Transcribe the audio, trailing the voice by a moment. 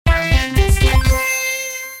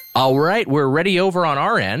All right, we're ready over on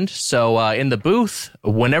our end. So in the booth,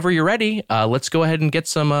 whenever you're ready, let's go ahead and get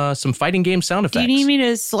some fighting game sound effects. Do you need me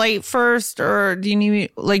to slate first, or do you need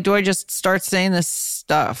me do I just start saying this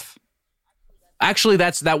stuff? Actually,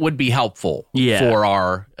 that would be helpful for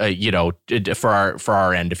our for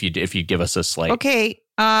our end if you give us a slate. Okay.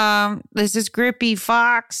 This is Grippy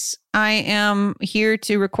Fox. I am here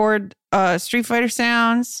to record Street Fighter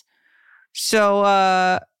sounds.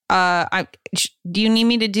 So do you need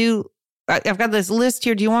me to do? I've got this list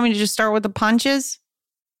here. Do you want me to just start with the punches?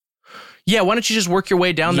 Yeah, why don't you just work your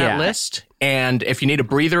way down that list? And if you need a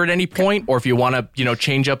breather at any point, or if you want to,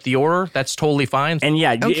 change up the order, that's totally fine. And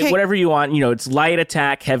whatever you want, it's light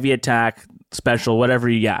attack, heavy attack, special, whatever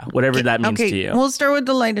that means to you. We'll start with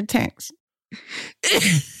the light attacks.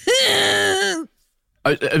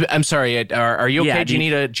 I'm sorry. Are you okay? Do you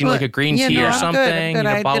need like a green tea or something? Good.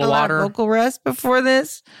 A bottle of water? I did a lot of vocal rest before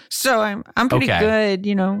this, so I'm pretty good. Do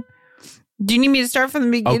you need me to start from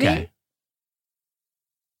the beginning? Okay.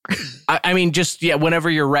 I mean, just whenever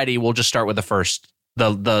you're ready, we'll just start with the first,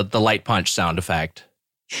 the light punch sound effect,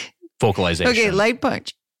 vocalization. Okay, light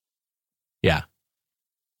punch. Yeah.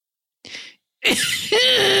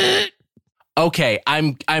 Okay,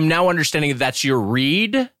 I'm now understanding that's your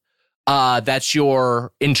read. That's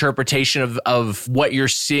your interpretation of what you're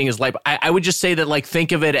seeing as light. I would just say that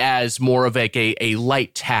think of it as more of a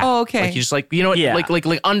light tap. Oh, okay. You just like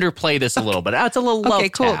underplay this a little bit. It's a little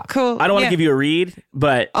love tap. Cool. I don't want to give you a read,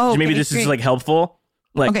 but maybe this is helpful.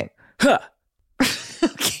 Okay. Huh.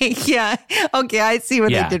 Okay. Yeah. Okay. I see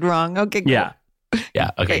what they did wrong. Okay. Cool. Yeah.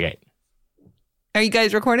 Yeah. Okay. Great. Are you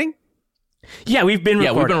guys recording? Yeah, we've been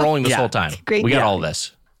recording. We've been rolling this whole time. Great. We got all of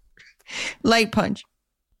this. Light punch.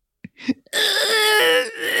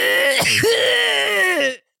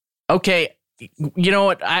 Okay, you know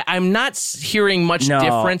what? I'm not hearing much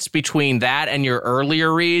difference between that and your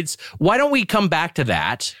earlier reads. Why don't we come back to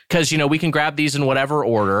that? Because, we can grab these in whatever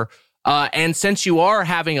order. And since you are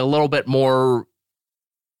having a little bit more,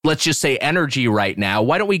 let's just say, energy right now,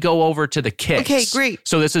 why don't we go over to the kicks? Okay, great.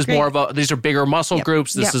 So this is more of these are bigger muscle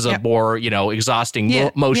groups. This is a more, exhausting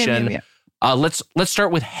motion. Yeah. Let's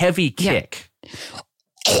start with heavy kick.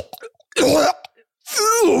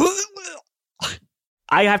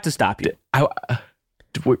 I have to stop you.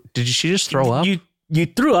 Did she just throw up? You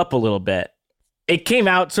threw up a little bit. It came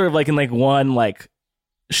out sort of in one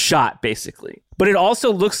shot, basically. But it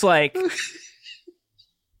also looks like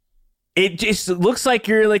it just looks like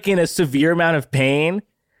you're in a severe amount of pain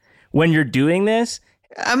when you're doing this.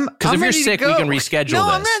 Because if you're sick, we can reschedule this. No,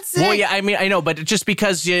 I'm not sick. Well, yeah, I know, but just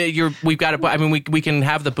because we've got to. I mean, we can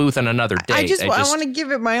have the booth on another date. I want to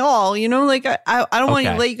give it my all. I don't want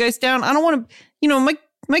to let you guys down. I don't want to.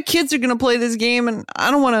 My kids are gonna play this game, and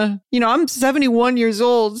I don't want to. I'm 71 years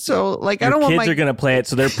old, so I don't want my kids are gonna play it.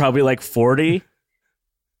 So they're probably 40.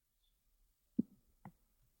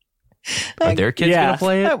 Are their kids gonna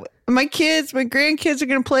play it? My grandkids are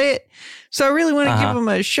gonna play it. So I really want to give them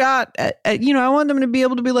a shot at, I want them to be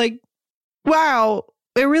able to be like, wow,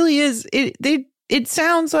 it really is. It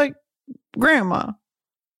sounds like grandma.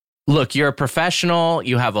 Look, you're a professional.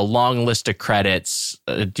 You have a long list of credits.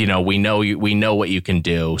 We know you. We know what you can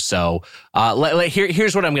do. So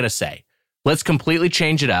here's what I'm going to say. Let's completely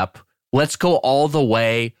change it up. Let's go all the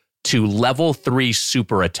way to level 3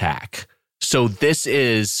 super attack. So this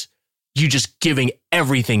is you just giving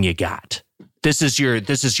everything you got. This is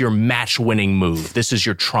your match winning move. This is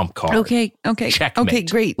your trump card. Okay. Checkmate. Okay,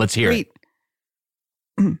 great. Let's hear it.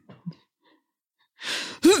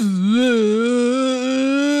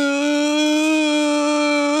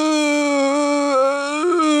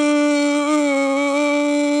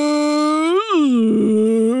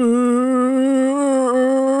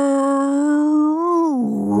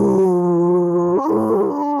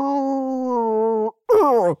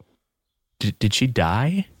 Did she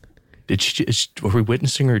die? Were we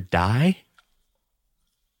witnessing her die?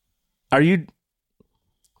 Was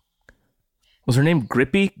her name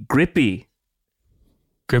Grippy? Grippy.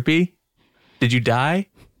 Did you die?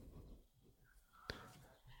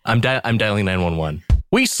 I'm dialing 911.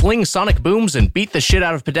 We sling sonic booms and beat the shit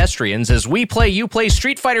out of pedestrians as you play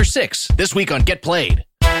Street Fighter 6 this week on Get Played.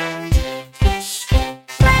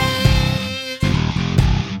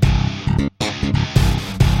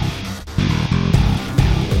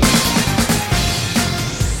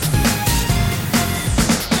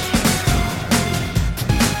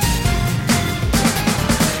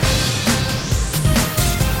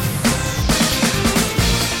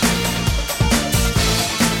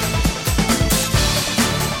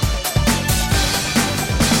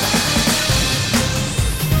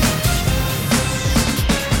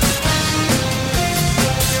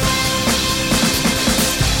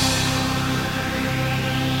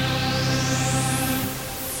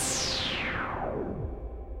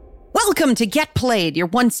 Welcome to Get Played, your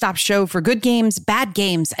one-stop show for good games, bad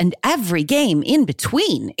games, and every game in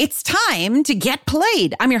between. It's time to get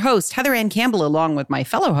played. I'm your host, Heather Ann Campbell, along with my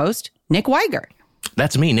fellow host, Nick Weiger.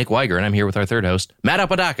 That's me, Nick Weiger, and I'm here with our third host, Matt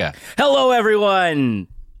Apodaca. Hello, everyone.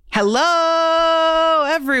 Hello,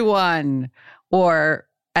 everyone. Or,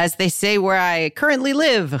 as they say where I currently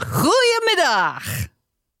live, goeiemiddag.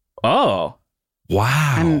 Oh.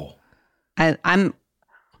 Wow. I'm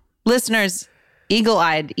listeners,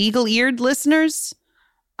 eagle-eyed, eagle-eared listeners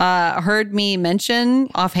heard me mention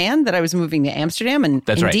offhand that I was moving to Amsterdam, and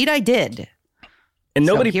That's indeed right. I did. And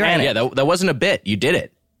nobody here I am. panicked. Yeah, that wasn't a bit. You did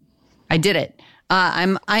it. I did it.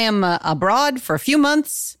 I am abroad for a few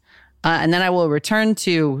months, and then I will return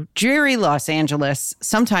to dreary Los Angeles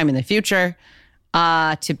sometime in the future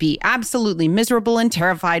to be absolutely miserable and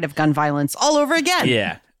terrified of gun violence all over again.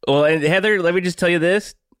 Yeah. Well, and Heather, let me just tell you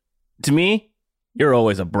this. To me, you're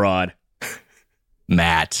always abroad.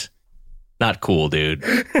 Matt. Not cool, dude.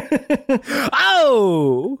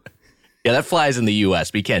 Oh! Yeah, that flies in the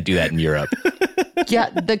U.S., but you can't do that in Europe. Yeah,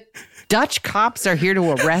 the Dutch cops are here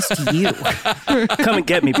to arrest you. Come and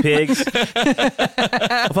get me, pigs.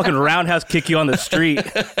 I'll fucking roundhouse kick you on the street.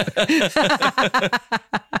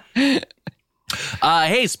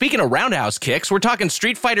 Hey, speaking of roundhouse kicks, we're talking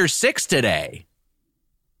Street Fighter 6 today.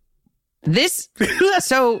 This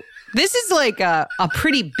is like a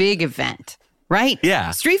pretty big event, right?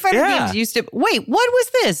 Yeah. Street Fighter Yeah. games used to. Wait, what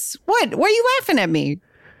was this? What? Why are you laughing at me?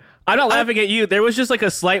 I'm not laughing at you. There was just like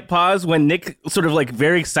a slight pause when Nick sort of like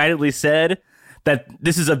very excitedly said that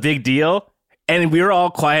this is a big deal. And we were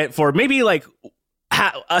all quiet for maybe like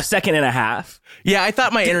a second and a half. Yeah, I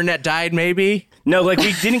thought my internet died, maybe. No, like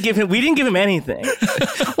we didn't give him anything.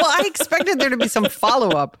 Well, I expected there to be some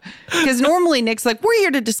follow-up because normally Nick's like, we're here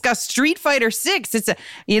to discuss Street Fighter 6. It's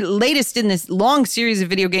the latest in this long series of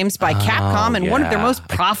video games by Capcom and one of their yeah. most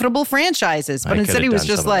profitable franchises. But I instead could've he was done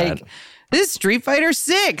just some of like, that. this is Street Fighter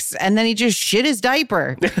 6. And then he just shit his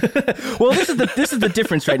diaper. Well, this is the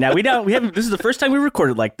difference right now. We haven't. This is the first time we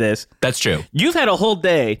recorded like this. That's true. You've had a whole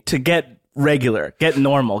day to get regular, get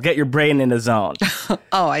normal, get your brain in the zone.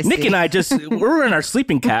 Oh, I see. Nick and I we're in our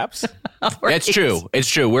sleeping caps. It's true. It's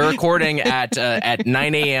true. We're recording at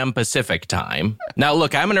 9 a.m. Pacific time. Now,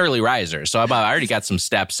 look, I'm an early riser, so I already got some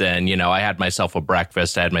steps in. You know, I had myself a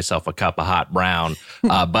breakfast. I had myself a cup of hot brown.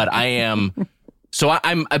 But I am. So but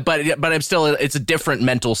I'm still. It's a different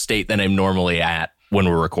mental state than I'm normally at when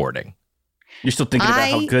we're recording. You're still thinking about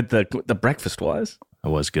how good the breakfast was. It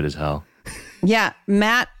was good as hell. Yeah,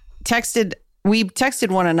 Matt we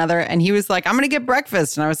texted one another and he was like, I'm going to get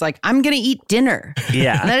breakfast. And I was like, I'm going to eat dinner.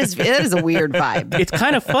 Yeah. And that is a weird vibe. It's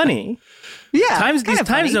kind of funny. Yeah. These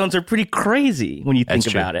time zones are pretty crazy when you think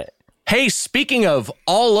That's true. about it. Hey, speaking of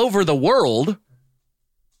all over the world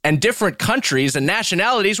and different countries and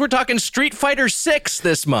nationalities, we're talking Street Fighter 6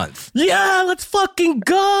 this month. Yeah, let's fucking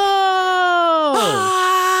go.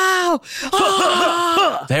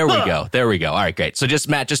 Oh, There we go. There we go. All right, great. So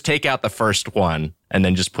Matt, just take out the first one and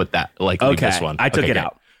then just put that, leave Okay, this one. I took it great.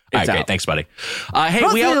 out. All right, It's great. out. Thanks, buddy. Hey,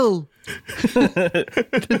 we out. Brazil.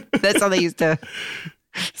 That's how they used to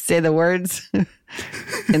say the words.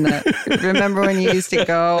 Remember when you used to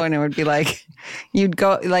go and it would be like, you'd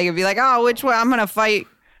go, like, it'd be like, oh, which one? I'm going to fight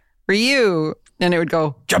for you. And it would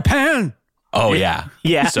go, Japan. Oh, yeah.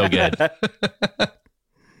 Yeah. So good.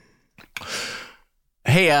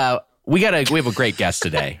 Hey, we have a great guest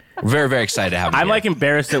today. We're very, very excited to have him I'm here. like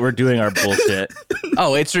embarrassed that we're doing our bullshit.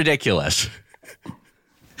 Oh, it's ridiculous.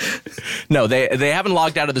 No, they haven't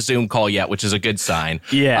logged out of the Zoom call yet, which is a good sign.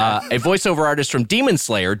 Yeah. A voiceover artist from Demon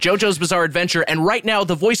Slayer, JoJo's Bizarre Adventure, and right now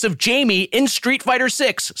the voice of Jamie in Street Fighter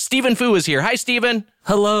 6. Stephen Fu is here. Hi, Stephen.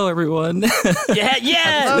 Hello, everyone. Yeah.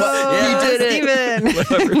 Oh, you did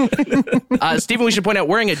it. Stephen, we should point out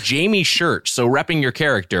wearing a Jamie shirt, so repping your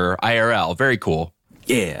character IRL. Very cool.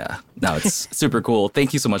 Yeah. No, it's super cool.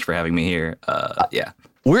 Thank you so much for having me here. Yeah.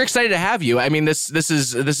 We're excited to have you. I mean, this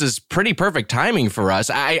is pretty perfect timing for us.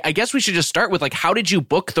 I guess we should just start with, like, how did you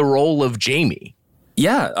book the role of Jamie?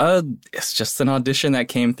 Yeah. It's just an audition that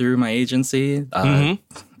came through my agency. I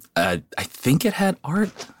think it had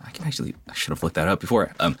art. I should have looked that up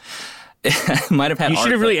before. It might have had You art.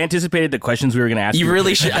 should have really anticipated the questions we were going to ask you. You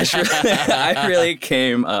really should. I really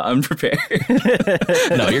came unprepared.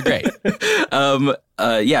 No, you're great.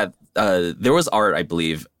 There was art, I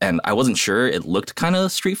believe, and I wasn't sure. It looked kind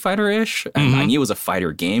of Street Fighter-ish, and I knew it was a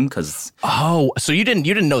fighter game because Oh, so you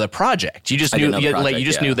didn't know the project. You just I knew didn't know the project, you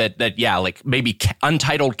just yeah. knew that like maybe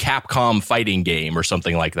untitled Capcom fighting game or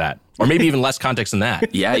something like that. Or maybe even less context than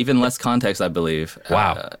that. yeah, even less context, I believe.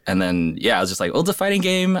 Wow. And then I was just like, well, it's a fighting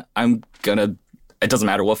game. I'm gonna it doesn't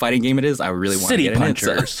matter what fighting game it is. I really want to City get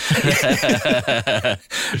Punchers. in it.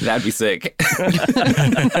 So. That'd be sick.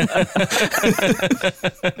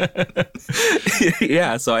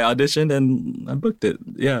 Yeah, so I auditioned and I booked it.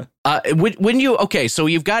 Yeah. When you so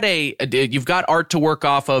you've got art to work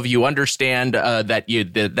off of. You understand that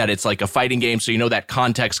it's like a fighting game, so you know that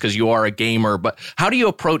context because you are a gamer. But how do you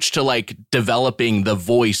approach to like developing the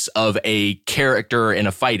voice of a character in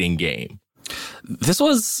a fighting game? This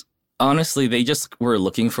was honestly, they just were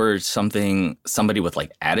looking for somebody with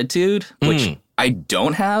like attitude, which I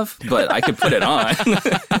don't have, but I could put it on.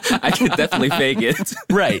 I could definitely fake it.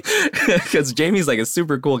 Right. Because Jamie's like a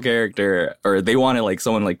super cool character, or they wanted like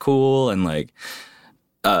someone like cool and like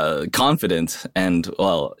confident. And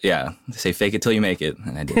well, yeah, they say fake it till you make it.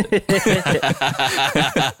 And I did it.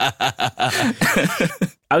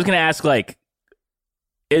 I was going to ask, like,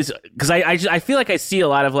 because I feel like I see a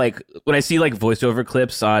lot of like when I see like voiceover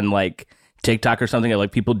clips on like TikTok or something of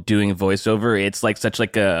like people doing voiceover, it's like such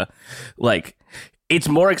like a like it's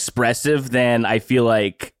more expressive than I feel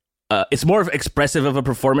like it's more expressive of a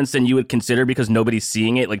performance than you would consider because nobody's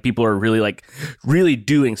seeing it. Like people are really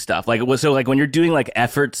doing stuff. Like so like when you're doing like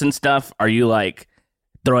efforts and stuff, are you like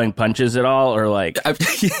throwing punches at all or like?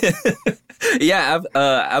 Yeah,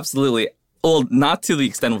 absolutely. Well, not to the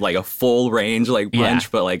extent of like a full range like punch,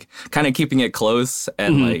 but like kind of keeping it close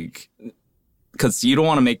and like because you don't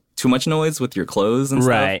want to make too much noise with your clothes and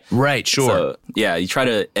stuff. Right, sure. So, yeah, you try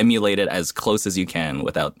to emulate it as close as you can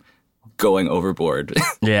without going overboard.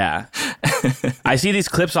 Yeah. I see these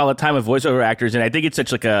clips all the time of voiceover actors, and I think it's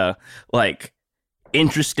such like a like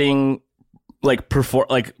interesting like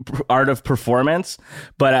art of performance,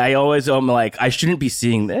 but I always am like I shouldn't be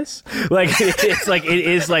seeing this. Like it's like it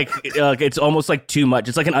is like it's almost like too much.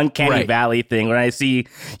 It's like an uncanny valley thing when I see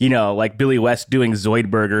like Billy West doing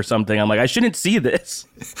Zoidberg or something. I'm like I shouldn't see this.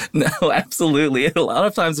 No, absolutely. A lot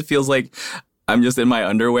of times it feels like I'm just in my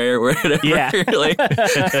underwear or whatever. Yeah, like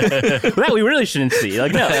that we really shouldn't see.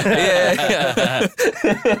 Like no. Yeah.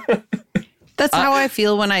 That's how I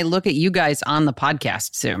feel when I look at you guys on the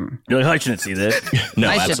podcast, Zoom. You're like, I shouldn't see this. No,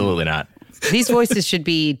 absolutely not. These voices should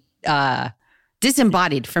be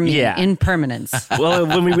disembodied from me in permanence. Well,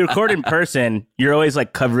 when we record in person, you're always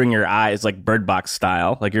like covering your eyes like Bird Box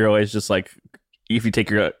style. Like you're always just like, if you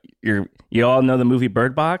take your you all know the movie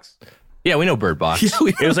Bird Box? Yeah, we know Bird Box.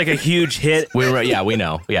 It was like a huge hit. We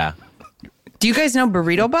know. Yeah. Do you guys know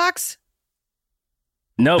Burrito Box?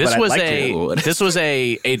 No, this but was This was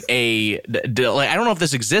I don't know if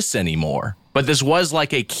this exists anymore, but this was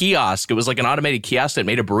like a kiosk. It was like an automated kiosk that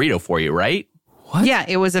made a burrito for you, right? What? Yeah,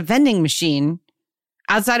 it was a vending machine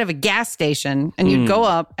outside of a gas station, and you'd go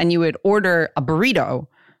up and you would order a burrito,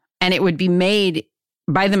 and it would be made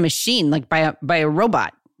by the machine, like by a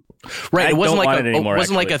robot. Right. It wasn't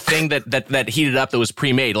like a thing that heated up that was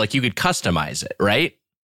pre-made. Like you could customize it, right?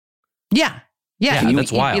 Yeah.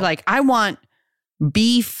 That's wild. You'd be like, I want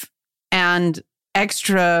beef and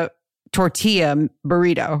extra tortilla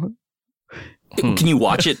burrito. Can you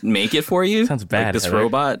watch it make it for you? Sounds bad. Like this Heather.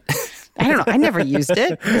 robot. I don't know. I never used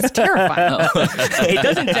it. It's terrifying. It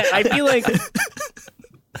doesn't. I feel like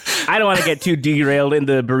I don't want to get too derailed in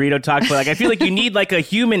the burrito talk, but like I feel like you need like a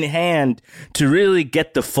human hand to really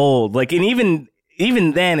get the fold. Like, and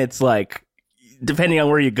even then, it's like depending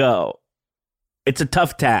on where you go, it's a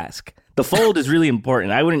tough task. The fold is really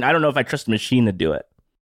important. I don't know if I trust a machine to do it.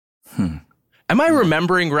 Am I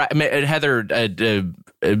remembering right? Heather,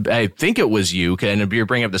 I think it was you, and you're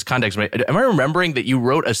bringing up this context. Am I remembering that you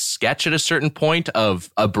wrote a sketch at a certain point of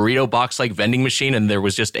a burrito box like vending machine, and there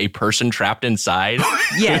was just a person trapped inside?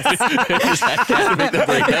 Yes. Just had to make the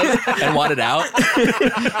burritos and want it out.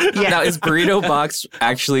 Yeah. Now, is burrito box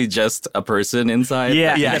actually just a person inside?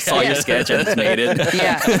 Yeah. I saw your sketch and just made it.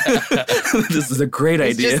 Yeah. This is a great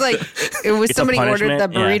It's idea. just like it was It's a somebody ordered the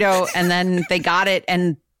punishment, yeah. burrito and then they got it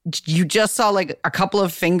and you just saw like a couple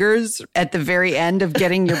of fingers at the very end of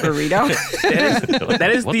getting your burrito. That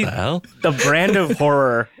is What the hell? the brand of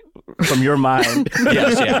horror from your mind.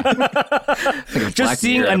 Yes, yeah. Black Just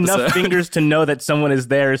seeing Mirror enough episode. fingers to know that someone is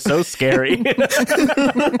there is so scary.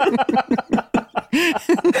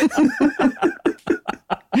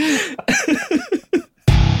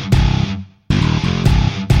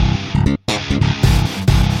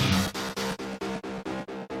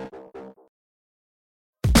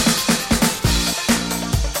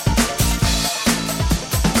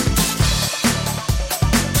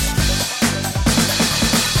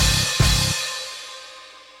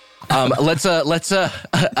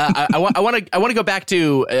 I want to go back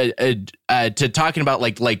to talking about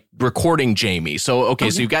like recording Jamie. So, okay,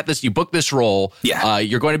 so you've got this, you booked this role. Yeah.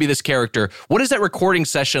 You're going to be this character. What is that recording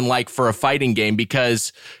session like for a fighting game?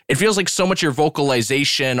 Because it feels like so much of your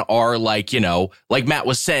vocalization are like, like Matt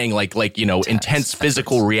was saying, like, intense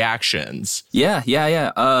physical reactions.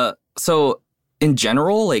 Yeah. So in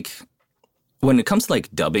general, like, when it comes to like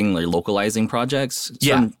dubbing or localizing projects,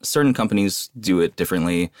 certain companies do it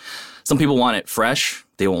differently. Some people want it fresh.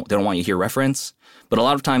 They don't want you to hear reference. But a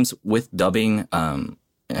lot of times with dubbing and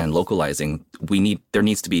localizing, there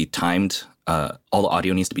needs to be timed. All the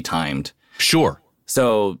audio needs to be timed. Sure.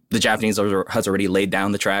 So the Japanese has already laid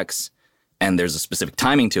down the tracks, and there's a specific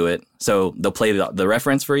timing to it. So they'll play the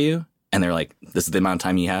reference for you, and they're like, "This is the amount of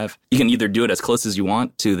time you have." You can either do it as close as you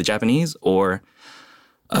want to the Japanese, or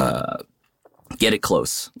get it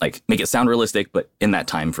close, like make it sound realistic, but in that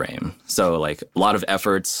time frame. So like a lot of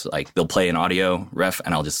efforts, like they'll play an audio ref,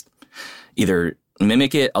 and I'll just either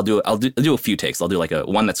mimic it. I'll do a few takes. I'll do like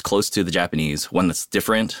one that's close to the Japanese, one that's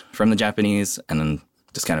different from the Japanese, and then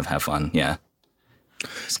just kind of have fun. Yeah.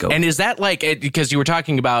 Just go. And is that like, because you were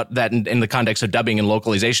talking about that in the context of dubbing and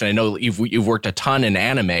localization, I know you've worked a ton in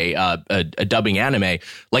anime, a dubbing anime.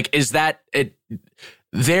 Like, is that it?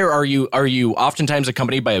 There, are you oftentimes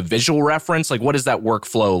accompanied by a visual reference? Like, what is that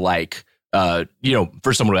workflow like,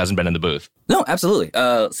 for someone who hasn't been in the booth? No, absolutely.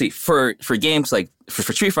 See, for games like for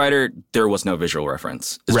Street Fighter, there was no visual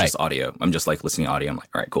reference. It's just audio. I'm just like listening to audio. I'm like,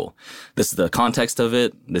 all right, cool. This is the context of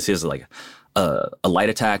it. This is like a light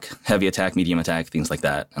attack, heavy attack, medium attack, things like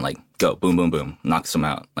that. And like, go, boom, boom, boom, knocks them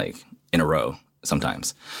out like in a row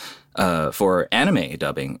sometimes. For anime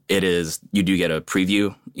dubbing, you do get a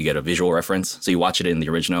preview, you get a visual reference. So you watch it in the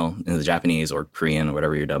original, in the Japanese or Korean or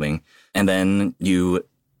whatever you're dubbing. And then you,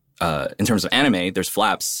 in terms of anime, there's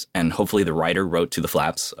flaps, and hopefully the writer wrote to the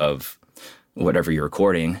flaps of whatever you're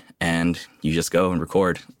recording, and you just go and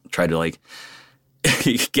record. Try to like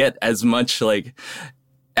get as much like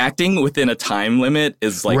acting within a time limit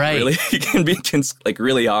is like really, it can be like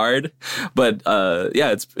really hard. But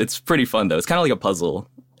it's pretty fun though. It's kind of like a puzzle.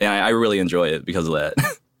 And I really enjoy it because of that.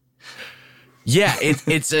 Yeah,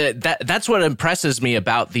 that's what impresses me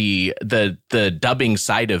about the dubbing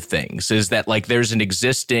side of things, is that like there's an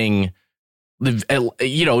existing,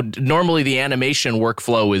 normally the animation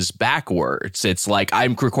workflow is backwards. It's like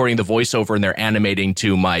I'm recording the voiceover and they're animating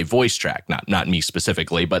to my voice track, not me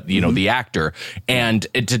specifically, but the actor. And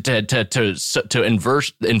to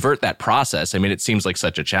invert that process, I mean, it seems like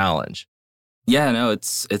such a challenge. Yeah, no,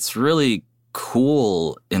 it's really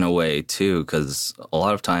cool in a way too, because a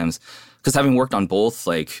lot of times, because having worked on both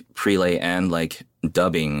like prelay and like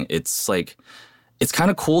dubbing, it's like it's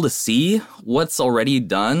kind of cool to see what's already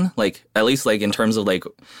done, like at least like in terms of like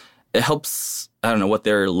it helps. I don't know what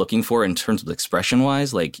they're looking for in terms of expression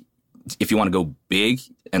wise, like if you want to go big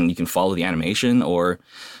and you can follow the animation, or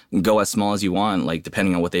go as small as you want, like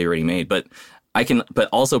depending on what they already made. But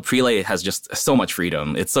also prelay has just so much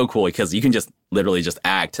freedom. It's so cool because you can just literally just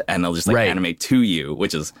act and they'll just like animate to you,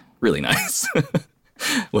 which is really nice.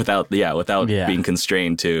 without being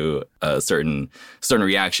constrained to a certain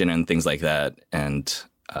reaction and things like that. And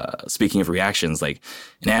speaking of reactions, like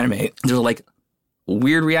in anime, there's like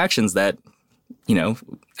weird reactions that,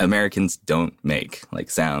 Americans don't make, like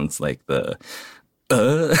sounds like the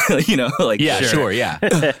like sure. Yeah.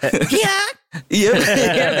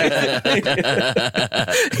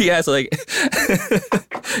 Yeah, so like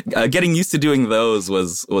getting used to doing those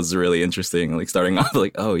was really interesting. Like starting off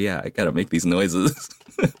like, oh yeah, I gotta make these noises.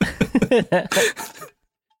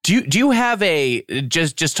 Do you have a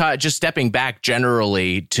just stepping back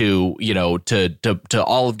generally to to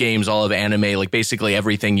all of games, all of anime, like basically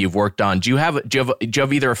everything you've worked on? Do you have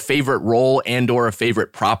either a favorite role and or a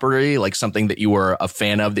favorite property, like something that you were a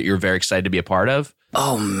fan of that you're very excited to be a part of?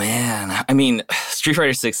 Oh man, I mean, Street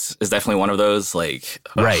Fighter 6 is definitely one of those. Like,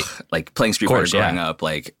 like playing Street Fighter growing up,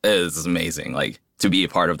 like is amazing. Like to be a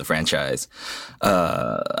part of the franchise.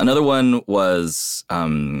 Another one was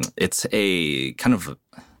it's a kind of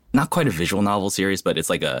not quite a visual novel series, but it's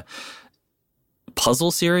like a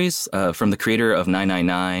puzzle series from the creator of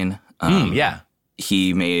 999.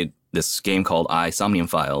 He made this game called Somnium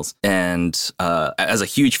Files. And as a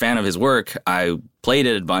huge fan of his work, I played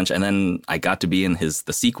it a bunch, and then I got to be in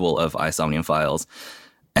the sequel of Somnium Files.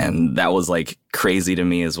 And that was like crazy to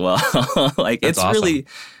me as well. Like That's it's awesome. really,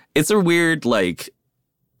 it's a weird like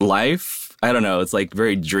life. I don't know. It's like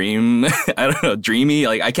very dreamy.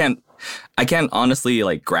 Like I can't honestly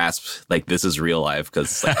like grasp like this is real life,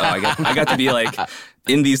 because like, I got to be like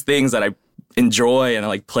in these things that I enjoy and I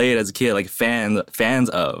like play it as a kid, like fans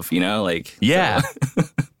of, like yeah.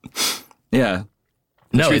 so. Yeah.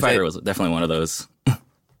 No, Street Fighter was definitely one of those.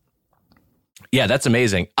 Yeah, that's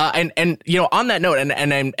amazing. And you know, on that note,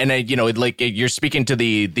 and you know, like you're speaking to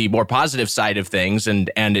the more positive side of things, and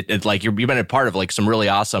it like you've been a part of like some really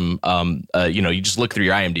awesome. You know, you just look through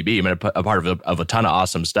your IMDb, you've been a part of a ton of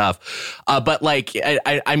awesome stuff. But like,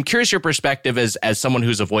 I'm curious your perspective as someone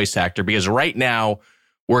who's a voice actor, because right now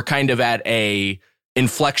we're kind of at a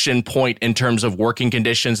inflection point in terms of working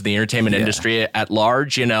conditions in the entertainment industry at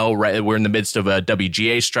large. You know, right, we're in the midst of a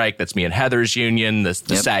WGA strike. That's me and Heather's union. The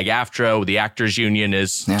SAG-AFTRA, the actors union,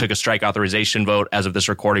 took a strike authorization vote. As of this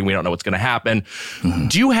recording, we don't know what's going to happen.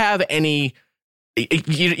 Do you have any?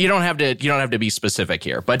 You don't have to be specific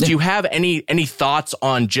here, but do you have any thoughts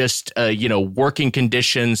on just you know, working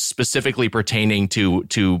conditions specifically pertaining to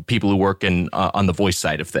people who work on the voice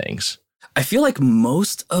side of things? I feel like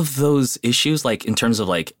most of those issues, like in terms of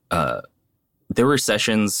like, there were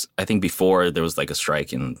sessions, I think before there was like a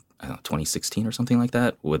strike in 2016 or something like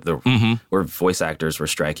that, with where voice actors were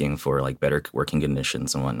striking for like better working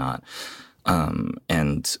conditions and whatnot.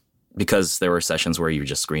 And because there were sessions where you were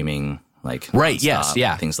just screaming like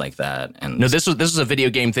things like that. And no, this was a video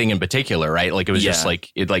game thing in particular, right? Like it was just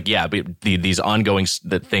like these ongoing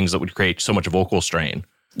things that would create so much vocal strain.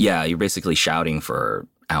 Yeah, you're basically shouting for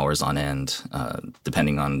hours on end,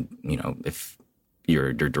 depending on, you know, if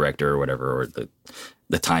you're your director or whatever, or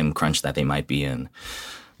the time crunch that they might be in.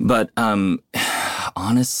 But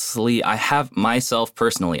honestly, I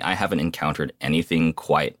haven't encountered anything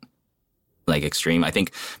quite like extreme. I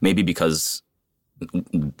think maybe because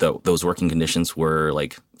those working conditions were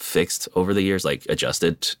like fixed over the years, like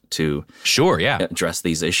adjusted to address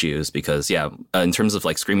these issues. Because in terms of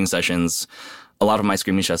like screaming sessions, a lot of my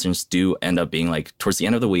screaming sessions do end up being like towards the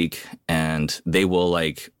end of the week, and they will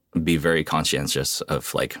like be very conscientious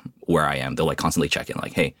of like where I am. They'll like constantly check in,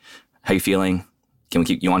 like, "Hey, how you feeling?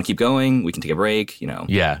 You want to keep going? We can take a break." You know?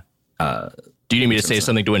 Yeah. Do you need me to say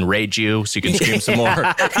something to enrage you so you can scream some more?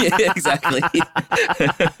 Yeah, exactly.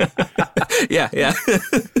 yeah.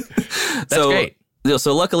 That's great.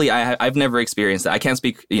 So luckily, I've never experienced that. I can't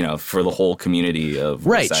speak, you know, for the whole community of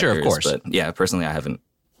right. Sure, of course. But yeah, personally, I haven't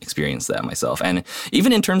experienced that myself. And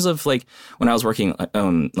even in terms of like when I was working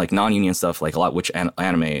like non-union stuff, like a lot, which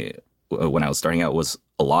anime when I was starting out was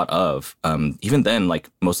a lot of, even then, like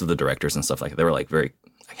most of the directors and stuff like that, they were like very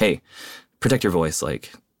like, "Hey, protect your voice,"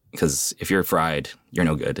 like, because if you're fried, you're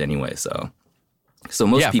no good anyway. So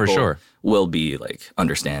most people will be like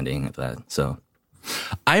understanding of that. So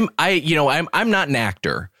I'm not an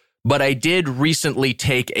actor, but I did recently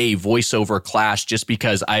take a voiceover class just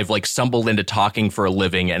because I've like stumbled into talking for a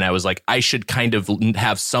living, and I was like, I should kind of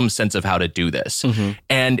have some sense of how to do this.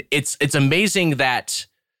 And it's amazing that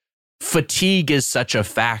fatigue is such a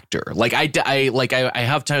factor. Like I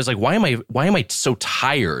have times like, why am I so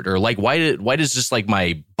tired? Or like, why does just like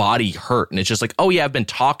my body hurt? And it's just like, oh yeah, I've been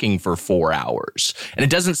talking for 4 hours. And it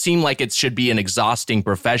doesn't seem like it should be an exhausting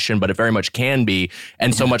profession, but it very much can be.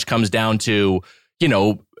 And so much comes down to, you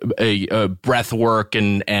know, breath work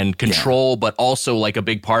and control, but also like a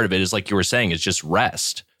big part of it is, like you were saying, is just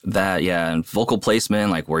rest. That, and vocal placement,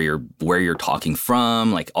 like where you're talking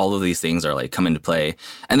from, like all of these things are like come into play.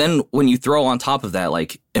 And then when you throw on top of that,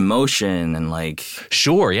 like emotion and like,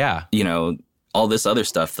 you know, all this other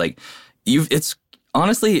stuff, like it's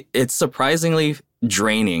surprisingly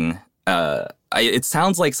draining. It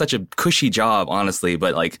sounds like such a cushy job, honestly,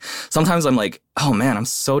 but like sometimes I'm like, oh man, I'm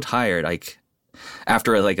so tired. Like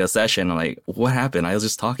after like a session, I'm like, what happened? I was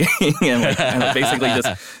just talking and like I'm basically just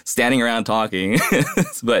standing around talking,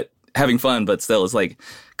 but having fun. But still, it's like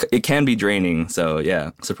it can be draining. So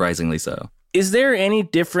yeah, surprisingly so. Is there any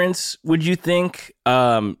difference, would you think?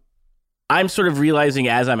 I'm sort of realizing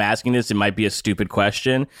as I'm asking this, it might be a stupid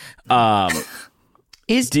question.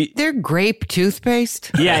 Is there grape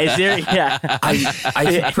toothpaste? Yeah, is there? Yeah,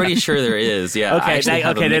 I'm pretty sure there is. Yeah. Okay.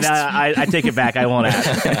 Then I take it back. I won't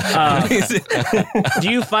ask. Do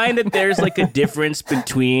you find that there's like a difference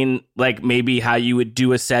between like maybe how you would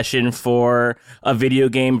do a session for a video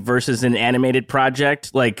game versus an animated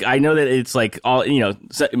project? Like I know that it's like all, you know,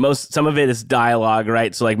 some of it is dialogue,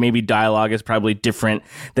 right? So like maybe dialogue is probably different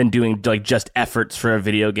than doing like just efforts for a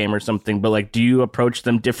video game or something. But like, do you approach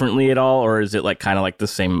them differently at all, or is it like kind of like the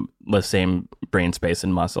same brain space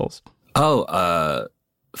and muscles?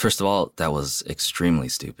 First of all, that was extremely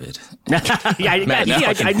stupid.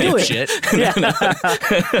 I knew it. Shit. Yeah.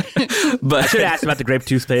 But I should have asked about the grape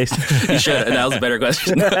toothpaste. You should. That was a better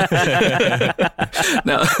question.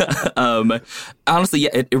 No, honestly, yeah,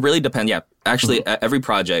 it really depends. Yeah, actually, every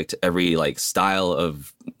project, every like style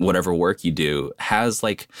of whatever work you do has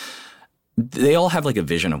like, they all have like a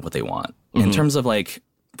vision of what they want in terms of like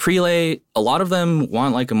Prelay, a lot of them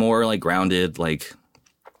want like a more like grounded like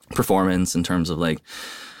performance in terms of like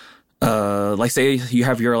say you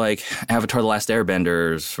have your like Avatar: The Last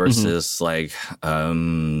Airbenders versus like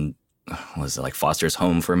was it like Foster's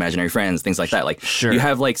Home for Imaginary Friends, things like that. Like you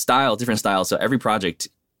have like different styles. So every project,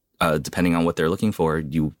 depending on what they're looking for,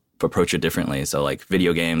 you approach it differently. So like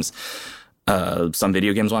video games, some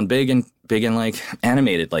video games want big and like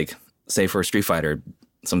animated. Like say for Street Fighter,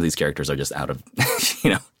 some of these characters are just out of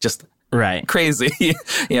just right crazy. You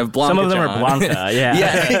have Blanka. Some of them John. are Blanca. Yeah.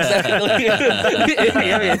 Yeah, exactly.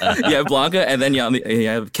 You have Blanka, and then you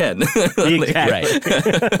have Ken. Exactly.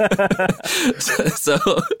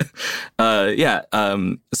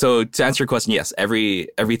 So to answer your question, yes,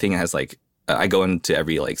 everything has like I go into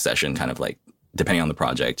every like session kind of like depending on the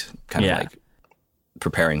project, kind of like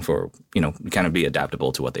preparing for kind of be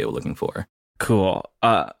adaptable to what they were looking for. Cool.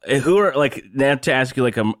 Who are like now to ask you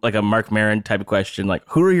like a Mark Maron type of question? Like,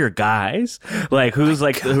 who are your guys? Like, who's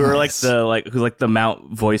like who are like who's like the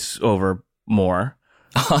Mount voiceover more?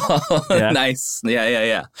 Nice.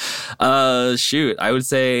 Yeah. Shoot, I would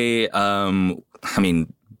say.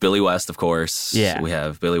 Billy West, of course. Yeah, we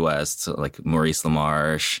have Billy West, like Maurice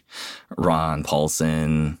LaMarche, Ron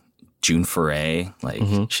Paulson, June Foray. Like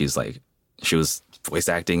she was voice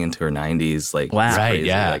acting into her 90s. Like wow, right? Crazy,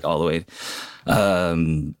 Yeah, like all the way. Is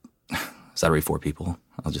that already 4 people?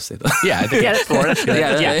 I'll just say that. Yeah, I think that's 4. That's good.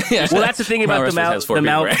 Yeah. Well, that's the thing about the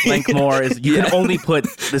Mount Link more is you can only put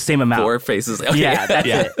the same amount. 4 faces. Okay. Yeah, that's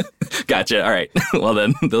it. Gotcha. All right. Well,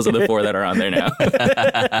 then those are the 4 that are on there now.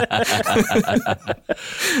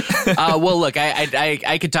 Well, look,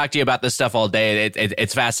 I could talk to you about this stuff all day.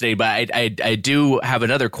 It's fascinating, but I do have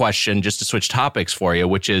another question just to switch topics for you,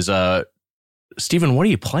 which is, Steven, what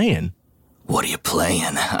are you playing? What are you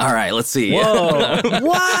playing? All right, let's see. Whoa.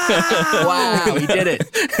 Wow, he did it.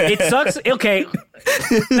 It sucks. Okay,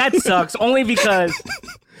 that sucks only because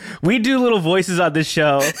we do little voices on this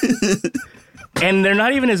show, and they're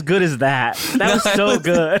not even as good as that. That was so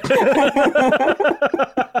good.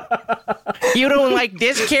 You don't like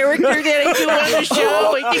this character that I do on the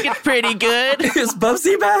show? I think it's pretty good. Is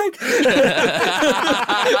Bubsy back?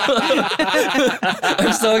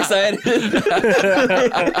 I'm so excited.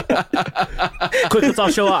 Quick, let's all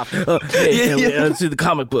show off. Let's do the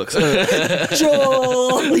comic books.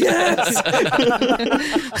 Joel, yes.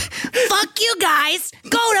 Fuck you guys.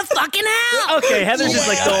 Go to fucking hell. Okay, Heather's just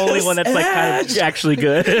like the only one that's like kind of actually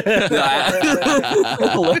good. Yeah,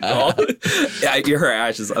 her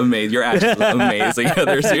Ash is amazing. Your Ash is amazing,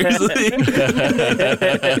 Heather, seriously.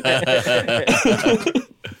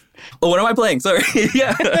 Oh, what am I playing? Sorry.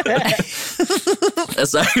 Yeah.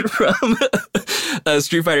 Aside from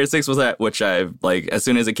Street Fighter 6 was that, which I've like, as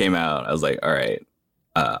soon as it came out, I was like, all right.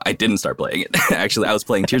 I didn't start playing it. Actually, I was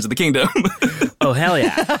playing Tears of the Kingdom. Oh, hell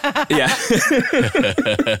yeah. Yeah.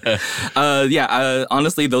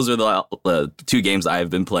 Honestly, those are the 2 games I've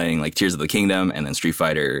been playing, like Tears of the Kingdom and then Street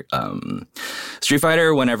Fighter. Street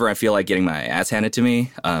Fighter, whenever I feel like getting my ass handed to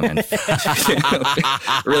me and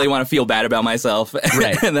really want to feel bad about myself.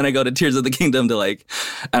 Right. And then I go to Tears of the Kingdom to like,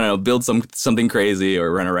 I don't know, build something crazy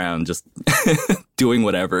or run around just doing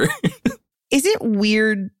whatever. Is it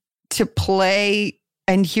weird to play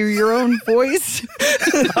and hear your own voice?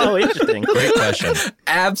 Oh, interesting. Great question.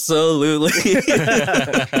 Absolutely.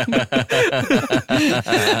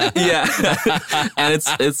 Yeah. And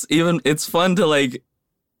it's fun to like,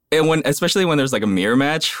 and especially when there's like a mirror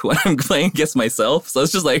match when I'm playing against myself. So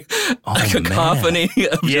it's just like a cacophony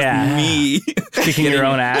of just me kicking your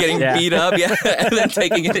own ass, getting beat up, and then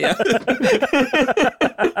taking it,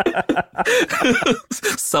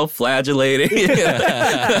 self-flagellating.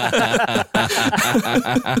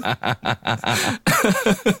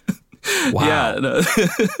 Wow. Yeah. No.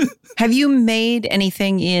 Have you made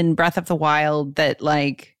anything in Breath of the Wild that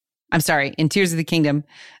in Tears of the Kingdom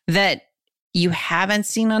that you haven't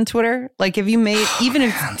seen on Twitter? Like, have you made, even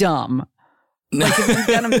if it's dumb, like,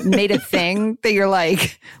 have you made a thing that you're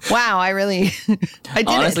like, wow, I did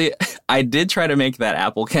Honestly, it. I did try to make that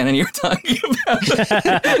Apple cannon you're talking about.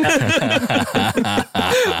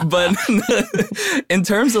 But in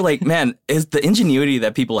terms of like, man, is the ingenuity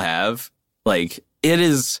that people have, like, it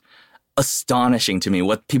is astonishing to me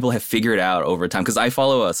what people have figured out over time. Because I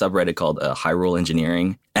follow a subreddit called Hyrule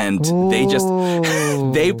Engineering, and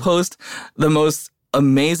they post the most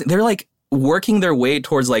amazing. They're like working their way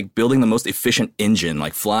towards like building the most efficient engine,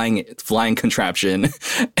 like flying contraption,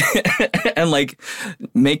 and like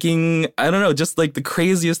making, I don't know, just like the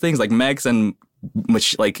craziest things, like mechs and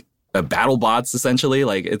like battle bots. Essentially,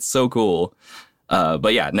 like it's so cool.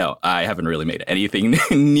 But yeah, no, I haven't really made anything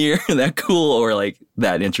near that cool or like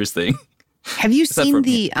that interesting. Have you Except seen for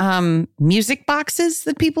the music boxes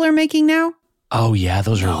that people are making now? Oh yeah,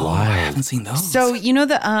 those are I wild. haven't seen those. So you know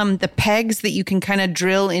the pegs that you can kind of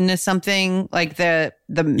drill into something, like the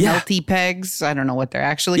melty pegs. I don't know what they're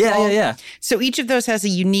actually called. Yeah. So each of those has a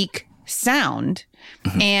unique sound,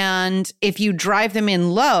 and if you drive them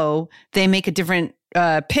in low, they make a different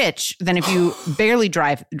pitch than if you barely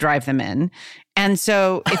drive them in. And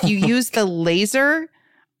so if you use the laser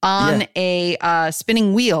on a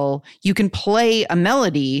spinning wheel, you can play a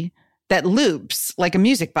melody that loops like a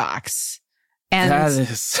music box. And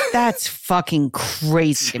that's fucking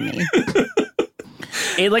crazy to me.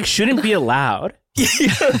 It like shouldn't be allowed.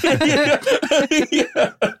 Yeah.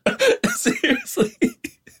 Seriously.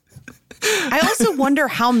 I also wonder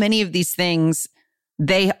how many of these things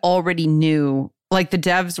they already knew. Like the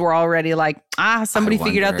devs were already like, somebody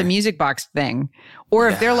figured out the music box thing. Or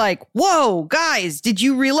if they're like, whoa, guys, did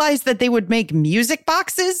you realize that they would make music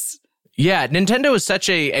boxes? Yeah, Nintendo is such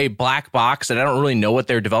a black box, and I don't really know what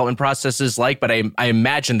their development process is like, but I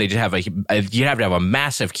imagine they have you have to have a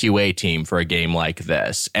massive QA team for a game like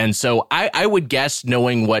this. And so I would guess,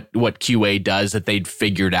 knowing what QA does, that they'd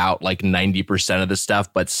figured out like 90% of the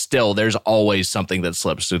stuff, but still there's always something that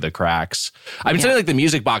slips through the cracks. I mean, something like the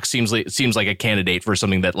music box seems like a candidate for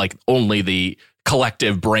something that like only the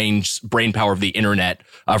collective brain power of the internet,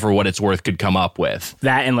 for what it's worth, could come up with.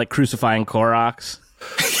 That and like crucifying Koroks.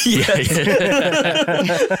 They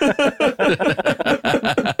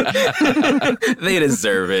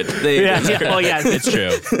deserve it. Oh yeah, It's true.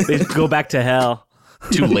 They go back to hell.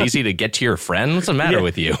 Too lazy to get to your friend? What's the matter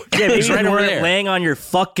with you? Yeah, maybe He's right you over weren't there. laying on your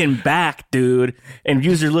fucking back, dude, and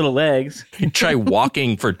use your little legs. You try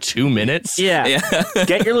walking for 2 minutes? Yeah.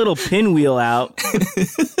 Get your little pinwheel out.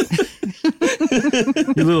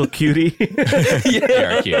 You little cutie. They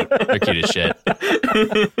are cute. They're cute as shit.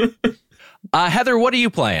 Heather, what are you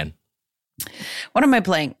playing? What am I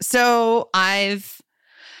playing? So I've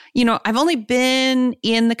only been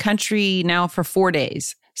in the country now for 4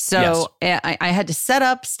 days. So I had to set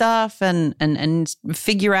up stuff and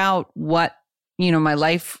figure out what, my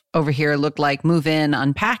life over here looked like, move in,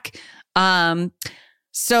 unpack.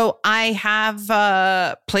 So I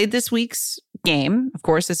have played this week's game, of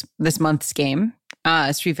course, this month's game,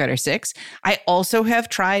 Street Fighter 6. I also have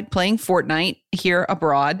tried playing Fortnite here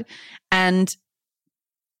abroad, and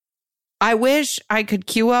I wish I could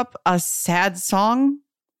queue up a sad song,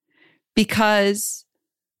 because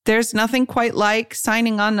there's nothing quite like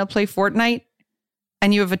signing on to play Fortnite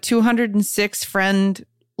and you have a 206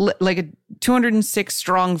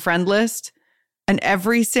 strong friend list, and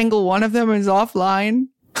every single one of them is offline.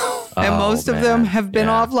 And most of them have been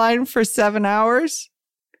offline for 7 hours.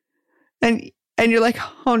 And you're like,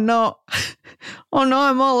 oh no,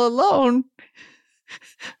 I'm all alone.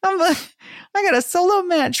 I got a solo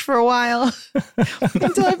match for a while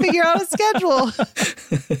until I figure out a schedule.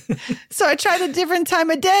 So I tried a different time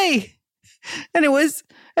of day, and it was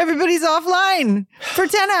everybody's offline for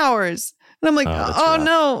 10 hours. And I'm like, oh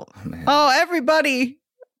no. Oh, everybody.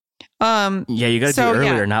 Yeah, you got to do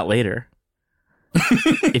earlier, not later.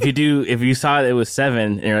 If you saw it was 7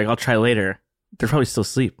 and you're like, I'll try later, they're probably still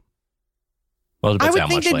asleep. Well, I would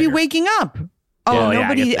think they'd be waking up. Oh,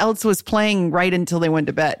 nobody else was playing right until they went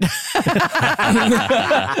to bed.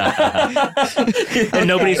 And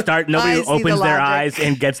nobody opens their eyes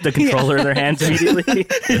and gets the controller in their hands immediately.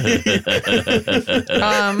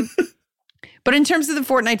 But in terms of the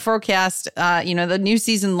Fortnite forecast, the new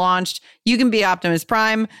season launched. You can be Optimus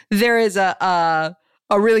Prime. There is a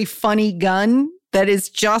really funny gun that is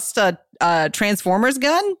just a Transformers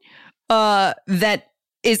gun that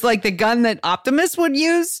is like the gun that Optimus would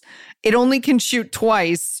use. It only can shoot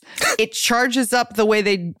twice. It charges up the way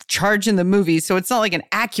they charge in the movie, so it's not like an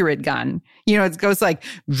accurate gun. It goes like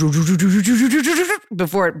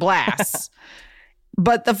before it blasts.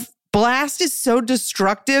 But the blast is so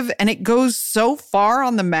destructive, and it goes so far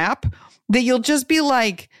on the map that you'll just be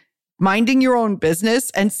like minding your own business,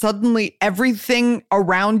 and suddenly everything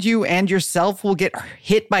around you and yourself will get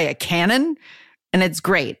hit by a cannon. And it's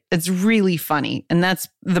great. It's really funny. And that's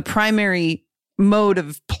the primary mode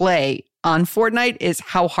of play on Fortnite, is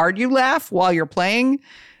how hard you laugh while you're playing.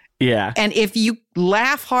 Yeah. And if you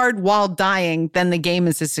laugh hard while dying, then the game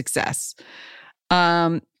is a success.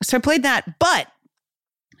 So I played that. But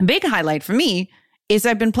a big highlight for me is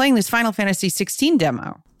I've been playing this Final Fantasy 16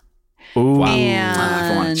 demo. Ooh. Wow. And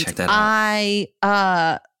I want to check that out.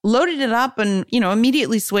 I loaded it up and,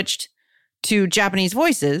 immediately switched to Japanese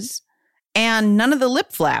voices, and none of the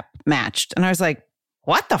lip flap matched. And I was like,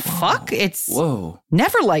 what the fuck? It's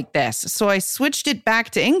never like this. So I switched it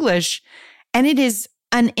back to English, and it is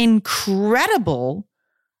an incredible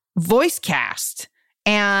voice cast.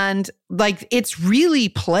 And like, it's really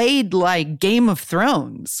played like Game of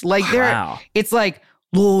Thrones. Like it's like,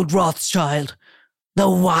 Lord Rothschild, the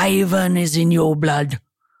wyvern is in your blood.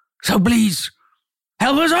 So please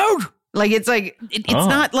help us out. Like, it's like, it's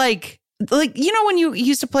not like, when you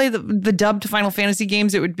used to play the dubbed Final Fantasy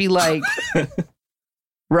games, it would be like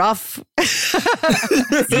rough.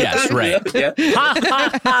 Yes, right.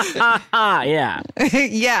 Yeah.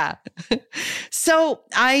 Yeah. So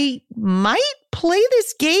I might play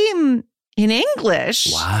this game in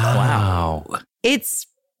English. Wow. It's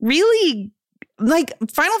really like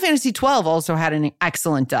Final Fantasy 12 also had an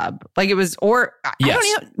excellent dub. Like it was, or I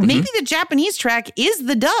don't know, maybe the Japanese track is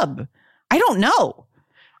the dub. I don't know.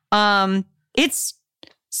 It's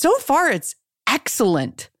so far it's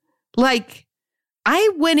excellent. Like I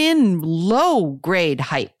went in low grade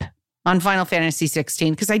hype on Final Fantasy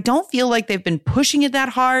 16 because I don't feel like they've been pushing it that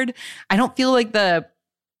hard. I don't feel like the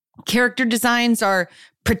character designs are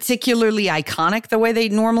particularly iconic the way they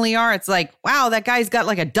normally are. It's like, wow, that guy's got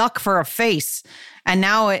like a duck for a face. And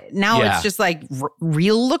now it's just like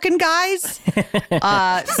real looking guys.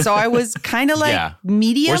 So I was kind of like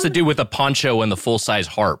medium. Where's the dude with the poncho and the full size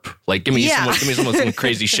harp? Like, give me some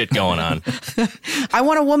crazy shit going on. I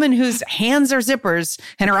want a woman whose hands are zippers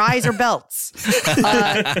and her eyes are belts.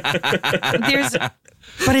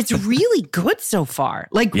 But it's really good so far.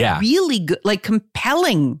 Like really good, like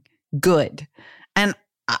compelling good. And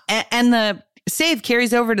the save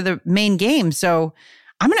carries over to the main game. So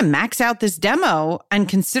I'm going to max out this demo and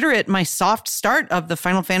consider it my soft start of the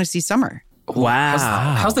Final Fantasy summer.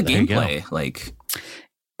 Wow. How's the gameplay? Like,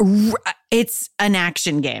 it's an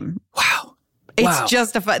action game. Wow. It's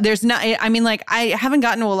just there's not, I mean, like, I haven't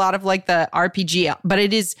gotten to a lot of like the RPG, but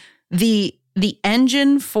it is the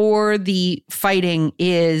engine for the fighting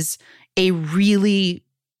is a really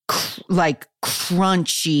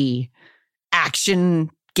crunchy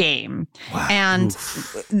action game. Wow. And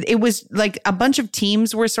it was like a bunch of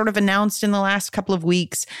teams were sort of announced in the last couple of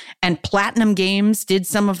weeks, and Platinum Games did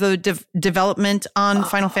some of the development on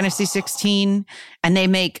Final Fantasy 16, and they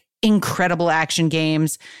make incredible action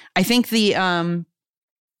games. I think the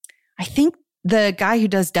guy who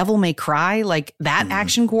does Devil May Cry, like that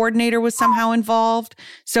action coordinator was somehow involved.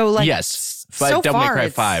 So like, yes, so Devil far, May Cry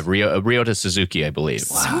 5, Ryota Suzuki, I believe.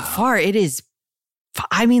 So far it is,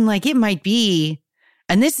 I mean, like it might be,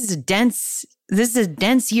 and this is a dense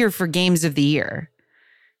year for games of the year.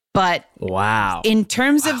 But in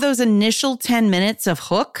terms of those initial 10 minutes of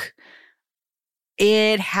hook,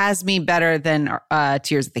 it has me better than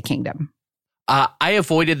Tears of the Kingdom. I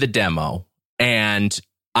avoided the demo, and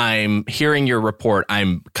I'm hearing your report.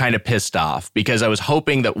 I'm kind of pissed off because I was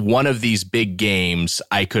hoping that one of these big games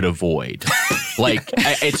I could avoid. Like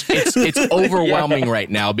it's overwhelming right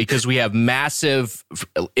now because we have massive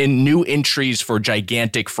new entries for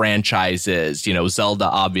gigantic franchises. You know, Zelda,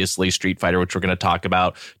 obviously, Street Fighter, which we're going to talk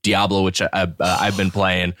about, Diablo, which I've been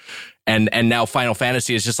playing. And now Final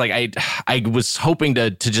Fantasy is just like, I was hoping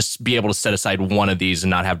to just be able to set aside one of these and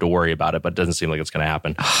not have to worry about it, but it doesn't seem like it's going to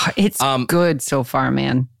happen. It's good so far,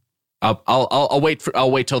 man. I'll wait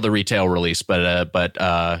till the retail release, but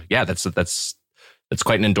yeah, that's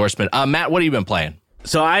quite an endorsement. Matt, what have you been playing?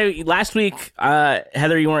 So last week,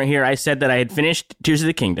 Heather, you weren't here. I said that I had finished Tears of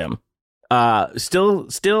the Kingdom.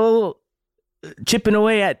 Still chipping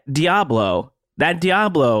away at Diablo. That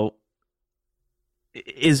Diablo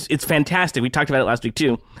it's fantastic. We talked about it last week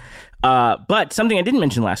too. But something I didn't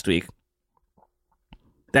mention last week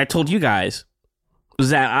that I told you guys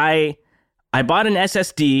was that I bought an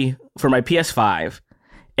SSD for my PS5,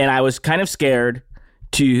 and I was kind of scared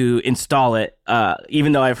to install it,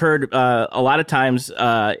 even though I've heard a lot of times,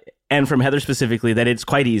 and from Heather specifically, that it's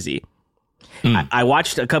quite easy. I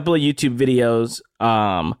watched a couple of YouTube videos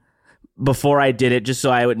before I did it, just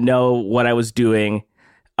so I would know what I was doing.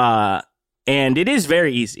 And it is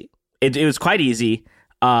very easy. It was quite easy.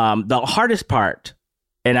 The hardest part,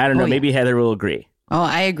 and I don't know, maybe Heather will agree. Oh,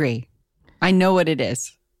 I agree. I know what it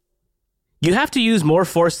is. You have to use more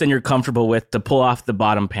force than you're comfortable with to pull off the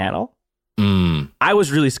bottom panel. I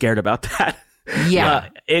was really scared about that. Yeah.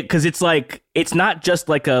 Because it's like, it's not just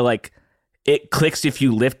like it clicks if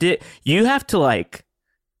you lift it. You have to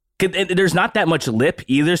there's not that much lip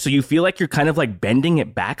either. So you feel like you're kind of like bending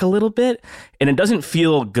it back a little bit, and it doesn't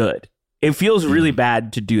feel good. It feels really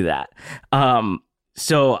bad to do that.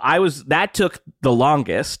 So that took the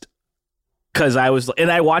longest because I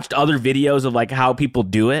watched other videos of like how people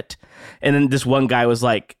do it. And then this one guy was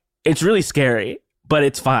like, it's really scary, but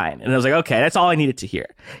it's fine. And I was like, okay, that's all I needed to hear.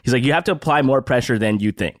 He's like, you have to apply more pressure than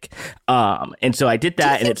you think. And so I did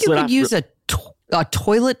that. Do you think you could use a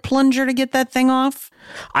toilet plunger to get that thing off?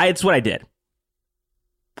 It's what I did.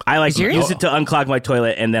 I like Serious? used it to unclog my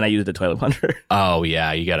toilet, and then I used the toilet plunger. Oh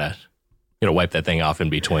yeah, you gotta wipe that thing off in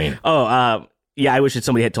between. Yeah, I wish that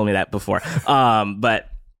somebody had told me that before. But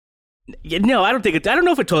no, I don't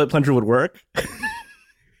know if a toilet plunger would work.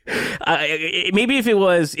 Maybe if it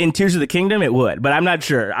was in Tears of the Kingdom, it would, but I'm not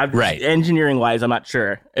sure. Right. Engineering wise, I'm not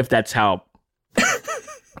sure if that's how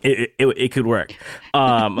it could work.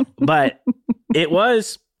 But that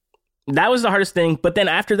was the hardest thing. But then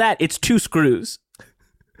after that, it's 2 screws,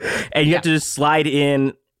 and you have to just slide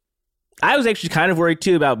in. I was actually kind of worried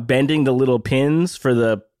too about bending the little pins for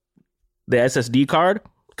the SSD card,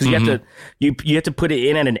 because you have to you have to put it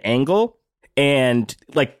in at an angle and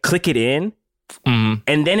like click it in. Mm-hmm.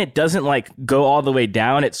 And then it doesn't like go all the way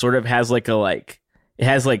down. It sort of has it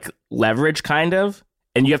has leverage kind of,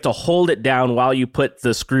 and you have to hold it down while you put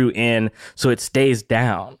the screw in so it stays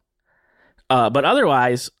down. But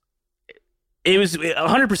otherwise, it was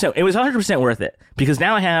 100%. It was 100% worth it, because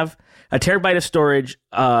now I have a terabyte of storage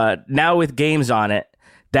now with games on it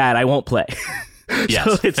that I won't play.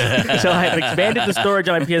 Yes. So I've expanded the storage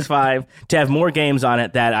on my PS5 to have more games on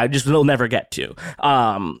it that I just will never get to.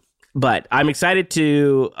 But I'm excited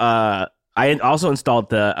to. I also installed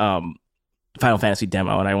the Final Fantasy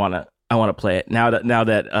demo, and I want to play it now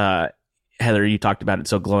that Heather, you talked about it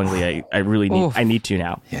so glowingly. I really need to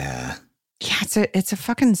now. Yeah. It's a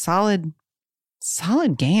fucking solid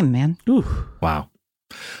game, man. Ooh. Wow.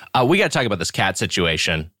 We got to talk about this cat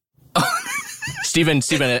situation. Steven,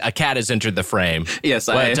 a cat has entered the frame. Yes,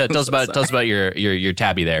 tell us about your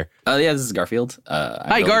tabby there. Yeah, this is Garfield.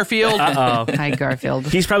 Hi, Garfield. Uh-oh. Hi, Garfield.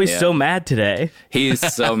 He's probably so mad today. He's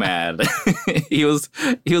so mad. He was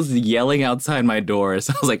yelling outside my door,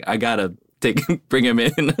 so I was like, I gotta bring him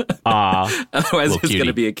in. Otherwise, it's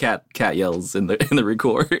gonna be a cat yells in the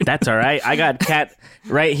record. That's all right. I got Cat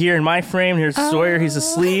right here in my frame. Here's Sawyer. He's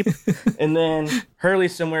asleep, and then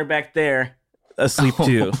Hurley's somewhere back there asleep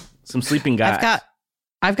too. Some sleeping guys.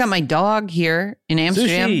 I've got my dog here in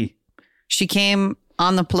Amsterdam. Sushi. She came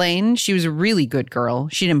on the plane. She was a really good girl.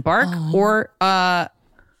 She didn't bark or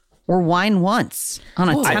whine once on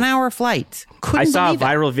a 10-hour flight. I saw a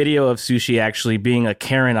viral video of Sushi actually being a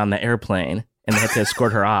Karen on the airplane, and they had to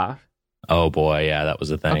escort her off. Oh boy, yeah, that was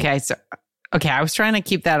a thing. Okay, I was trying to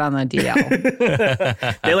keep that on the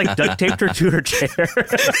DL. They like duct taped her to her chair.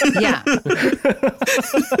 Yeah.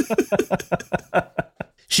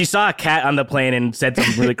 She saw a cat on the plane and said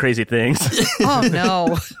some really crazy things. Oh,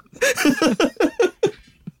 no.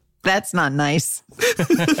 That's not nice.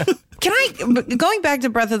 Going back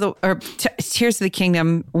to Tears of the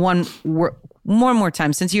Kingdom one more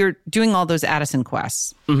time, since you're doing all those Addison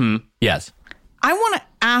quests. Mm-hmm. Yes. I want to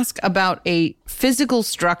ask about a physical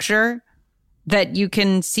structure that you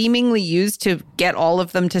can seemingly use to get all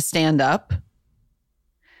of them to stand up.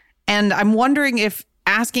 And I'm wondering if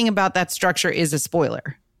asking about that structure is a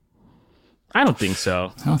spoiler. I don't think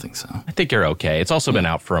so. I don't think so. I think you're okay. It's also been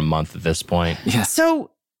out for a month at this point. Yeah.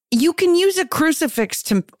 So you can use a crucifix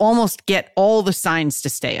to almost get all the signs to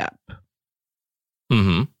stay up.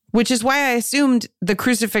 Mm-hmm. Which is why I assumed the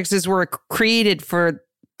crucifixes were created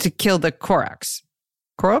to kill the Koroks.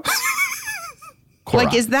 Koroks?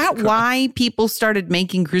 Like, is that why people started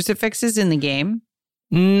making crucifixes in the game?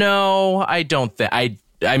 No, I don't think.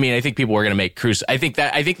 I mean, I think people were going to make I think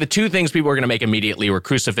the two things people were going to make immediately were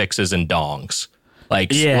crucifixes and dongs.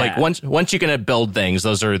 Like once you can build things,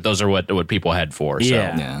 those are what people head for. So.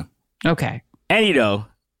 Yeah. Okay. And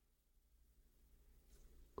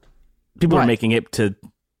people are making it to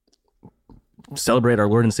celebrate our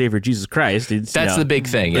Lord and Savior Jesus Christ. That's the big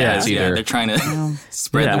thing. Yeah, it's either they're trying to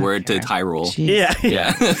spread the word to Hyrule. Jeez.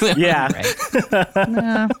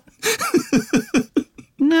 Yeah.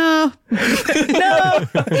 No.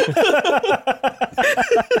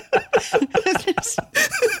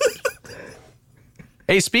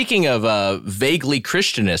 Hey, speaking of vaguely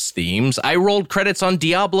Christianist themes, I rolled credits on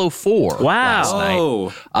Diablo 4 last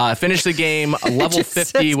night. Finished the game. Level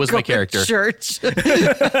 50 was my character. Church.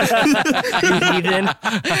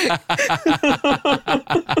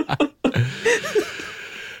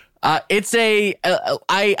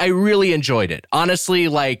 I really enjoyed it. Honestly,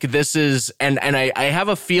 like this is, and I have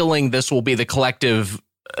a feeling this will be the collective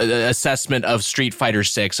assessment of Street Fighter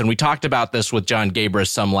 6. And we talked about this with John Gabris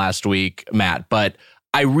some last week, Matt, but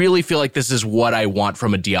I really feel like this is what I want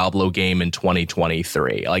from a Diablo game in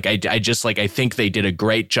 2023. Like I think they did a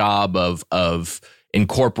great job of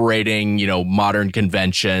incorporating, modern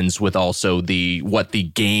conventions with also what the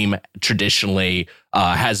game traditionally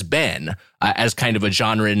has been as kind of a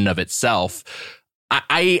genre in and of itself.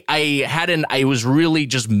 I was really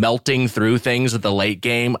just melting through things at the late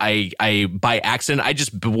game. I by accident, I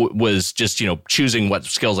just was just, you know, choosing what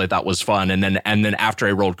skills I thought was fun. And then after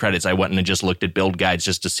I rolled credits, I went and just looked at build guides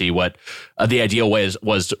just to see what the ideal way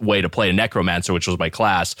to play a necromancer, which was my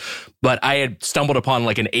class. But I had stumbled upon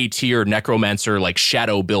like an A-tier necromancer, like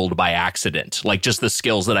shadow build by accident. Like just the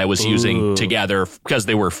skills that I was using together because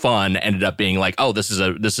they were fun ended up being like, oh, this is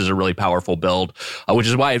a really powerful build, which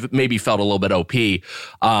is why I maybe felt a little bit OP.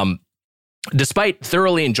 Despite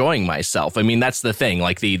thoroughly enjoying myself. I mean, that's the thing.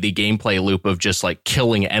 Like the gameplay loop of just like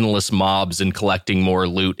killing endless mobs and collecting more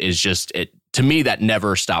loot is just it. To me, that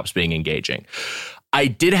never stops being engaging. I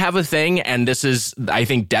did have a thing, and this is, I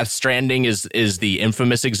think Death Stranding is the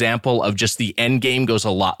infamous example of just the end game goes a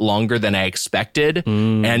lot longer than I expected.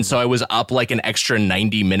 And so I was up like an extra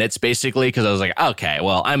 90 minutes basically because I was like, okay,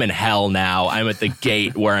 well, I'm in hell now. I'm at the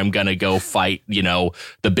gate where I'm going to go fight, you know,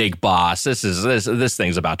 the big boss. This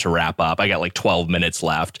thing's about to wrap up. I got like 12 minutes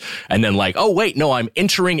left. And then like, oh, wait, no, I'm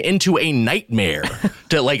entering into a nightmare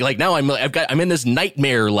to like now I'm in this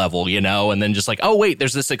nightmare level, you know, and then just like, oh, wait,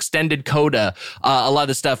 there's this extended coda. A lot of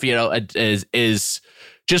the stuff, you know, is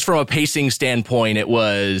just from a pacing standpoint, it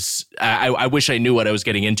was, I wish I knew what I was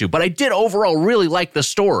getting into, but I did overall really like the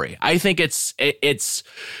story. I think it's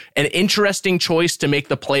an interesting choice to make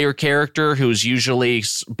the player character, who's usually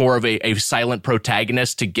more of a silent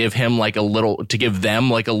protagonist, to give them like a little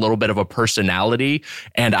bit of a personality.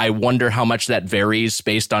 And I wonder how much that varies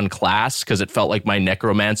based on class, because it felt like my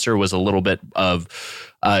necromancer was a little bit of,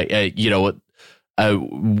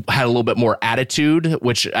 had a little bit more attitude,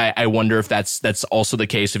 which I wonder if that's also the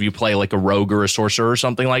case if you play like a rogue or a sorcerer or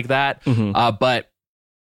something like that. But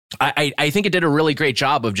I think it did a really great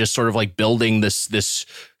job of just sort of like building this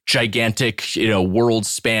gigantic, you know, world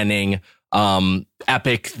spanning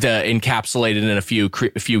epic encapsulated in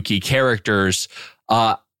a few key characters.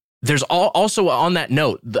 There's also on that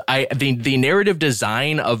note, the narrative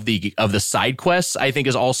design of the side quests I think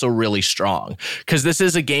is also really strong, because this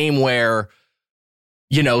is a game where,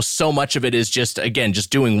 you know, so much of it is just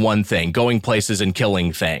doing one thing, going places and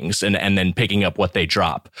killing things and then picking up what they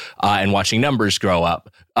drop and watching numbers grow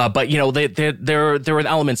up. But, you know, there were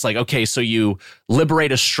elements like, OK, so you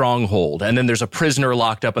liberate a stronghold and then there's a prisoner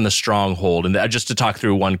locked up in the stronghold. And just to talk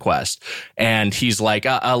through one quest, and he's like,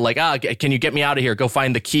 can you get me out of here? Go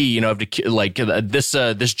find the key. You know,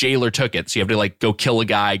 this jailer took it. So you have to like go kill a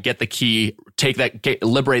guy, get the key,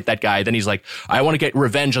 liberate that guy. Then he's like, I want to get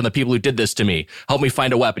revenge on the people who did this to me. Help me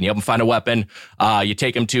find a weapon. You help him find a weapon. You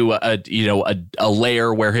take him to a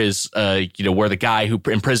lair where where the guy who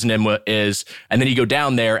imprisoned him is. And then you go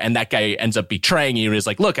down there and that guy ends up betraying you. And he's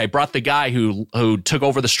like, look, I brought the guy who took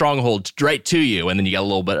over the stronghold right to you. And then you got a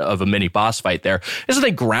little bit of a mini boss fight there. This is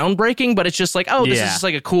like groundbreaking, but it's just like, this is just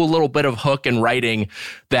like a cool little bit of hook and writing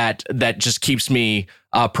that just keeps me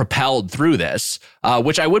propelled through this,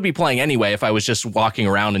 which I would be playing anyway if I was just walking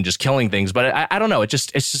around and just killing things. But I don't know. It's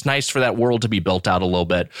just nice for that world to be built out a little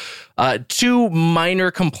bit. Two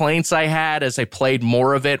minor complaints I had as I played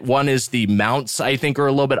more of it. One is the mounts, I think, are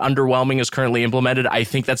a little bit underwhelming as currently implemented. I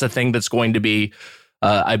think that's a thing that's going to be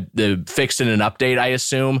fixed in an update, I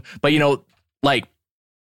assume. But, you know, like,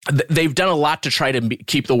 they've done a lot to try to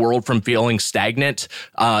keep the world from feeling stagnant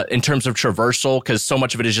in terms of traversal, because so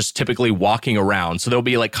much of it is just typically walking around. So there'll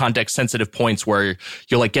be like context sensitive points where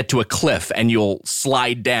you'll like get to a cliff and you'll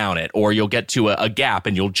slide down it, or you'll get to a gap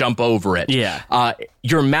and you'll jump over it. Yeah.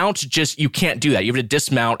 Your mount you can't do that. You have to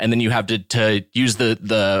dismount and then you have to use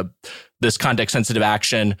this context sensitive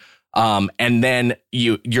action. And then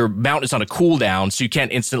your mount is on a cooldown, so you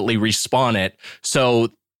can't instantly respawn it. So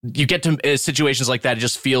you get to situations like that, it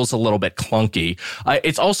just feels a little bit clunky.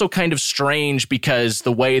 It's also kind of strange because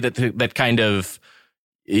the way that kind of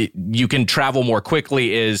you can travel more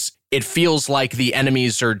quickly is it feels like the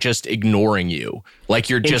enemies are just ignoring you. Like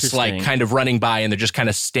you're just like kind of running by and they're just kind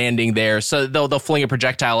of standing there. So they'll fling a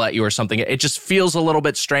projectile at you or something. It just feels a little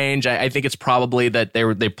bit strange. I think it's probably that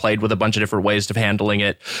they played with a bunch of different ways of handling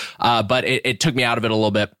it. But it took me out of it a little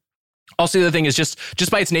bit. Also, the other thing is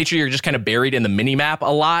just by its nature, you're just kind of buried in the mini map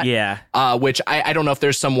a lot. Yeah. Which I don't know if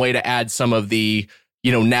there's some way to add some of the,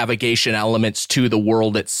 you know, navigation elements to the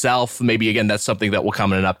world itself. Maybe, again, that's something that will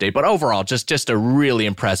come in an update. But overall, just a really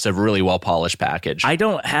impressive, really well-polished package. I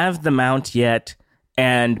don't have the mount yet.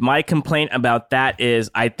 And my complaint about that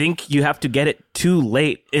is I think you have to get it too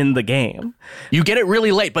late in the game. You get it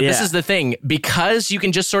really late. But this is the thing. Because you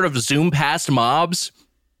can just sort of zoom past mobs,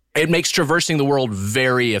 it makes traversing the world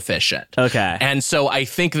very efficient. Okay. And so I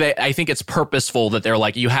think it's purposeful that they're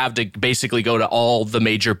like, you have to basically go to all the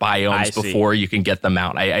major biomes before you can get them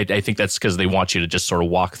out. I think that's because they want you to just sort of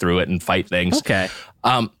walk through it and fight things. Okay.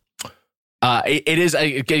 It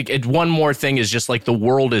is one more thing is just like the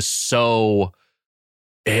world is so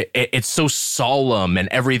it's so solemn and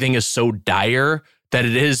everything is so dire that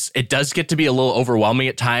it does get to be a little overwhelming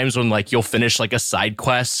at times when like you'll finish like a side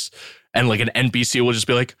quest and like an NPC will just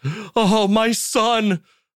be like, oh, my son,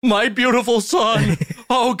 my beautiful son.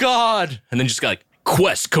 Oh, God. And then just like,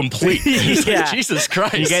 quest complete. Yeah. Like, Jesus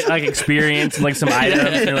Christ. You get like experience and like some items.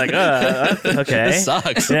 And you're like, okay. This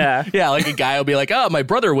sucks. Yeah. Yeah. Like a guy will be like, oh, my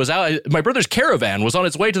brother's caravan was on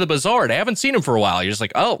its way to the bazaar and I haven't seen him for a while. You're just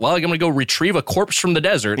like, oh, well, I'm going to go retrieve a corpse from the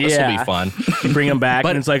desert. This will be fun. You bring him back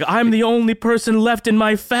and it's like, I'm the only person left in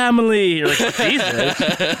my family. You're like, Jesus.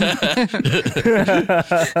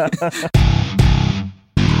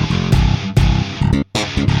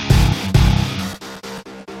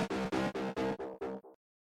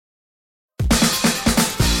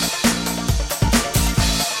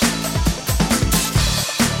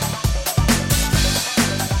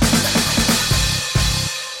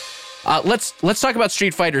 Let's talk about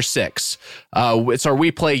Street Fighter 6. It's our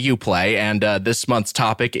We Play, You Play, and this month's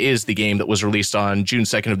topic is the game that was released on June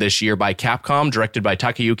 2nd of this year by Capcom, directed by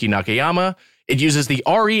Takayuki Nakayama. It uses the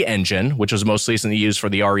RE engine, which was most recently used for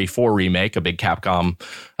the RE4 remake, a big Capcom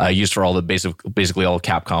used for all the basically all of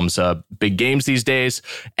Capcom's big games these days,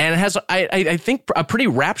 and it has I think a pretty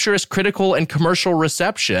rapturous critical and commercial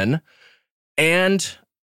reception. And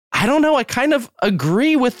I don't know. I kind of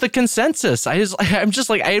agree with the consensus. I'm just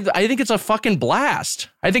like, I think it's a fucking blast.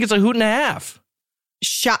 I think it's a hoot and a half.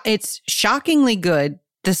 It's shockingly good.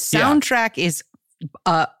 The soundtrack is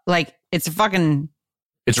like, it's a fucking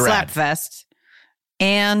slap fest.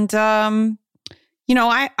 And, you know,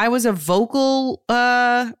 I was a vocal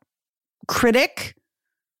critic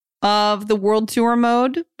of the World Tour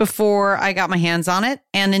mode before I got my hands on it.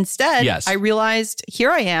 And instead, I realized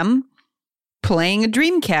here I am, playing a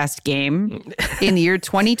Dreamcast game in the year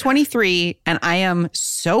 2023, and I am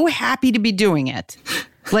so happy to be doing it.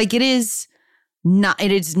 Like it is not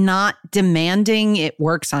demanding. It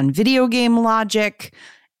works on video game logic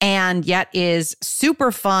and yet is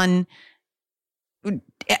super fun.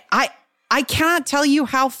 I cannot tell you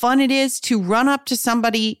how fun it is to run up to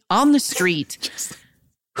somebody on the street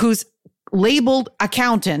who's labeled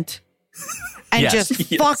accountant and just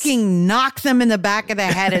fucking knock them in the back of the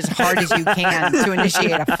head as hard as you can to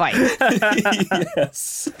initiate a fight.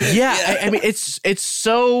 Yes. Yeah, I mean, it's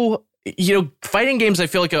so, you know, fighting games, I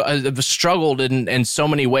feel like I've struggled in so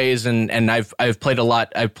many ways, and I've played a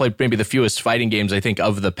lot. I've played maybe the fewest fighting games, I think,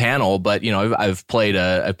 of the panel, but, you know, I've played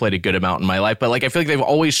a good amount in my life. But, like, I feel like they've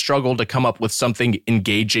always struggled to come up with something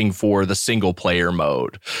engaging for the single player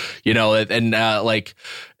mode, you know, and like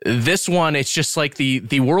this one, it's just like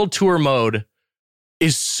the World Tour mode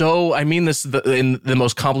is so, I mean this in the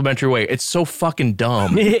most complimentary way. It's so fucking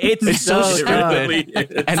dumb. It's so stupid,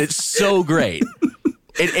 and it's so great.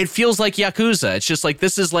 It feels like Yakuza. It's just like,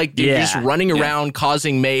 this is like you're just running around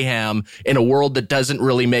causing mayhem in a world that doesn't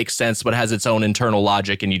really make sense but has its own internal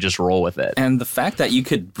logic, and you just roll with it. And the fact that you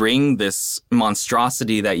could bring this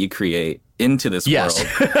monstrosity that you create into this world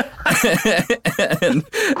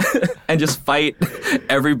and just fight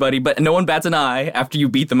everybody, but no one bats an eye after you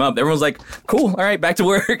beat them up. Everyone's like, cool, all right, back to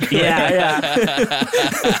work.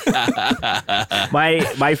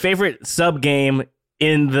 My favorite sub game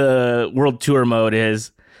in the World Tour mode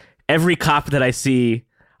is every cop that I see,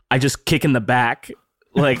 I just kick in the back,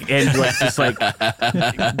 like, and like, just like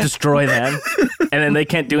destroy them, and then they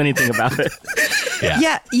can't do anything about it.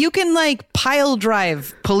 Yeah, you can like pile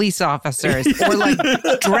drive police officers or like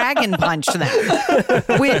dragon punch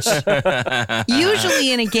them, which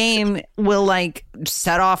usually in a game will like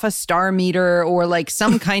set off a star meter or like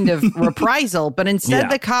some kind of reprisal, but instead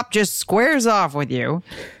the cop just squares off with you.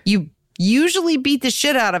 You usually beat the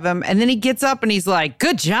shit out of him, and then he gets up and he's like,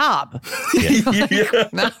 good job.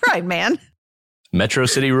 All right, man. Metro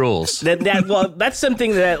City rules. Well, that's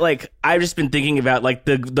something that like I've just been thinking about, like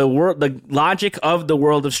the logic of the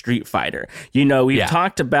world of Street Fighter. You know, we've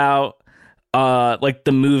talked about like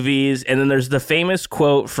the movies, and then there's the famous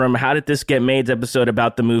quote from How Did This Get Made's episode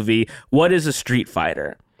about the movie, what is a Street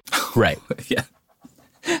Fighter? Right. Yeah.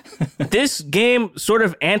 This game sort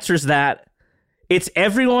of answers that. It's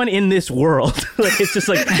everyone in this world. Like, it's just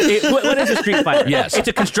like, what is a Street Fighter? Yes. It's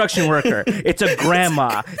a construction worker. It's a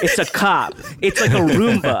grandma. It's a cop. It's like a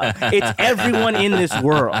Roomba. It's everyone in this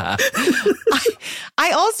world.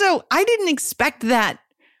 I didn't expect that.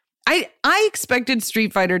 I expected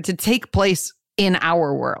Street Fighter to take place in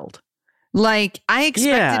our world. Like, I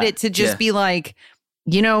expected it to just be like,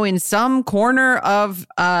 you know, in some corner of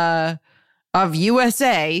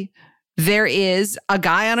USA, there is a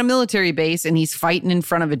guy on a military base and he's fighting in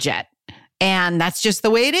front of a jet. And that's just the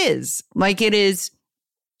way it is. Like, it is.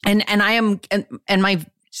 And my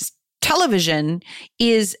television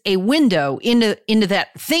is a window into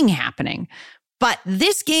that thing happening. But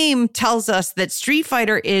this game tells us that Street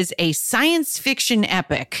Fighter is a science fiction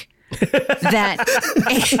epic that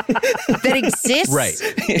exists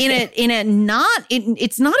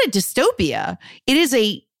it's not a dystopia. It is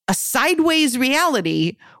a sideways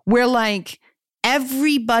reality where like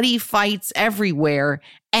everybody fights everywhere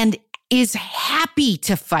and is happy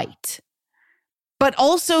to fight. But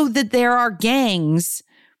also that there are gangs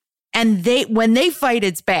and when they fight,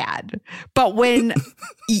 it's bad. But when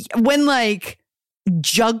like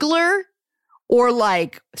juggler or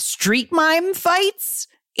like street mime fights,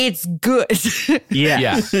 it's good.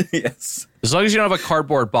 Yeah. Yes. As long as you don't have a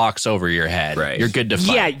cardboard box over your head, you're good to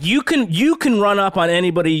fight. Yeah, you can run up on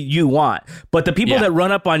anybody you want, but the people that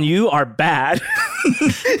run up on you are bad.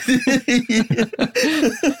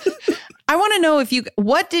 I want to know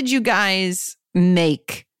what did you guys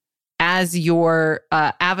make as your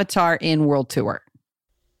avatar in World Tour?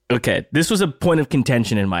 Okay, this was a point of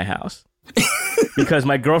contention in my house because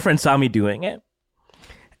my girlfriend saw me doing it,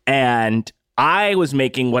 and I was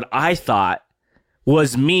making what I thought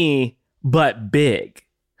was me, but big.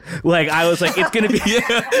 Like, I was like, it's going to be...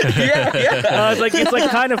 I was like, it's like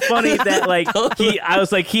kind of funny that like,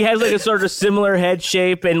 he has like a sort of similar head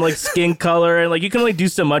shape and like skin color. And like, you can only do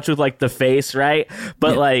so much with like the face, right?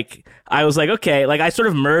 But like, I was like, okay, like I sort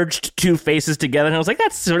of merged two faces together and I was like,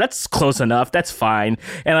 that's close enough. That's fine.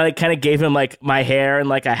 And I like, kind of gave him like my hair and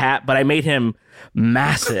like a hat, but I made him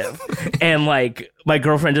massive. And like, my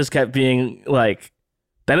girlfriend just kept being like,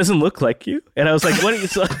 that doesn't look like you. And I was like, what are you?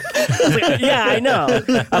 I was like, yeah, I know.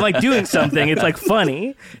 I'm like doing something. It's like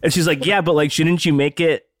funny. And she's like, yeah, but like, shouldn't you make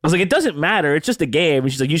it? I was like, it doesn't matter. It's just a game.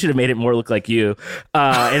 And she's like, you should have made it more look like you.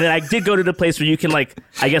 And then I did go to the place where you can like,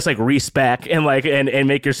 I guess like respec and like, and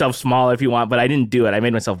make yourself smaller if you want. But I didn't do it. I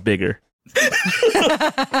made myself bigger.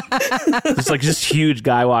 It's like just huge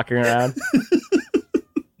guy walking around.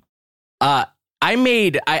 I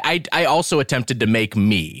also attempted to make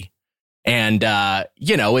me. And,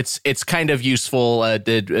 you know, it's kind of useful,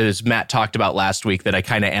 as Matt talked about last week, that I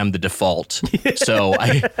kind of am the default. So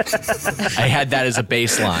I had that as a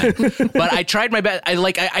baseline. But I tried my best.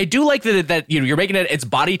 I do like that you know, you're making it's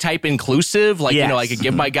body type inclusive. Like, you know, I could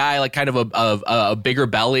give my guy like kind of a bigger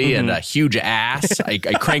belly and a huge ass. I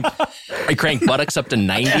crank buttocks up to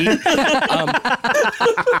 90.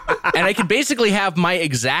 And I could basically have my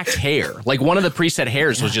exact hair. Like, one of the preset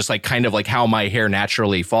hairs was just like kind of like how my hair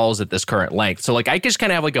naturally falls at this current length. So like I just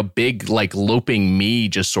kind of have like a big like loping me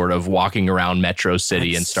just sort of walking around Metro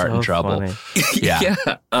City and starting trouble. Yeah.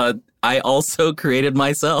 I also created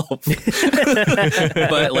myself,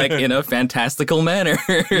 but like in a fantastical manner.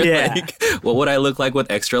 Yeah. Like, what would I look like with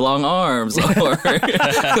extra long arms or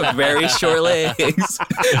very short legs?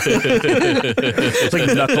 It's like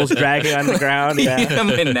knuckles dragging on the ground. Yeah,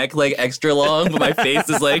 my neck like extra long, but my face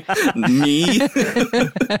is like me.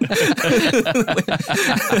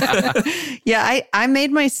 Yeah, I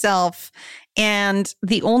made myself, and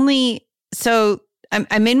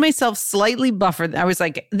I made myself slightly buffer. I was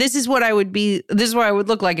like, this is what I would be. This is what I would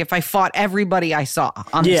look like if I fought everybody I saw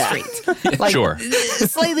on the street. Like, sure.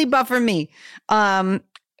 Slightly buffer me. But,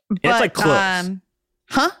 it's like close.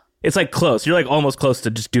 It's like close. You're like almost close to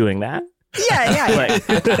just doing that. Yeah.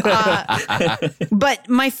 But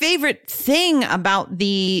my favorite thing about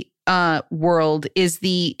the world is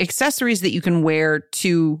the accessories that you can wear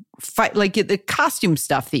to fight, like the costume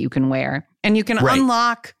stuff that you can wear. And you can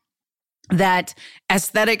unlock that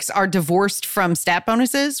aesthetics are divorced from stat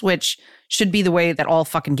bonuses, which should be the way that all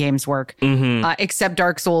fucking games work, except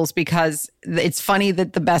Dark Souls, because it's funny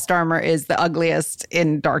that the best armor is the ugliest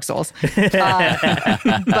in Dark Souls.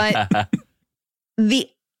 But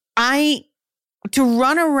to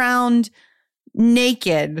run around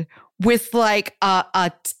naked with like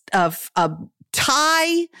a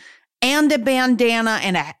tie and a bandana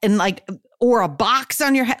and like, or a box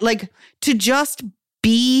on your head, like to just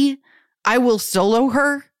be, I will solo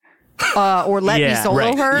her, or let me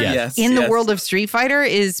solo her in the world of Street Fighter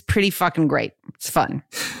is pretty fucking great. It's fun.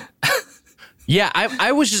 Yeah,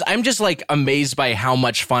 I'm just like amazed by how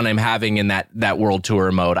much fun I'm having in that world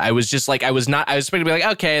tour mode. I was just like, I was expecting to be like,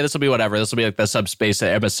 okay, this will be whatever. This will be like the Subspace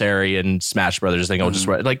Emissary and Smash Brothers thing. I'll just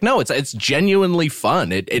like, no, it's genuinely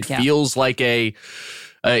fun. It feels like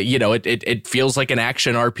it feels like an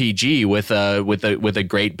action RPG with a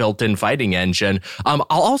great built-in fighting engine. I'll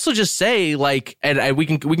also just say, like, and we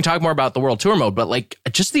can talk more about the World Tour mode, but like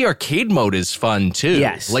just the arcade mode is fun too.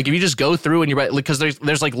 Yes. Like if you just go through and you're because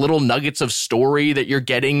there's like little nuggets of story that you're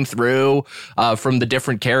getting through from the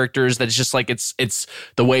different characters. That it's just like it's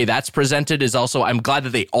the way that's presented is also. I'm glad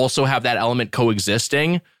that they also have that element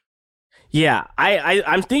coexisting. Yeah,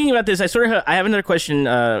 I'm thinking about this. I have another question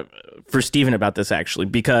for Steven about this, actually,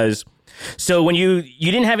 because so when you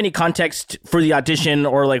didn't have any context for the audition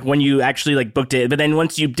or like when you actually like booked it, but then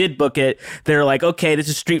once you did book it, they're like, okay, this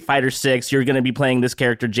is Street Fighter 6. You're going to be playing this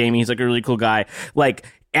character, Jamie. He's like a really cool guy. Like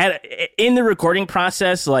in the recording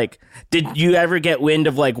process, like, did you ever get wind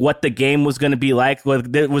of like what the game was going to be like?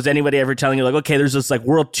 Was anybody ever telling you like, okay, there's this like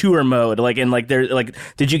World Tour mode, like, and like there, like,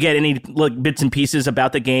 did you get any like bits and pieces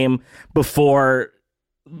about the game before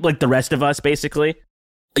like the rest of us, basically?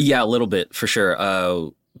 Yeah, a little bit for sure.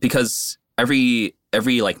 Because every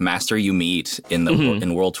like master you meet in the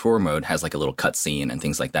in World Tour mode has like a little cutscene and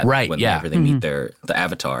things like that. Right. Whenever they meet the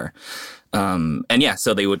avatar. And yeah,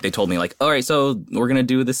 so they told me like, all right, so we're gonna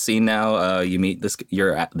do this scene now. You meet this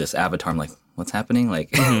avatar. I'm like, what's happening?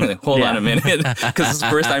 Like, hold on a minute, because it's the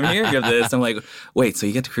first time hearing of this. I'm like, wait, so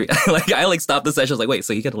you get to create? Like, I like stopped the session. I was like, wait,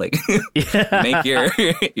 so you get to like make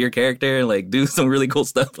your character and like do some really cool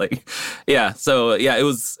stuff. Like, yeah, so yeah, it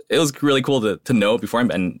was really cool to know before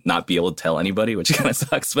and not be able to tell anybody, which kind of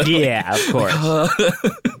sucks. But yeah, like, of course.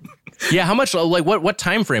 Yeah, how much? Like, what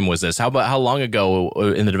time frame was this? How long ago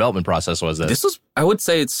in the development process was this? This was, I would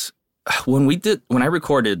say, it's when I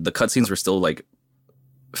recorded, the cutscenes were still like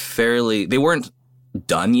fairly. They weren't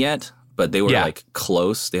done yet, but they were like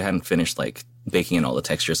close. They hadn't finished like baking in all the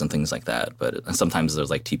textures and things like that. But sometimes there's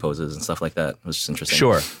like T-poses and stuff like that. It was just interesting.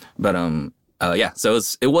 Sure. But yeah. So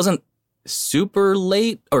it wasn't super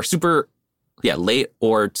late or super late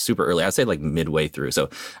or super early. I'd say like midway through. So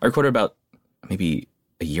I recorded about maybe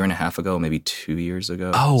a year and a half ago, maybe 2 years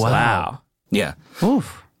ago. Oh, so, wow. Yeah.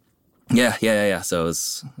 Oof. Yeah. So it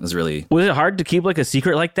was really... Was it hard to keep like a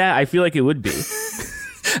secret like that? I feel like it would be.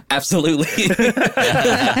 Absolutely.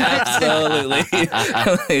 Absolutely.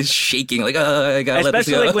 It's shaking like, I gotta let this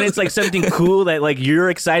Especially go. like when it's like something cool that like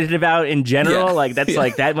you're excited about in general. Yeah. Like that's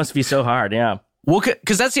like, that must be so hard. Yeah. Well,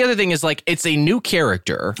 because that's the other thing is like it's a new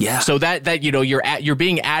character, So that you're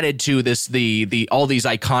being added to this the all these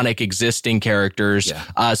iconic existing characters,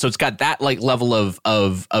 so it's got that like level of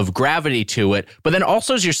gravity to it. But then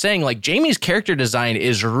also, as you're saying, like Jamie's character design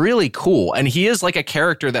is really cool, and he is like a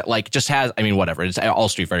character that like just has. I mean, whatever. It's all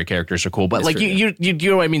Street Fighter characters are cool, but it's like true, you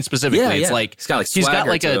know what I mean specifically. Yeah, it's like he's got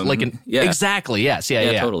like an exactly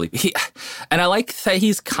totally. And I like that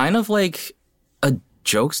he's kind of like a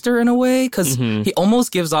jokester in a way, because he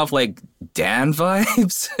almost gives off like Dan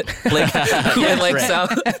vibes, like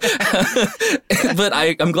but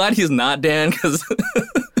I'm glad he's not Dan, because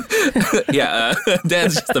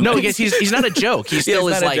Dan's just he's not a joke. He still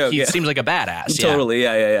is like joke, he seems like a badass. Totally,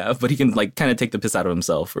 yeah. But he can like kind of take the piss out of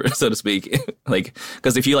himself, so to speak. Like,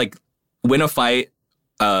 because if you like win a fight,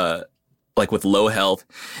 like with low health,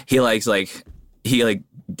 he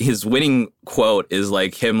his winning quote is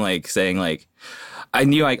like him like saying like, I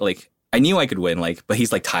knew I could win, like, but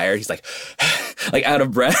he's like tired. He's like, like out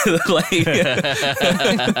of breath. Like,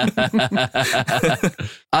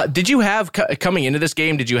 did you have coming into this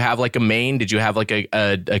game? Did you have like a main? Did you have like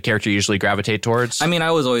a character you usually gravitate towards? I mean,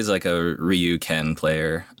 I was always like a Ryu Ken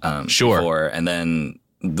player. Sure. Before, and then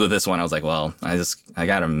with this one, I was like, well, I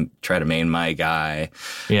gotta try to main my guy.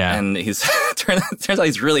 Yeah. And he's turns out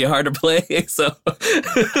he's really hard to play. So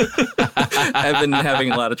I've been having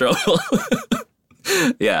a lot of trouble.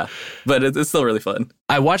 Yeah, but it's still really fun.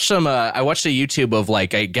 I watched a YouTube of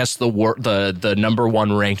like, I guess the number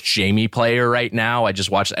one ranked Jamie player right now. I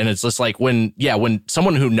just watched, and it's just like when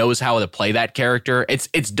someone who knows how to play that character, it's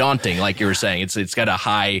daunting. Like you were saying, it's got a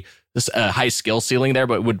high skill ceiling there,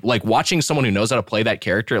 but like watching someone who knows how to play that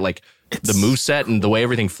character, like the moveset and the way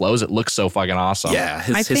everything flows, it looks so fucking awesome. Yeah,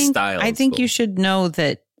 his style. I think cool. You should know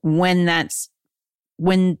that when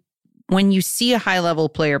you see a high level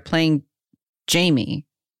player playing Jamie,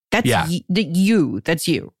 that's you. That's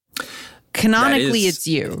you. Canonically, it's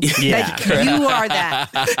you. Yeah. You are that.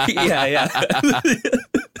 Yeah.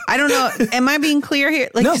 I don't know. Am I being clear here?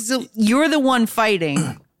 Like, No. So you're the one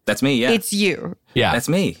fighting. That's me, yeah. It's you. Yeah. That's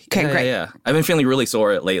me. Okay, great. Yeah. I've been feeling really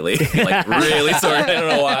sore lately. Like, really sore. I don't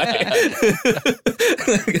know why.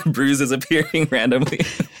 Bruises appearing randomly.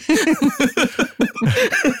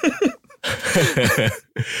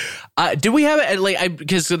 Do we have like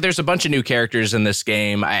because there's a bunch of new characters in this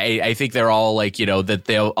game. I think they're all like that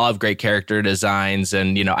they all have great character designs,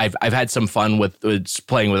 and I've had some fun with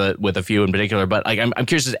playing with a few in particular. But like I'm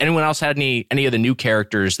curious, has anyone else had any of the new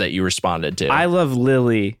characters that you responded to? I love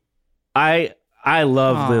Lily. I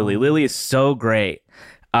love Lily. Lily is so great.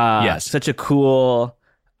 Yes, such a cool.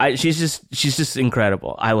 She's just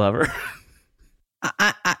incredible. I love her.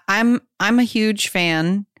 I'm a huge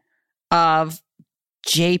fan of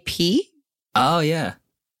JP. Oh yeah.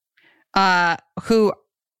 Who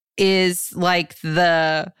is like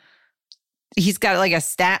he's got like a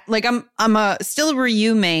stat. Like I'm still a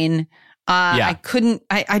Ryu main.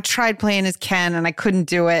 I tried playing as Ken and I couldn't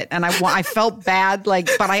do it, and I felt bad. Like,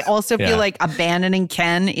 but I also feel like abandoning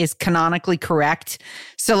Ken is canonically correct.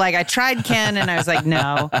 So like I tried Ken and I was like,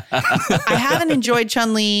 no. I haven't enjoyed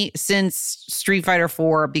Chun-Li since Street Fighter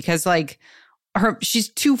 4 because like she's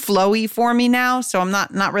too flowy for me now. So I'm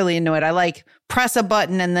not really into it. I like press a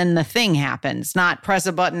button and then the thing happens, not press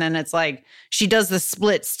a button and it's like she does the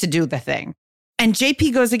splits to do the thing. And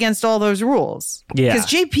JP goes against all those rules. Yeah. Because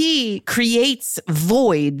JP creates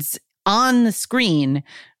voids on the screen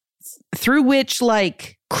through which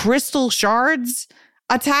like crystal shards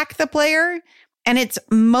attack the player. And it's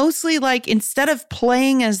mostly like instead of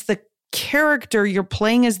playing as the character, you're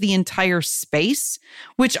playing as the entire space,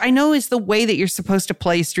 which I know is the way that you're supposed to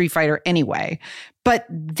play Street Fighter anyway. But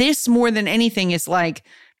this more than anything is like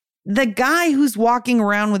the guy who's walking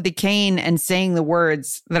around with the cane and saying the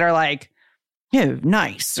words that are like, "Oh,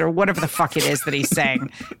 nice," or whatever the fuck it is that he's saying.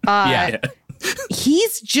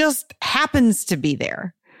 He's just happens to be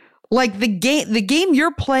there. Like the game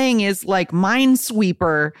you're playing is like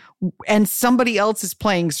Minesweeper and somebody else is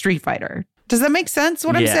playing Street Fighter. Does that make sense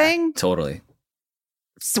what I'm saying? Totally.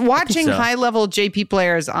 So watching high-level JP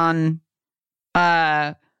players on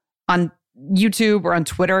YouTube or on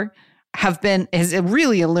Twitter is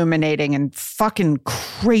really illuminating and fucking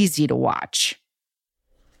crazy to watch.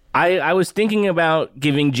 I was thinking about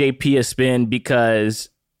giving JP a spin because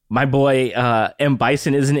my boy M.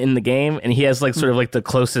 Bison isn't in the game, and he has like sort of like the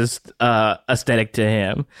closest aesthetic to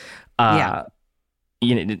him. Well,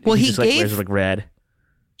 he just like wears like red.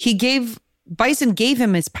 Bison gave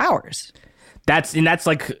him his powers. That's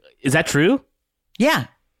like, is that true? Yeah.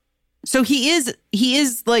 So he is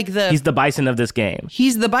like he's the Bison of this game.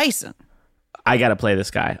 He's the Bison. I gotta play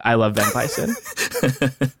this guy. I love Ben Bison.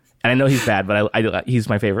 And I know he's bad, but he's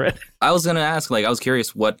my favorite. I was going to ask, like, I was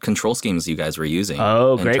curious what control schemes you guys were using.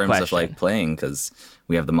 Oh, great question. In terms of, like, playing, because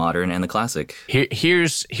we have the modern and the classic.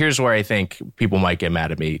 Here's where I think people might get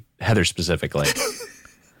mad at me, Heather specifically.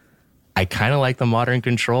 I kind of like the modern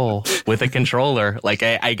control with a controller. Like,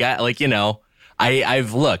 I got, like, I know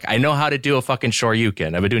how to do a fucking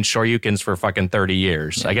Shoryuken. I've been doing Shoryukens for fucking 30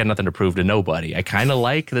 years. Yeah. I got nothing to prove to nobody. I kind of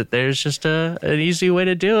like that there's just an easy way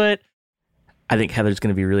to do it. I think Heather's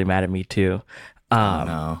going to be really mad at me too.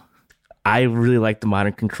 No. I really like the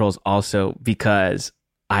modern controls also because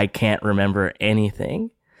I can't remember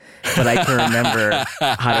anything, but I can remember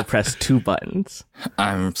how to press 2 buttons.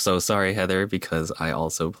 I'm so sorry, Heather, because I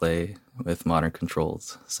also play with modern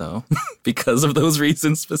controls. So because of those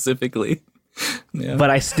reasons specifically. Yeah. But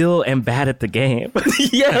I still am bad at the game.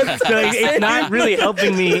 Yeah, so it's not really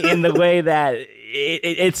helping me in the way that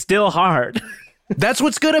it's still hard. That's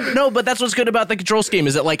what's good. But that's what's good about the control scheme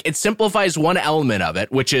is that like it simplifies one element of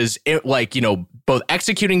it, which is both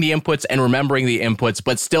executing the inputs and remembering the inputs.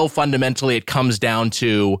 But still, fundamentally, it comes down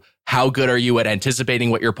to how good are you at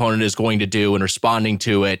anticipating what your opponent is going to do and responding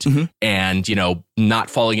to it, and not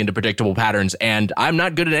falling into predictable patterns. And I'm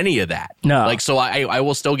not good at any of that. No, like so I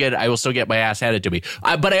will still get my ass handed to me.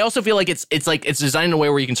 But I also feel like it's designed in a way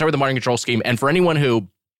where you can start with the modern control scheme, and for anyone who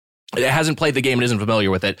hasn't played the game and isn't familiar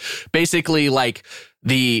with it, basically like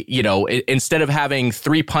instead of having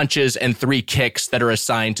 3 punches and 3 kicks that are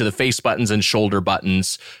assigned to the face buttons and shoulder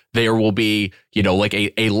buttons, there will be, like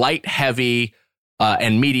a light, heavy,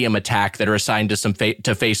 and medium attack that are assigned to some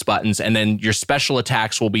to face buttons. And then your special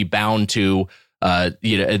attacks will be bound to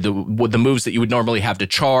the moves that you would normally have to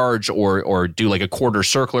charge or do like a quarter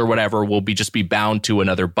circle or whatever will just be bound to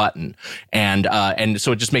another button. And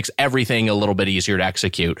so it just makes everything a little bit easier to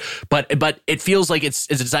execute. But it feels like it's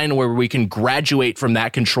designed where we can graduate from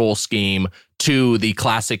that control scheme to the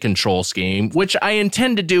classic control scheme, which I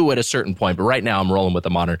intend to do at a certain point. But right now I'm rolling with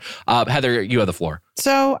the modern. Heather, you have the floor.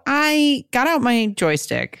 So I got out my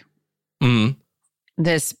joystick. Mm-hmm.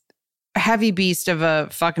 This heavy beast of a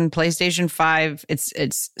fucking PlayStation 5.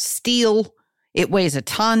 It's steel. It weighs a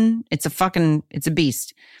ton. It's a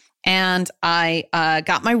beast. And I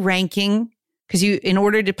got my ranking because in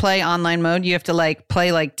order to play online mode, you have to like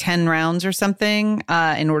play like 10 rounds or something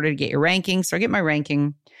in order to get your ranking. So I get my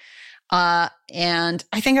ranking. And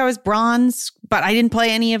I think I was bronze, but I didn't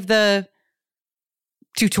play any of the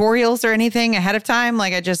tutorials or anything ahead of time.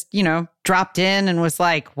 Like I just, dropped in and was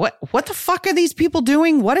like, what the fuck are these people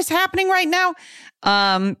doing? What is happening right now?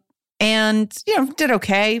 And, did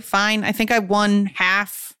okay, fine. I think I won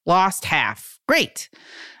half, lost half. Great.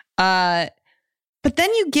 But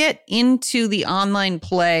then you get into the online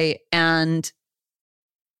play and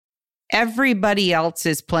everybody else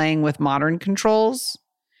is playing with modern controls.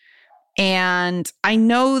 And I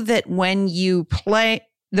know that when you play,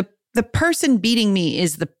 the person beating me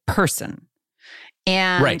is the person.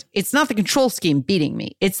 And It's not the control scheme beating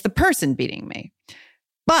me. It's the person beating me.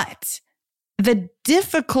 But the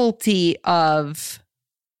difficulty of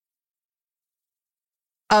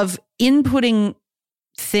inputting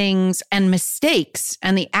things and mistakes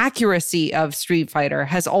and the accuracy of Street Fighter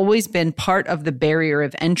has always been part of the barrier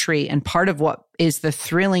of entry and part of what is the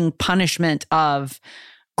thrilling punishment of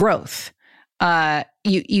growth.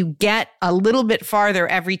 You get a little bit farther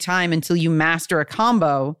every time until you master a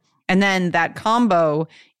combo. And then that combo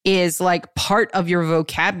is like part of your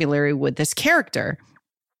vocabulary with this character.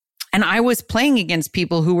 And I was playing against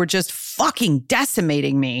people who were just fucking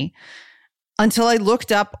decimating me until I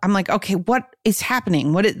looked up. I'm like, okay, what is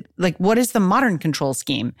happening? What is the modern control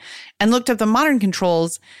scheme? And looked up the modern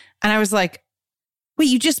controls and I was like, wait,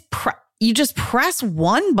 you just press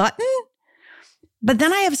one button? But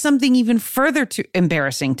then I have something even further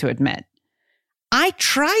embarrassing to admit. I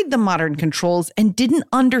tried the modern controls and didn't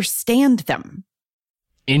understand them.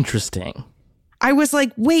 Interesting. I was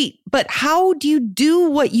like, wait, but how do you do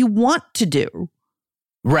what you want to do?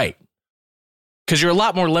 Right. Because you're a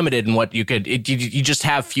lot more limited in what you could, you just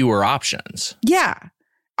have fewer options. Yeah.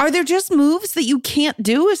 Are there just moves that you can't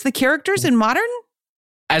do as the characters in modern?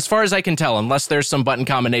 As far as I can tell, unless there's some button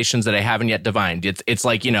combinations that I haven't yet divined, it's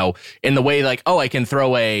like, in the way like, I can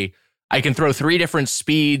throw 3 different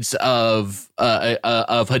speeds of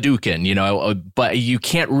Hadouken, but you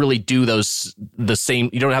can't really do those the same.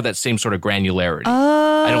 You don't have that same sort of granularity.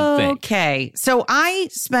 Oh, I don't think. Okay. So I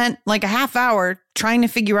spent like a half hour trying to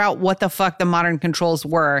figure out what the fuck the modern controls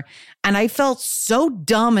were. And I felt so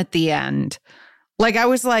dumb at the end. Like, I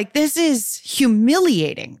was like, this is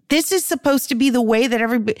humiliating. This is supposed to be the way that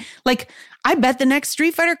everybody, like, I bet the next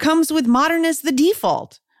Street Fighter comes with modern as the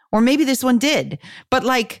default. Or maybe this one did. But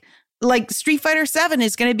like Street Fighter 7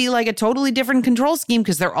 is going to be like a totally different control scheme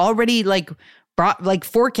because they're already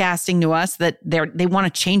forecasting to us that they want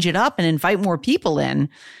to change it up and invite more people in.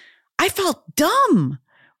 I felt dumb.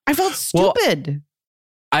 I felt stupid. Well,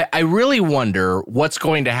 I really wonder what's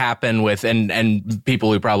going to happen with, and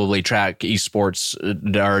people who probably track esports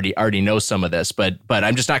already know some of this, but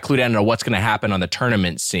I'm just not clued in on what's going to happen on the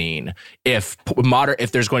tournament scene. If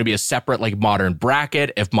there's going to be a separate like modern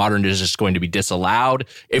bracket, if modern is just going to be disallowed,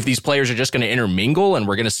 if these players are just going to intermingle and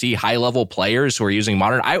we're going to see high level players who are using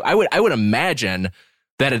modern, I would imagine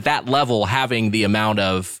that at that level, having the amount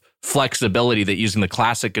of flexibility that using the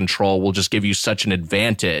classic control will just give you such an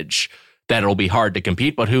advantage that it'll be hard to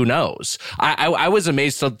compete, but who knows? I was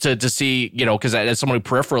amazed to see, because as someone who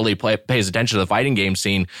peripherally pays attention to the fighting game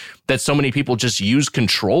scene, that so many people just use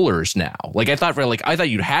controllers now. Like I thought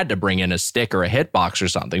you had to bring in a stick or a hitbox or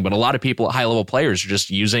something, but a lot of people, high level players, are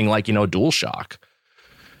just using DualShock.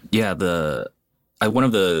 Yeah, one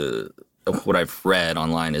of what I've read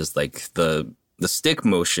online is like the stick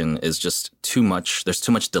motion is just too much. There's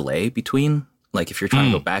too much delay between. Like if you're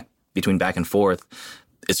trying to go back and forth,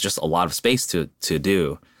 it's just a lot of space to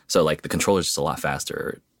do. So like the controller is just a lot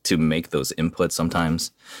faster to make those inputs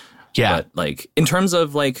sometimes. Yeah. But like in terms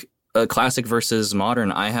of like a classic versus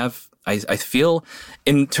modern, I feel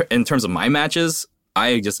in terms of my matches,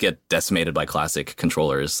 I just get decimated by classic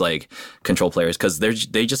controllers, like control players, because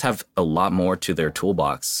they just have a lot more to their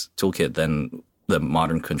toolkit than the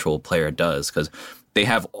modern control player does, because they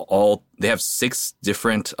have 6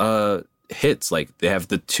 different hits. Like they have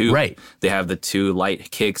the two, right? They have the 2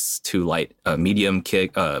 light kicks, 2 light medium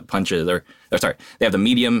kick punches, or sorry, they have the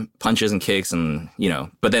medium punches and kicks, and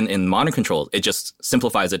But then in modern control, it just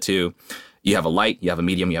simplifies it to you have a light, you have a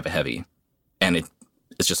medium, you have a heavy, and it's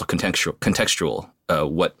just a contextual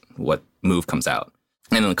what move comes out,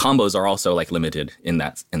 and then the combos are also like limited in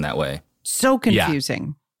that way. So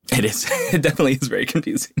confusing. Yeah. It is. It definitely is very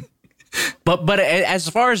confusing. But as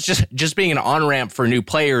far as just being an on-ramp for new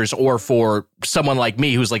players or for someone like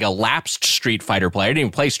me who's like a lapsed Street Fighter player, I didn't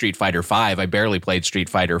even play Street Fighter 5. I barely played Street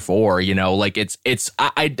Fighter 4, you know, like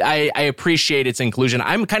I appreciate its inclusion.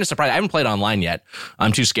 I'm kind of surprised. I haven't played online yet.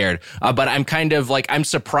 I'm too scared. But I'm kind of like, I'm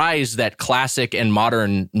surprised that classic and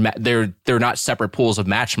modern, they're not separate pools of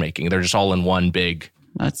matchmaking. They're just all in one big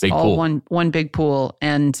all pool. one big pool.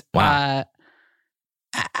 And Wow.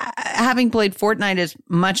 Having played Fortnite as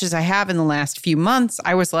much as I have in the last few months,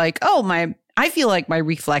 I was like, I feel like my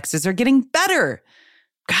reflexes are getting better.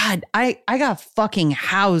 God, I got fucking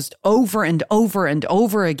housed over and over and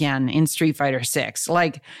over again in Street Fighter 6.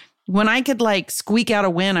 Like, when I could like squeak out a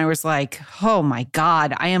win, I was like, oh my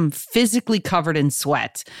God, I am physically covered in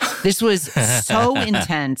sweat. This was so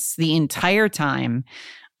intense the entire time.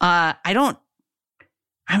 I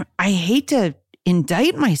hate to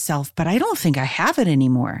indict myself, but I don't think I have it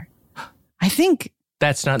anymore. I think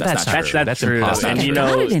That's true. That's true. impossible. And you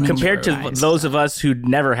know, compared to those of us who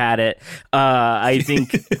never had it, I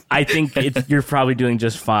think you're probably doing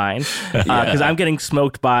just fine. Because I'm getting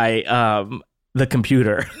smoked by the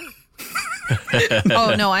computer.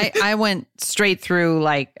 Oh no, I went straight through.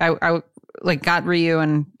 Like I like got Ryu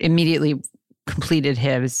and immediately completed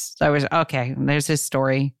his. I was okay. There's his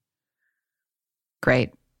story. Great,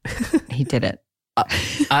 he did it.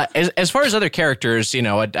 As far as other characters, you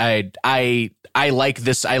know, I like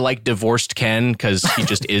this. I like divorced Ken because he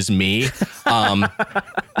just is me.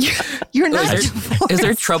 You're not divorced. Is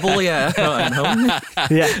there trouble? Yeah. At home?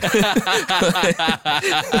 Yeah.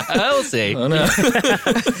 We'll see. Oh, no.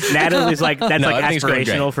 Natalie's like, that's like everything's going great.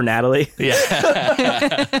 aspirational for Natalie.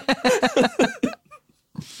 Yeah.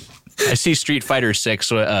 I see Street Fighter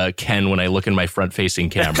 6 Ken when I look in my front-facing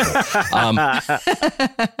camera.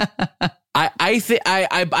 I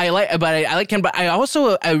like Ken, but I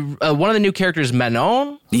also one of the new characters,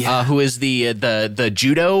 Manon, who is the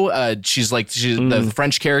judo. She's the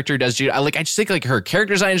French character does judo. I just think like her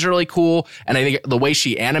character design is really cool, and I think the way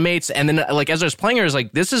she animates. And then like as I was playing her, I was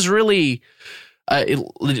like, this is really.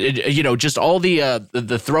 You know, just all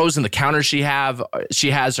the throws and the counters she has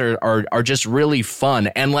are just really fun.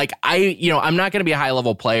 And like I'm not going to be a high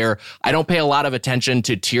level player. I don't pay a lot of attention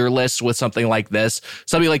to tier lists with something like this.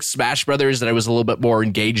 Something like Smash Brothers that I was a little bit more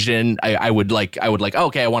engaged in. I would like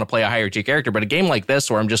okay, I want to play a higher tier character. But a game like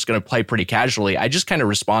this where I'm just going to play pretty casually, I just kind of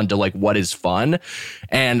respond to like what is fun.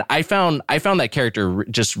 And I found that character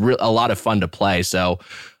just a lot of fun to play. So.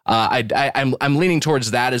 I'm leaning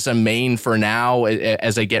towards that as a main for now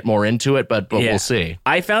as I get more into it, but we'll see.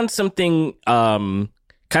 I found something kind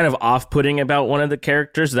of off-putting about one of the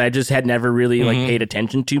characters that I just had never really like paid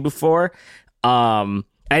attention to before. I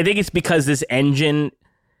think it's because this engine,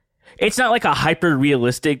 it's not like a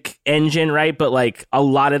hyper-realistic engine, right? But like a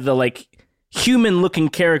lot of the like human-looking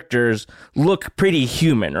characters look pretty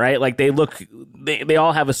human, right? Like they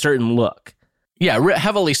all have a certain look. Yeah,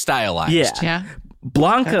 heavily stylized. Yeah.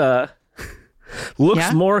 Blanca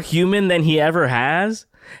looks more human than he ever has,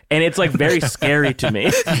 and it's like very scary to me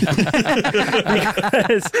because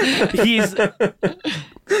he's a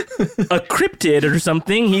cryptid or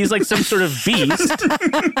something. He's like some sort of beast,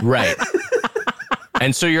 right?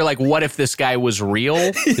 And so you're like, what if this guy was real?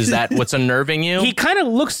 Is that what's unnerving you? He kind of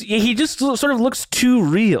looks. He just sort of looks too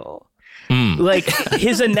real. Like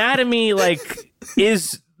his anatomy, like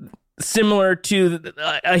is similar to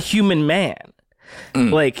a human man.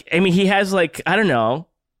 Like, I mean, he has like, I don't know.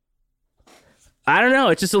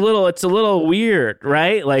 It's just a little weird,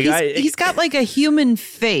 right? Like he's got like a human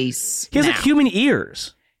face. He has like human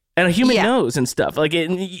ears and a human nose and stuff. Like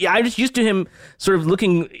I just used to him sort of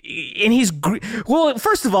looking, and he's well,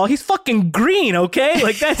 first of all, he's fucking green. Okay.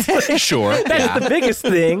 Like that's like, sure. That's the biggest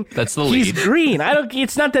thing. That's the lead. He's green.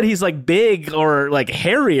 It's not that he's like big or like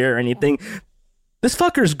hairy or anything. This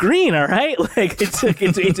fucker's green, all right? Like it's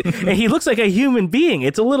and he looks like a human being.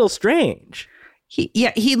 It's a little strange. He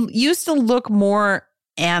used to look more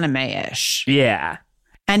anime-ish. Yeah.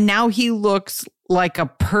 And now he looks like a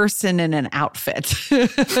person in an outfit.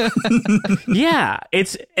 Yeah.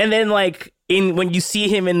 And then like when you see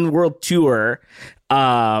him in World Tour,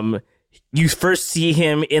 you first see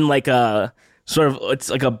him in like a sort of,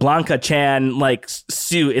 it's like a Blanca Chan like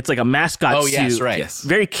suit. It's like a mascot suit. Oh, yes, right. Yes.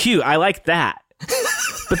 Very cute. I like that.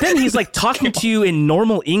 But then he's like talking to you in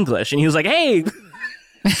normal English, and he was like, "Hey,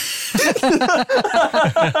 what's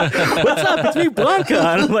up? It's me, Blanca."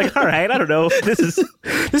 And I'm like, "All right, I don't know. This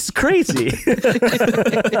is crazy."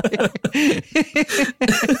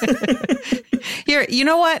 Here, you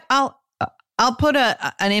know what? I'll put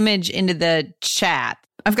an image into the chat.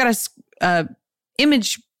 I've got a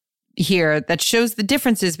image here that shows the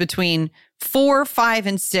differences between 4, 5,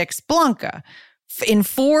 and 6, Blanca. In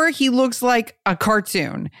 4, he looks like a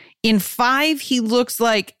cartoon. In 5, he looks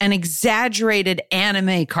like an exaggerated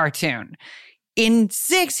anime cartoon. In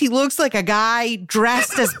 6, he looks like a guy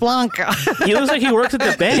dressed as Blanca. He looks like he works at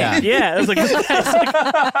the bank. Yeah, it was like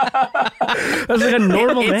a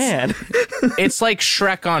normal man. It's like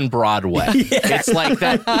Shrek on Broadway. Yeah. It's like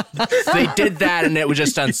that. They did that, and it was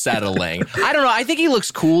just unsettling. I don't know. I think he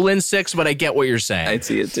looks cool in 6, but I get what you're saying. I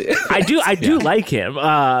see it too. I do like him,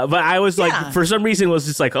 but I was like, for some reason, was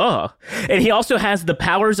just like, oh. And he also has the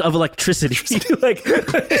powers of electricity. Like,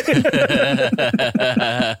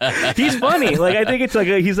 he's funny. Like, I think it's like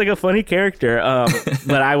he's like a funny character.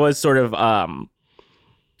 But I was sort of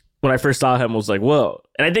when I first saw him, was like, whoa.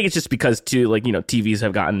 And I think it's just because too, like, you know, TVs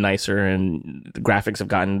have gotten nicer and the graphics have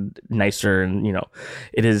gotten nicer, and you know,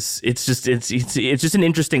 it's just an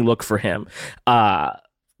interesting look for him. But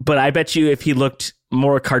I bet you if he looked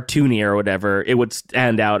more cartoony or whatever, it would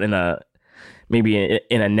stand out in a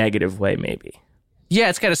negative way, maybe. Yeah,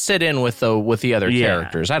 it's got to sit in with the other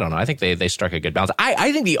characters. I don't know. I think they struck a good balance.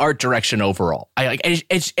 I think the art direction overall,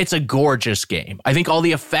 it's a gorgeous game. I think all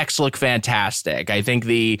the effects look fantastic. I think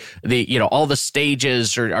the you know, all the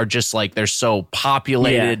stages are just like, they're so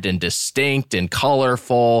populated and distinct and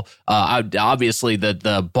colorful. Obviously,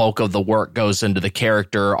 the bulk of the work goes into the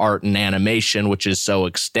character art and animation, which is so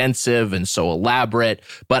extensive and so elaborate.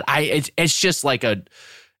 But it's just like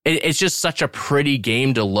it's just such a pretty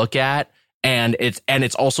game to look at. And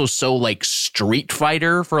it's also so like Street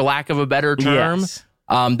Fighter, for lack of a better term,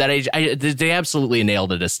 that they absolutely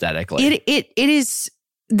nailed it aesthetically. It is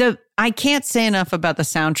I can't say enough about the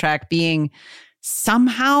soundtrack being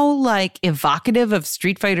somehow like evocative of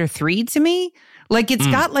Street Fighter 3 to me. Like, it's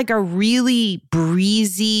got like a really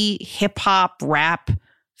breezy hip hop rap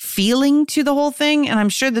feeling to the whole thing, and I'm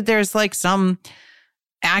sure that there's like some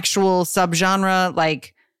actual subgenre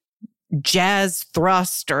like jazz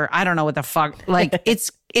thrust, or I don't know what the fuck. Like,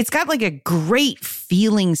 it's got like a great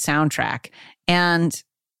feeling soundtrack, and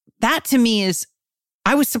that to me is,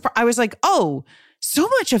 I was surprised. I was like, oh, so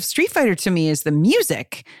much of Street Fighter to me is the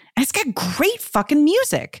music, and it's got great fucking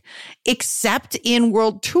music, except in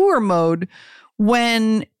World Tour mode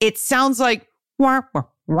when it sounds like wah, wah,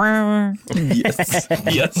 wah.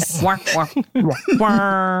 Yes. Wah, wah, wah,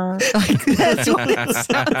 wah. Like, that's what it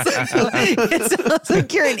sounds like. It sounds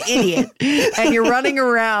like you're an idiot and you're running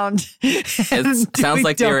around. It sounds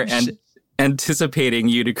like they're anticipating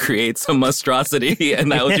you to create some monstrosity,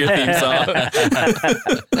 and that was your theme song.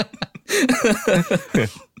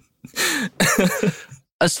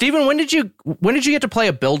 Stephen, when did you get to play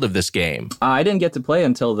a build of this game? I didn't get to play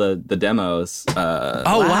until the demos.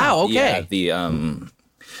 Wow. Okay. Yeah,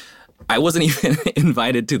 I wasn't even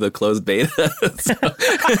invited to the closed beta. So.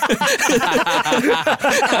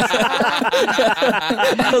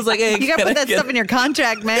 I was like, hey, you gotta put that stuff in your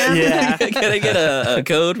contract, man. Yeah. Can I get a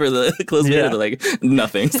code for the closed beta? They're like,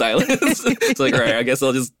 nothing, silence. It's like, all right, I guess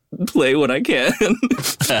I'll just play when I can.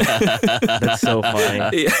 That's so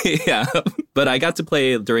funny. Yeah. But I got to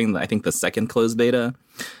play during, I think, the second closed beta.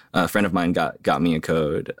 A friend of mine got me a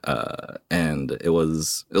code, and it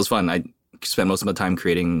was fun. I spent most of my time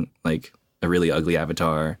creating like a really ugly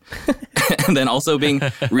avatar, and then also being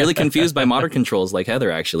really confused by modern controls, like Heather,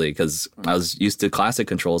 actually, because I was used to classic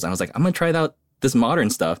controls, and I was like, I'm gonna try out this modern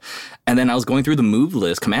stuff. And then I was going through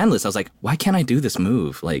the command list. I was like, why can't I do this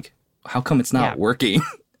move? Like, how come it's not working?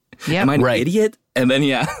 Am I an idiot? And then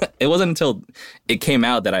it wasn't until it came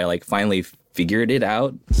out that I like finally figured it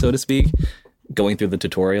out, so to speak, going through the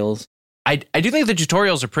tutorials. I do think the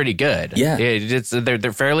tutorials are pretty good. Yeah.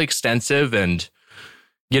 They're fairly extensive, and,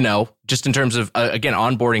 you know, just in terms of, again,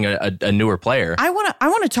 onboarding a newer player. I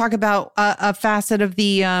want to talk about a facet of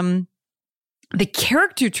the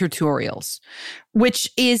character tutorials, which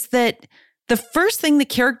is that the first thing the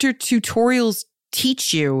character tutorials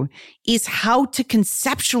teach you is how to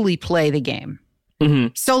conceptually play the game.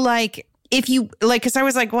 Mm-hmm. So, like, if you, like, because I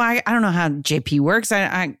was like, well, I don't know how JP works.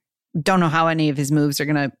 I don't know how any of his moves are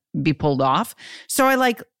going to be pulled off. So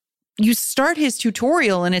you start his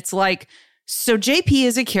tutorial and it's like, so JP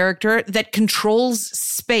is a character that controls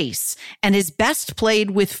space and is best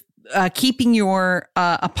played with keeping your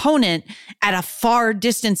opponent at a far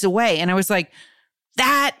distance away. And I was like,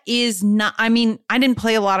 that is not, I mean, I didn't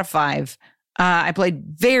play a lot of 5. I played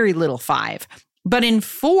very little 5. But in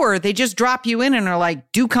 4, they just drop you in and are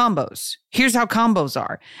like, do combos. Here's how combos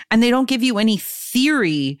are. And they don't give you any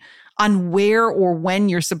theory on where or when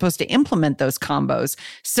you're supposed to implement those combos.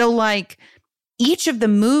 So like, each of the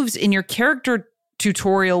moves in your character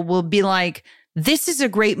tutorial will be like, this is a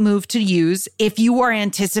great move to use if you are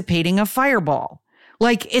anticipating a fireball.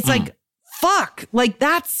 Like, it's like fuck, like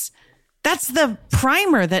that's the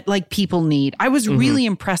primer that like people need. I was really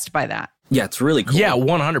impressed by that. Yeah, it's really cool. Yeah,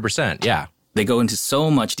 100%. Yeah. They go into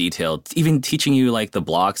so much detail, even teaching you like the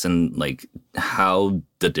blocks and like how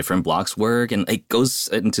the different blocks work. And it goes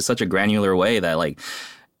into such a granular way that like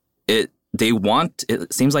it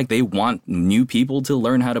seems like they want new people to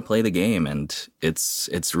learn how to play the game. And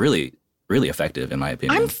it's really, really effective in my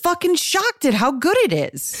opinion. I'm fucking shocked at how good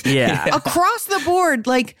it is. Yeah. Across the board,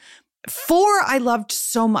 like 4, I loved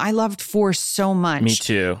 4 so much. Me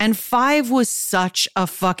too. And 5 was such a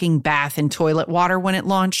fucking bath in toilet water when it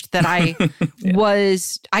launched that I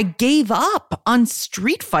I gave up on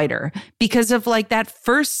Street Fighter because of like that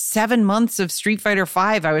first 7 months of Street Fighter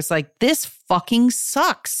 5. I was like, this fucking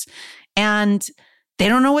sucks. And they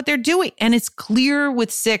don't know what they're doing. And it's clear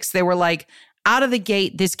with 6, they were like, out of the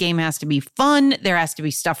gate, this game has to be fun. There has to be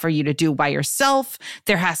stuff for you to do by yourself.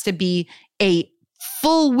 There has to be a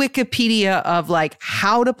full Wikipedia of like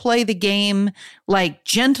how to play the game, like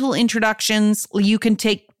gentle introductions. You can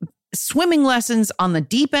take swimming lessons on the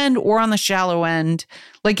deep end or on the shallow end.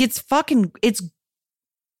 Like it's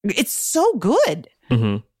so good.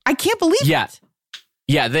 I can't believe it.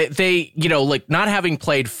 Yeah, they like not having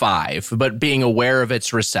played 5, but being aware of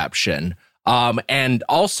its reception. And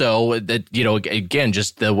also that, again,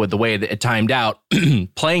 just the way that it timed out,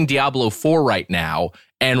 playing Diablo 4 right now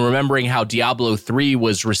and remembering how Diablo 3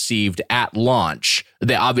 was received at launch.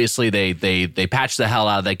 They obviously they patched the hell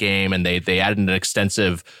out of that game and they added an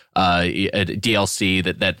extensive DLC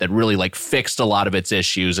that really like fixed a lot of its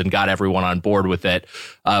issues and got everyone on board with it.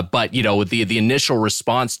 But the initial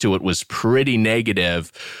response to it was pretty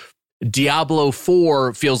negative. Diablo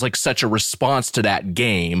 4 feels like such a response to that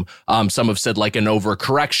game. Some have said like an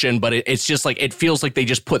overcorrection, but it's just like, it feels like they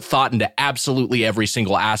just put thought into absolutely every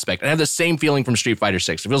single aspect. And I have the same feeling from Street Fighter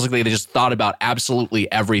 6. It feels like they just thought about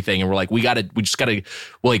absolutely everything. And we're like, we just gotta,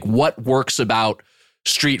 like, what works about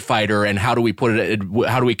Street Fighter and how do we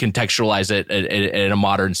contextualize it in a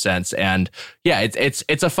modern sense? And yeah, it's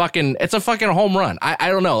a fucking home run. I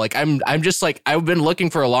don't know. Like I'm just like, I've been looking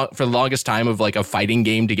for the longest time of like a fighting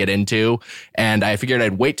game to get into. And I figured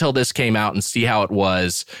I'd wait till this came out and see how it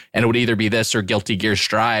was. And it would either be this or Guilty Gear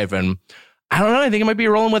Strive. And I don't know. I think I might be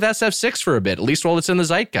rolling with SF6 for a bit, at least while it's in the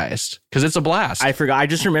zeitgeist, because it's a blast. I forgot. I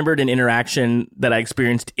just remembered an interaction that I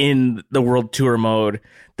experienced in the World Tour mode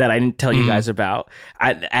that I didn't tell you guys about.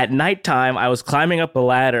 At nighttime, I was climbing up a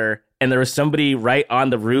ladder, and there was somebody right on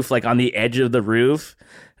the roof, like on the edge of the roof,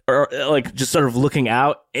 or like just sort of looking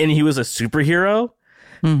out, and he was a superhero.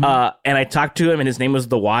 And I talked to him, and his name was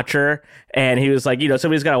The Watcher, and he was like,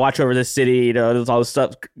 somebody's got to watch over this city, there's all this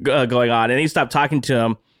stuff going on, and he stopped talking to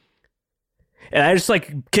him. And I just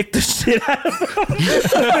like kicked the shit out of him.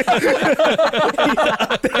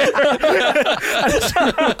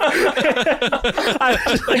 I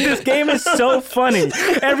was like, this game is so funny.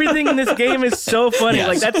 Everything in this game is so funny. Yes.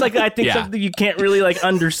 Like that's like, I think something you can't really like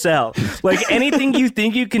undersell. Like anything you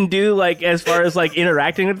think you can do, like as far as like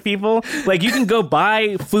interacting with people, like you can go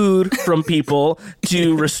buy food from people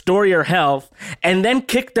to restore your health and then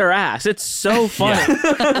kick their ass. It's so funny.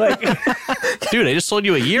 Like, dude, I just sold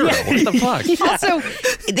you a euro. What the fuck? Also,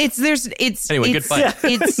 good fight.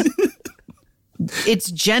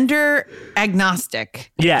 It's gender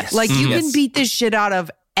agnostic. Yes. Like you can beat this shit out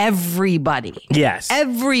of everybody. Yes.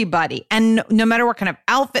 Everybody. And no matter what kind of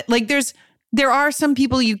outfit, like there are some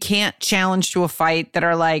people you can't challenge to a fight that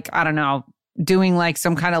are like, I don't know, doing like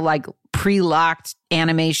some kind of like pre-locked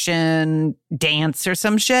animation dance or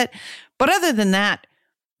some shit. But other than that,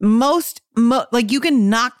 like you can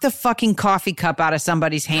knock the fucking coffee cup out of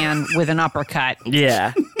somebody's hand with an uppercut.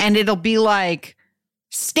 Yeah. And it'll be like,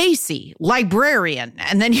 Stacy, librarian.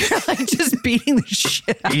 And then you're like just beating the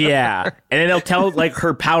shit out of Yeah. her. And then they'll tell like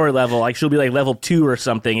her power level, like she'll be like level 2 or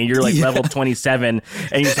something, and you're like level 27,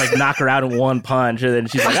 and you just like knock her out in one punch, and then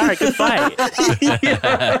she's like, all right, good fight.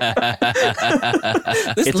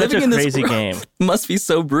 It's such a crazy game. Must be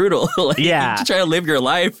so brutal. Like, you try to live your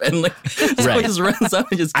life, and like someone just runs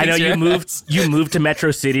up and just kicks I know your you moved to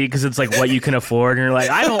Metro City because it's like what you can afford, and you're like,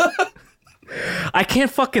 I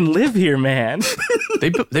can't fucking live here, man. They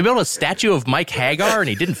built a statue of Mike Hagar and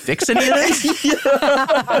he didn't fix any of this?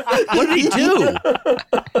 What did he do?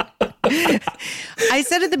 I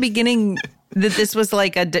said at the beginning that this was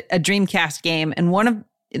like a Dreamcast game, and one of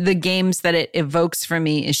the games that it evokes for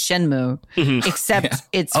me is Shenmue, except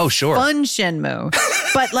it's fun Shenmue.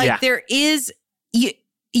 But like there is...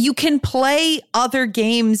 You can play other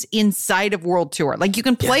games inside of World Tour. Like you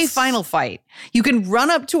can play Final Fight. You can run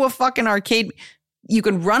up to a fucking arcade. You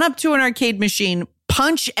can run up to an arcade machine,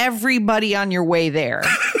 punch everybody on your way there,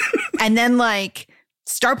 and then like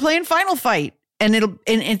start playing Final Fight. And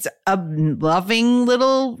it's a loving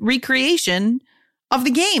little recreation of the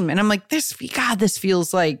game. And I'm like, this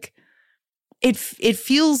feels like it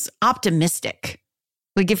feels optimistic.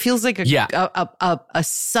 Like it feels like a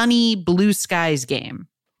sunny blue skies game.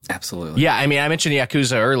 Absolutely. Yeah, I mean, I mentioned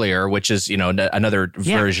Yakuza earlier, which is, another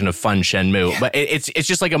version of fun Shenmue, but it's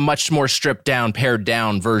just like a much more stripped down, pared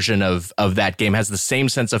down version of that game. It has the same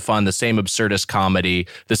sense of fun, the same absurdist comedy,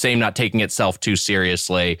 the same not taking itself too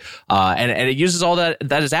seriously, and it uses all that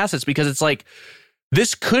as assets because it's like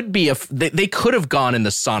this could be they could have gone in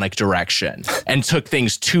the Sonic direction and took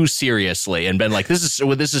things too seriously and been like, this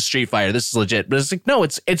is Street Fighter, this is legit, but it's like, no,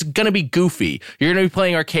 it's gonna be goofy. You're gonna be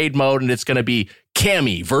playing arcade mode and it's gonna be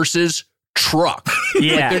Cammy versus Truck.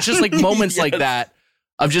 Yeah. Like, there's just like moments like that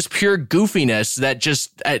of just pure goofiness that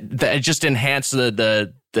just enhance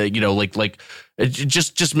the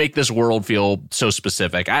just make this world feel so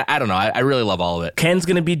specific. I don't know. I really love all of it. Ken's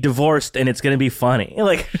gonna be divorced and it's gonna be funny.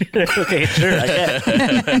 Like, okay, sure, I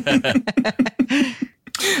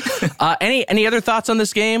get. Any other thoughts on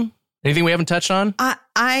this game? Anything we haven't touched on?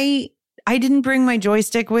 I didn't bring my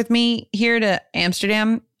joystick with me here to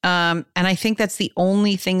Amsterdam. And I think that's the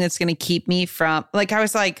only thing that's going to keep me from, like, I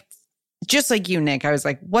was like, just like you, Nick, I was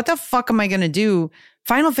like, what the fuck am I going to do?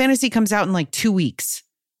 Final Fantasy comes out in like 2 weeks,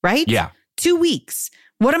 right? Yeah. 2 weeks.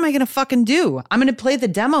 What am I going to fucking do? I'm going to play the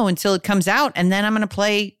demo until it comes out and then I'm going to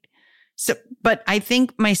play. So, but I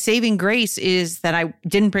think my saving grace is that I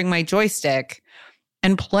didn't bring my joystick,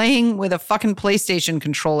 and playing with a fucking PlayStation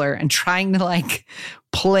controller and trying to like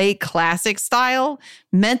play classic style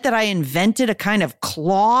meant that I invented a kind of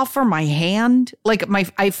claw for my hand. Like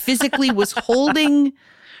I physically was holding,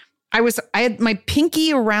 I had my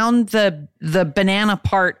pinky around the banana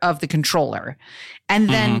part of the controller. And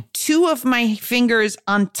then 2 of my fingers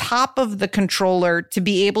on top of the controller to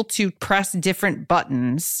be able to press different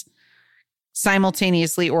buttons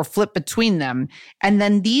simultaneously or flip between them. And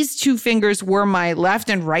then these 2 fingers were my left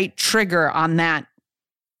and right trigger on that.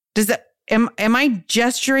 Am I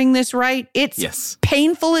gesturing this right? It's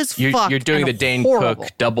painful as fuck. You're doing the Dane horrible.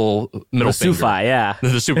 Cook double middle finger. Sufi, yeah.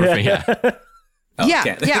 The super finger,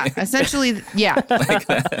 yeah. Yeah, essentially, yeah. Like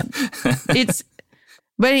that.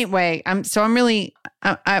 But anyway, I'm really,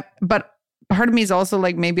 but part of me is also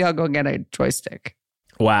like, maybe I'll go get a joystick.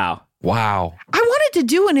 Wow. Wow. I wanted to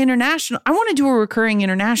do I want to do a recurring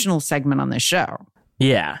international segment on this show.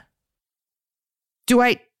 Yeah. Do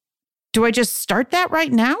I just start that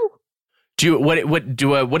right now? What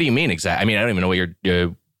do you mean exactly? I mean, I don't even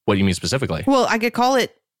know what you mean specifically. Well, I could call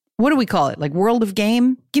it, what do we call it? Like World of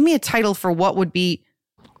Game? Give me a title for what would be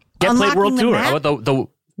Get Played World Tour. How about the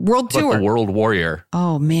World Tour? The World Warrior.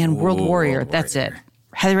 Oh man, World Warrior. That's it.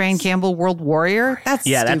 Heather Ann Campbell, World Warrior? That's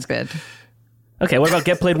stupid. Okay, what about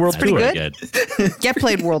Get Played World Tour? Pretty good. Get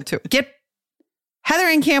Played World Tour. Get Heather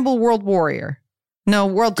Ann Campbell, World Warrior. No,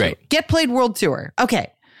 World Tour. Get Played World Tour.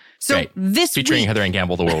 Okay. So this featuring week, Heather Ann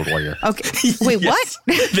Campbell, the World Warrior. Okay. Wait, what?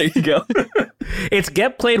 There you go. It's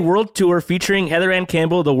Get Played World Tour featuring Heather Ann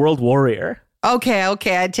Campbell, the World Warrior. Okay.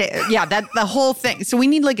 That the whole thing. So we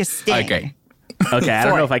need like a sting. Okay. Okay, I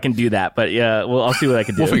don't know if I can do that, but yeah, well, I'll see what I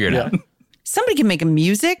can do. We'll figure it out. Somebody can make a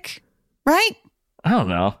music, right? I don't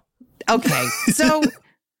know. Okay. So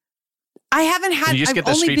I haven't had. Can you just get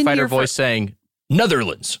the Street Fighter voice saying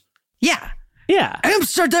Netherlands? Yeah. Yeah.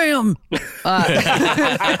 Amsterdam.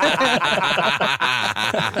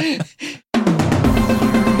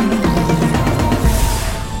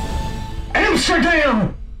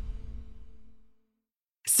 Amsterdam.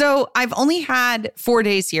 So I've only had 4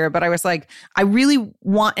 days here, but I was like, I really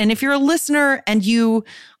want, and if you're a listener and you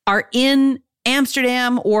are in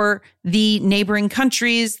Amsterdam or the neighboring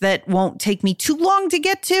countries that won't take me too long to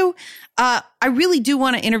get to, I really do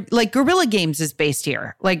want to like Guerrilla Games is based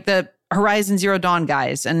here, like the Horizon Zero Dawn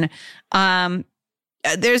guys. And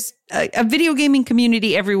there's a video gaming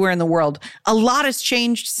community everywhere in the world. A lot has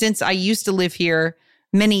changed since I used to live here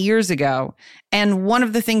many years ago. And one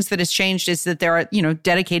of the things that has changed is that there are,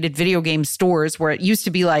 dedicated video game stores where it used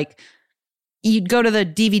to be like, you'd go to the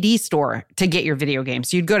DVD store to get your video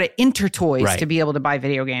games. You'd go to Intertoys to be able to buy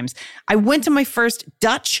video games. I went to my first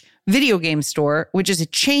Dutch video game store, which is a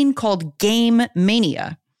chain called Game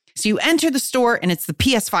Mania. So you enter the store and it's the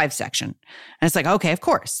PS5 section. And it's like, okay, of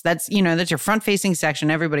course. That's your front-facing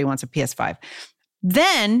section. Everybody wants a PS5.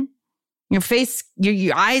 Then your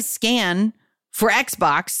eyes scan for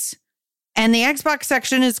Xbox, and the Xbox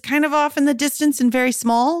section is kind of off in the distance and very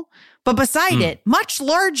small. But beside it, much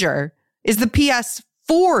larger, is the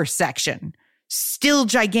PS4 section, still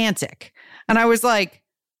gigantic. And I was like,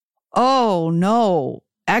 oh no,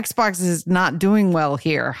 Xbox is not doing well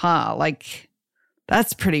here, huh? Like,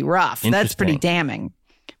 That's pretty rough. That's pretty Interesting. damning.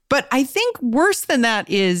 But I think worse than that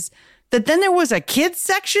is that then there was a kids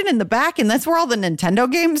section in the back, and that's where all the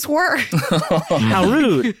Nintendo games were. How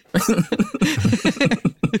rude.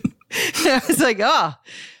 I was like,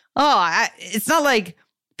 it's not like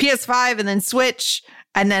PS5 and then Switch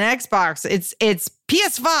and then Xbox. It's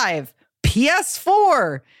PS5,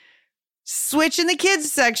 PS4, Switch in the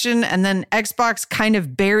kids section, and then Xbox kind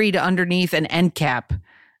of buried underneath an end cap.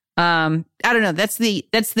 I don't know. That's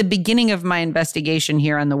the beginning of my investigation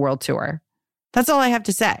here on the World Tour. That's all I have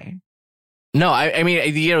to say. No, I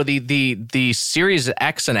mean, you know, the Series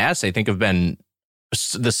X and S, I think, have been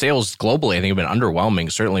the sales globally. I think have been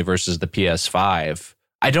underwhelming, certainly versus the PS5.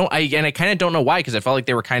 I kind of don't know why, because I felt like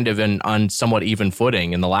they were kind of on somewhat even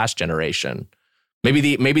footing in the last generation. Maybe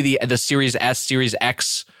the Series S, Series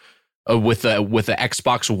X. With the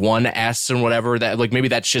Xbox One S and whatever, that like maybe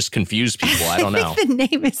that's just confused people. I don't know. The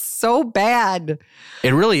name is so bad. It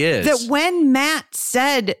really is. That when Matt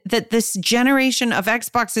said that this generation of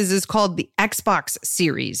Xboxes is called the Xbox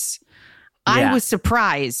Series, I was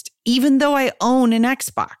surprised, even though I own an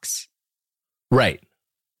Xbox. Right.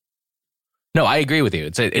 No, I agree with you.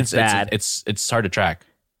 It's bad. It's hard to track.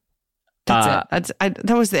 That's it.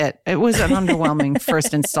 That was it. It was an underwhelming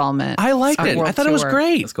first installment. I liked it. World I thought it was Tour.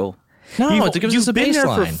 great. That's cool. No, it gives us a You've been there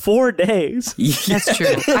for baseline. 4 days. That's true.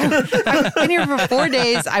 I've been here for 4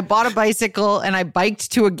 days. I bought a bicycle and I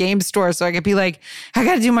biked to a game store so I could be like, I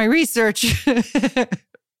got to do my research.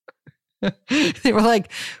 They were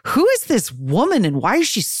like, who is this woman and why is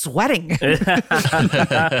she sweating? She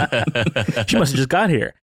must have just got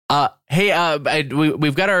here. Hey,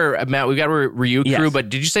 we've got our Matt. We've got our Ryu crew. Yes. But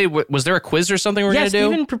did you say was there a quiz or something we're Yeah, gonna do?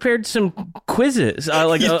 Steven prepared some quizzes,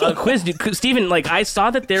 like a quiz. Steven, like I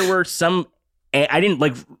saw that there were some. I didn't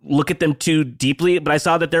like look at them too deeply, but I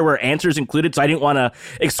saw that there were answers included, so I didn't want to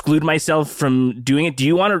exclude myself from doing it. Do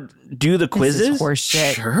you want to do the quizzes? This is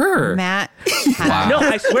horseshit. Sure. Matt. No,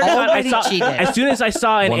 I swear to God, I Already saw cheated. as soon as I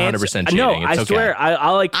saw an 100% answer. cheating. No, It's I okay. swear,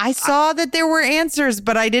 I'll like I saw that there were answers,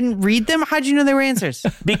 but I didn't read them. How'd you know they were answers?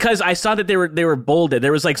 because I saw that they were bolded.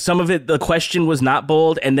 There was like some of it. The question was not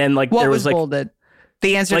bold, and then like What there was was like bolded?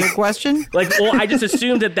 The answer to like- the question? like well, I just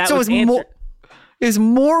assumed that So was it was answered. more, it was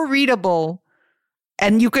more readable.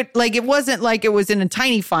 And you could, like, it wasn't like it was in a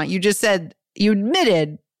tiny font. You just said, you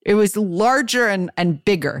admitted it was larger and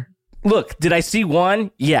bigger. Look, did I see one?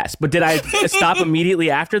 Yes. But did I stop immediately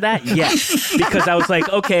after that? Yes. Because I was like,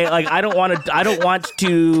 okay, like I don't want to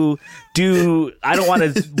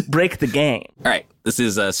break the game. All right. This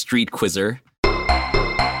is a Street Quizzer.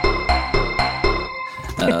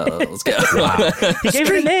 Let's go. He gave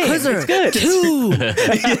it a name. Quizzer. It's good.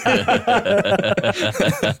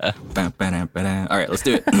 All right, let's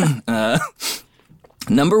do it.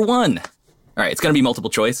 Number 1. All right, it's going to be multiple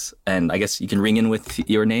choice, and I guess you can ring in with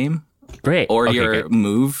your name Great. or Okay, your good.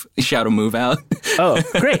 move. Shout a move out. Oh,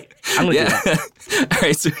 great. I'm gonna do Yeah. that. All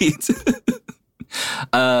right, sweet.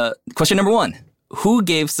 Question number 1. Who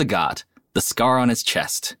gave Sagat the scar on his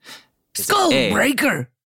chest? Skullbreaker.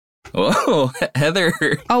 Oh, Heather.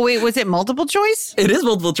 Oh, wait, was it multiple choice? It is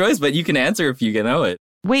multiple choice, but you can answer if you can know it.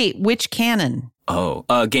 Wait, which canon? Oh,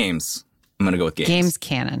 games. I'm going to go with games. Games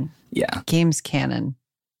canon. Yeah. Games canon.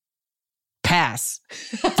 Pass.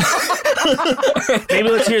 Maybe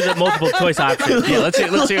let's hear the multiple choice options. Yeah, let's hear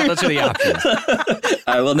the options.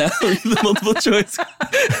 I will now read the multiple choice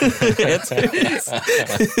answers.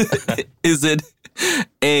 Is it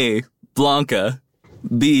A, Blanca,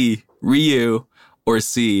 B, Ryu, or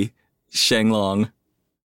C, Shenlong?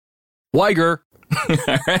 Weiger.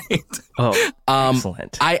 All right. Oh, Um,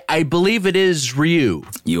 excellent. I believe it is Ryu.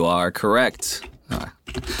 You are correct. I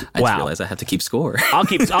just Wow. realized I have to keep score. I'll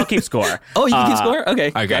keep score. Oh, you can keep score?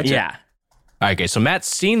 Okay. I gotcha. Yeah. Okay, so Matt's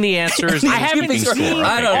seen the answers. I haven't keeping seen score.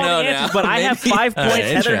 I don't all know the answers, now. but I have 5 points.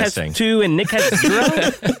 Heather has interesting. 2, and Nick has 0.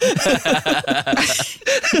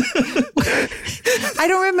 I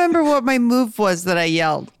don't remember what my move was that I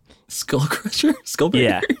yelled. Skull Crusher? Skullbreaker?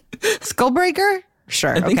 Yeah. Skullbreaker?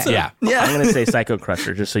 Sure. I think okay. so. Yeah. Yeah. I'm gonna say Psycho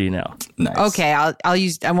Crusher, just so you know. Nice. Okay, I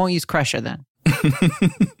won't use Crusher then.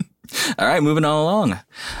 All right, moving on along.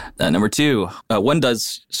 Number 2. When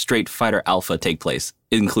does Street Fighter Alpha take place,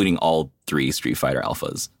 including all 3 Street Fighter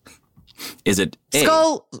Alphas? Is it A?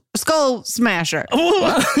 Skull Smasher. We're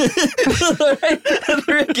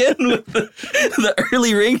again with the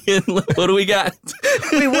early ring in. What do we got?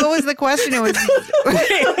 Wait, what was the question? It was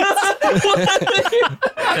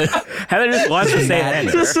Heather just wants to say that.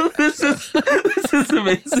 This is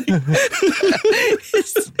amazing.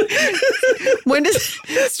 when does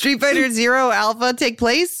Street Fighter Zero Alpha take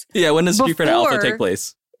place? Yeah, when does Street Fighter Alpha Before- take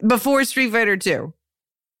place? Before Street Fighter 2.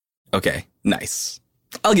 Okay, nice.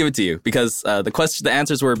 I'll give it to you because the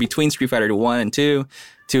answers were between Street Fighter 1 and 2,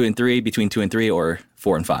 2 and 3, between 2 and 3, or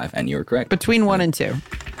 4 and 5, and you were correct. Between 1 and 2.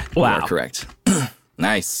 Wow. You are correct.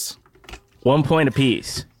 Nice. 1 point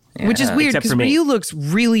apiece. Yeah. Which is weird Except because for me. Ryu looks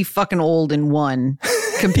really fucking old in 1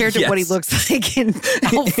 compared to what he Yes. looks like in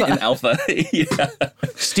Alpha. In Alpha. Yeah.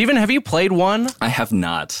 Steven, have you played 1? I have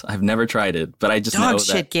not. I've never tried it, but I just know Dog that.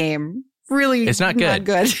 shit game. Really, It's not good.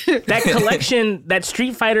 That collection, that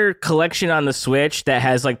Street Fighter collection on the Switch that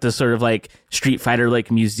has like the sort of like Street Fighter like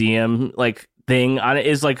museum like thing on it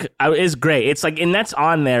is like is great. It's like, and that's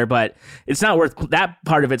on there, but it's not worth, that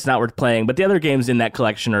part of it's not worth playing. But the other games in that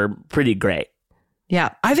collection are pretty great.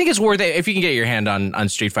 Yeah. I think it's worth it if you can get your hand on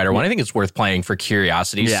Street Fighter 1. I think it's worth playing for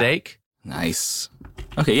curiosity's Yeah. sake. Nice.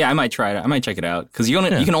 Okay, yeah, I might try it. I might check it out because you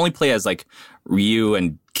can only play as like Ryu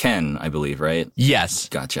and Ken, I believe, right? Yes.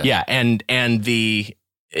 Gotcha. Yeah, and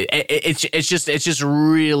it's just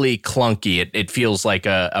really clunky. It feels like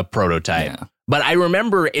a prototype. Yeah. But I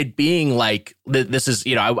remember it being like this is,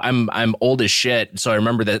 you know, I'm old as shit, so I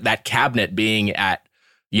remember that cabinet being at,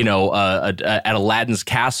 you know, at Aladdin's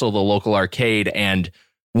Castle, the local arcade, and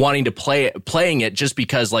wanting to playing it just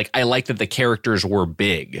because like I liked that the characters were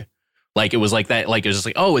big. Like it was like that, like it was just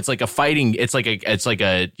like, oh, it's like a fighting, it's like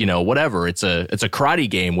a, you know, whatever. It's a karate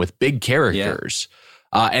game with big characters.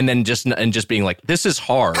 And then just being like, this is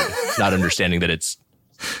hard, not understanding that it's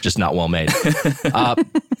just not well made.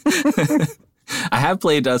 I have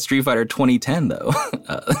played Street Fighter 2010 though.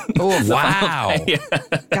 Oh, Wow.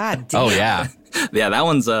 God damn. Oh yeah. Yeah, that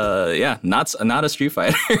one's not a Street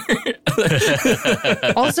Fighter.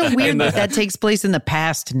 Also weird that takes place in the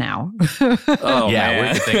past now. Oh Yeah, man.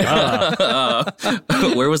 where'd you think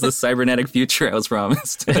of? Where was the cybernetic future I was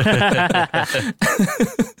promised?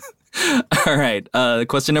 All right.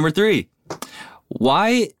 Question number 3.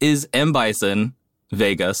 Why is M. Bison,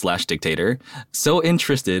 Vega / Dictator, so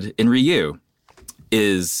interested in Ryu?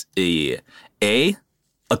 Is A,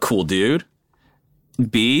 a cool dude?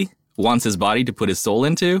 B, wants his body to put his soul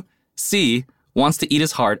into? C, wants to eat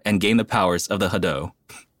his heart and gain the powers of the Hado?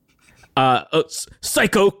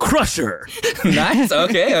 Psycho Crusher. Nice.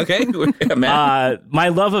 Okay. Matt? My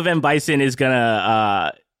love of M. Bison is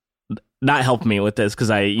gonna not help me with this because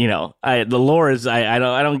the lore is I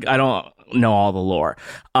don't know all the lore.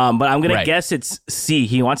 But I'm gonna guess it's C.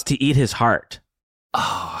 He wants to eat his heart.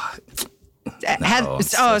 Oh,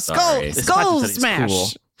 Skull sorry. Smash. Cool.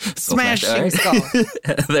 Smashing Skull.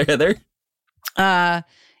 Heather?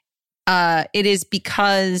 It is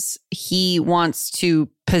because he wants to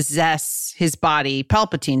possess his body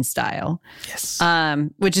Palpatine style. Yes.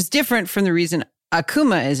 Which is different from the reason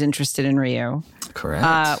Akuma is interested in Ryu.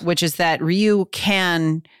 Correct. Which is that Ryu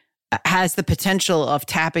has the potential of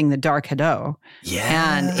tapping the Dark Hado.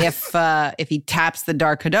 Yeah. And if he taps the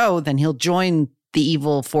Dark Hado, then he'll join the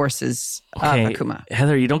evil forces of Akuma.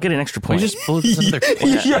 Heather, you don't get an extra point. We just blew this another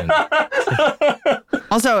question.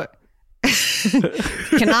 Also,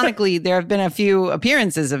 canonically, there have been a few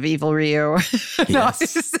appearances of evil Ryu.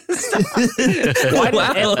 Yes. Why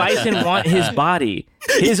does M. Bison want his body?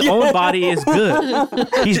 His own body is good.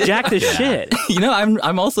 He's jacked as shit.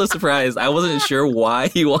 I'm also surprised. I wasn't sure why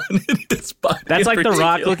he wanted his body. That's like in The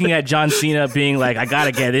Rock particular. looking at John Cena being like, I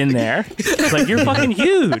gotta get in there. It's like, you're fucking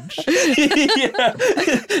huge.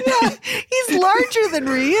 He's larger than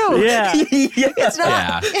Ryu. Yeah. It's not.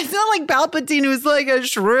 Yeah. It's not like Palpatine, who's like a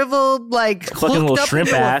shriveled, like Fucking hooked little up shrimp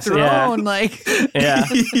into ass, a yeah. throne. Like, Yeah.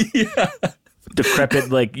 Decrepit,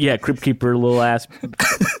 Crypt Keeper little ass.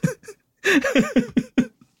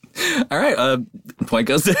 All right. Point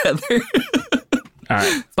goes to Heather. All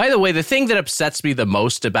right. By the way, the thing that upsets me the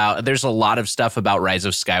most about, there's a lot of stuff about Rise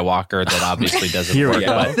of Skywalker that obviously doesn't Here we work.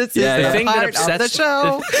 go. But this Yeah, is yeah. the thing that part of the upsets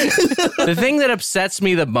show. the thing that upsets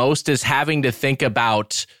me the most is having to think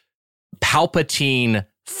about Palpatine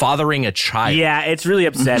fathering a child. Yeah, it's really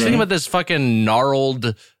Think upsetting. about this fucking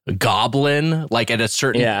gnarled goblin, like at a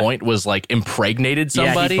certain Yeah. point was like impregnated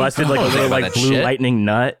somebody. Yeah, he busted like I a don't little know like about blue that shit. lightning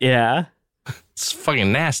nut. Yeah. It's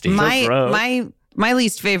fucking nasty. gross. My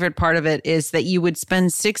least favorite part of it is that you would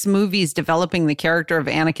spend 6 movies developing the character of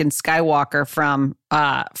Anakin Skywalker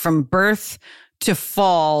from birth to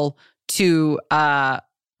fall to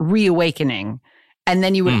reawakening. And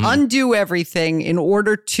then you would undo everything in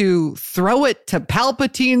order to throw it to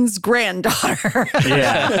Palpatine's granddaughter.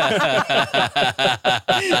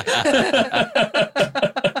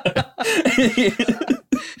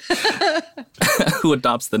 Who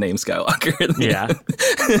adopts the name Skywalker? Yeah.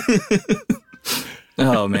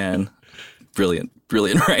 Oh man, brilliant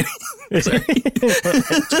writing. It's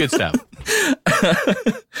good stuff.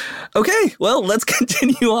 Okay, well, let's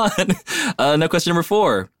continue on. Now, question number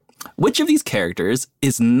 4. Which of these characters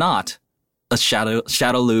is not a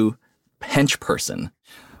Shadowloo hench person?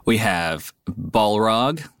 We have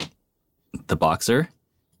Balrog, the boxer,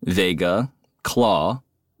 Vega, Claw,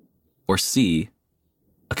 or C,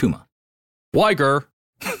 Akuma. Weiger.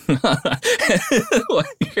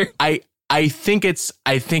 I think it's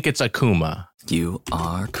Akuma. You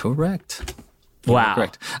are correct. Wow.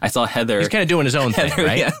 Correct. I saw Heather. He's kind of doing his own thing,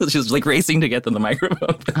 right? Yeah, she was like racing to get to the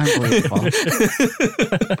microphone. Unbelievable.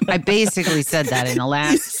 I basically said that in the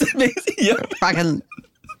last fucking.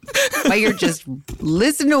 But you're just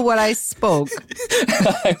listen to what I spoke.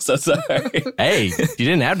 I'm so sorry. Hey, you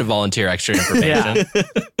didn't have to volunteer extra information.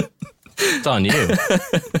 It's on you.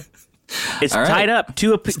 It's All right. tied up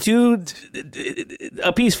two a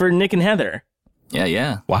piece for Nick and Heather.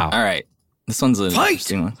 Yeah. Wow. All right. This one's an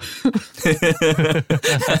interesting one.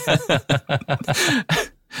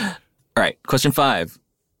 All right. Question 5.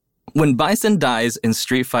 When Bison dies in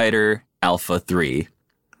Street Fighter Alpha 3,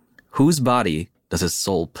 whose body does his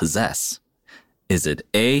soul possess? Is it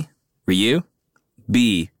A, Ryu,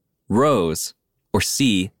 B, Rose, or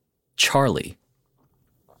C, Charlie?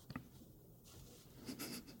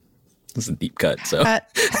 This is a deep cut, so.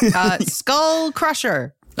 Skull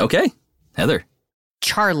Crusher. Okay. Heather.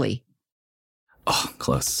 Charlie. Oh,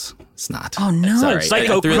 close. It's not. Oh, no. Sorry.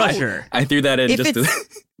 Psycho I threw Crusher. I threw that in If just to...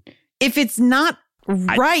 If it's not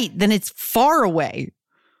right, then it's far away.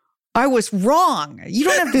 I was wrong. You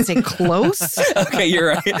don't have to say close. Okay, you're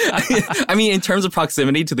right. I mean, in terms of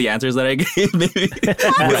proximity to the answers that I gave, maybe.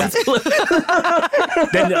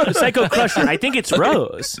 Then Psycho Crusher. I think it's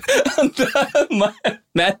Rose.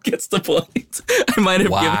 Matt gets the point. I might have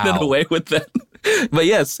given it away with that. But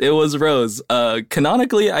yes, it was Rose.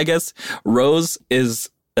 Canonically, I guess Rose is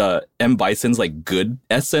M. Bison's like good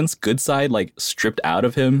essence, good side, like stripped out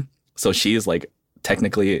of him. So she is like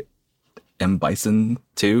technically M. Bison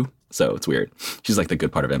too. So it's weird. She's like the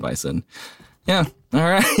good part of M. Bison. Yeah. All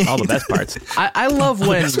right. All the best parts. I love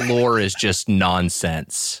when lore is just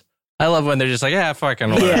nonsense. I love when they're just like, yeah,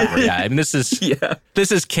 fucking whatever. Yeah. I mean, this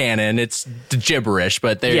is canon. It's gibberish,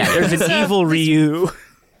 but there's an evil Ryu.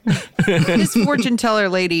 This fortune teller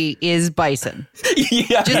lady is Bison.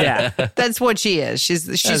 Yeah. That's what she is.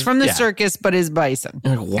 She's from the circus, but is Bison.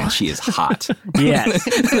 Wow, she is hot. Yes.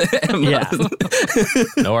 Yeah.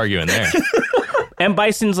 No arguing there. M.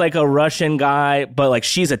 Bison's like a Russian guy, but like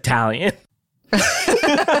she's Italian.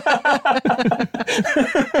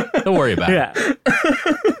 Don't worry about it. Yeah.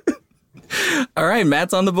 All right,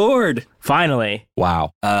 Matt's on the board. Finally.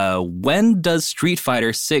 Wow. When does Street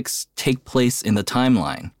Fighter 6 take place in the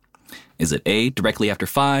timeline? Is it A, directly after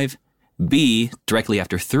 5, B, directly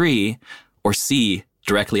after 3, or C,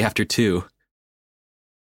 directly after 2?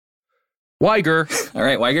 Weiger. All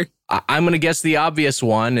right, Weiger. I'm going to guess the obvious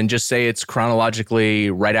one and just say it's chronologically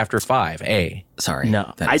right after 5. A. Sorry.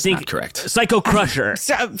 No, that I is think not correct. Psycho Crusher.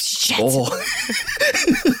 Shit. Oh.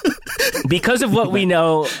 Because of what we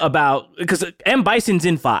know about, because M. Bison's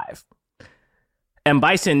in 5. M.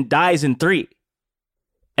 Bison dies in 3.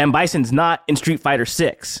 M. Bison's not in Street Fighter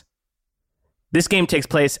 6. This game takes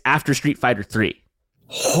place after Street Fighter 3.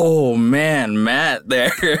 Oh, man, Matt there,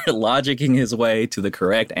 logicking his way to the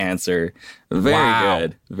correct answer. Very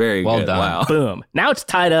good. Very well good. done. Wow. Boom. Now it's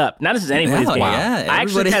tied up. Now this is anybody's Wow, game. yeah, I actually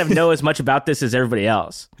everybody- kind of know as much about this as everybody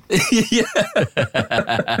else. Yeah.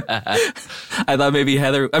 I thought maybe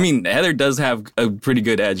Heather does have a pretty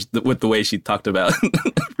good edge with the way she talked about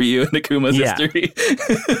Ryu and Akuma's history.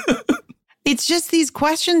 It's just these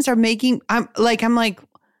questions are making. I'm like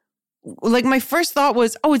my first thought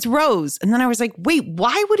was, oh, it's Rose, and then I was like, wait,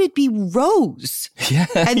 why would it be Rose? Yeah.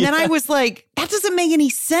 And then I was like, that doesn't make any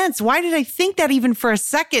sense. Why did I think that even for a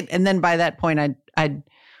second? And then by that point, I'd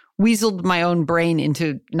weaseled my own brain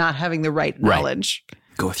into not having the right knowledge.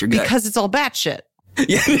 Go with your gut. Because it's all batshit.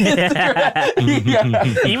 Even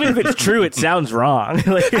if it's true, it sounds wrong.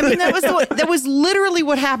 I mean, that was literally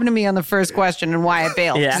what happened to me on the first question and why I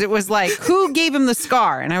bailed. Yeah. Because it was like, who gave him the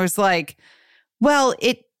scar? And I was like, well,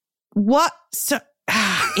 it was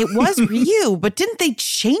Ryu, but didn't they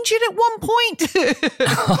change it at one point?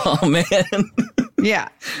 Oh, man. Yeah.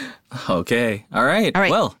 Okay. All right. All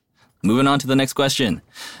right. Well, moving on to the next question.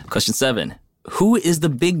 Question 7. Who is the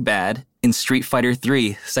big bad in Street Fighter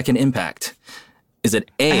 3 Second Impact? Is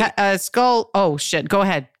it A? Skull. Oh, shit. Go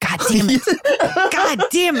ahead. God damn it. God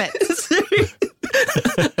damn it.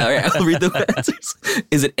 All right. I'll read the answers.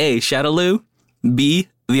 Is it A, Shadowloo, B,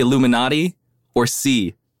 the Illuminati, or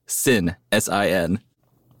C, Sin, S-I-N?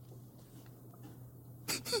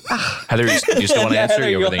 Heather, you still want to answer?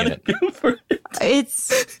 You're overthinking it.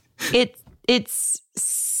 It's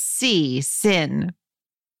C, Sin.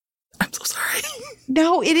 I'm so sorry.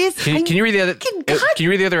 No, it is. Can you read the other? Can you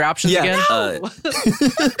read the other options again? Well,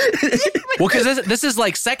 because this is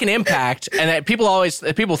like Second Impact, and that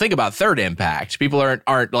people think about Third Impact. People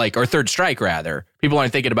aren't like, or Third Strike rather. People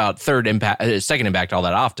aren't thinking about Second Impact all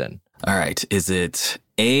that often. All right. Is it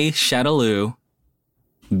A, Shadaloo,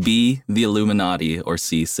 B, the Illuminati, or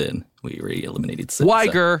C, Sin? We already eliminated Sin.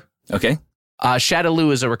 Weiger. So. Okay.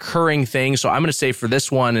 Shadaloo is a recurring thing, so I'm going to say for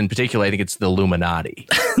this one in particular, I think it's the Illuminati.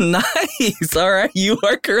 Nice. All right. You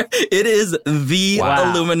are correct. It is the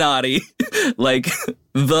Illuminati. Like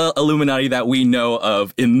the Illuminati that we know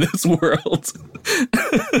of in this world.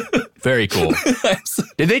 Very cool.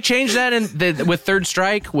 Did they change that with Third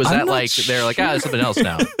Strike? Was that like, they're like, there's something else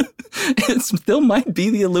now? It still might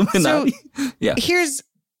be the Illuminati. So, here's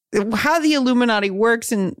how the Illuminati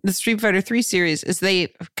works in the Street Fighter 3 series is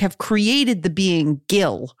they have created the being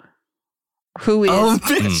Gil, who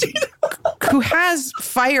is who has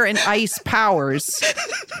fire and ice powers.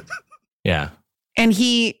 Yeah. And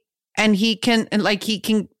his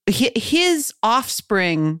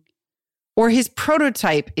offspring or his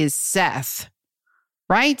prototype is Seth.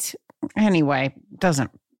 Right? Anyway,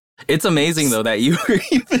 doesn't. It's amazing though that you were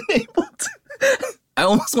even able to. I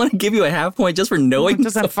almost want to give you a half point just for knowing. It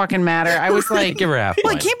doesn't fucking matter. I was like, give her a half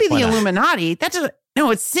well, point. it can't be the Illuminati. That doesn't.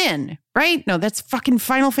 No, it's Sin, right? No, that's fucking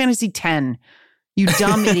Final Fantasy X. You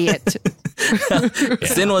dumb idiot.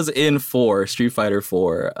 Sin was in Street Fighter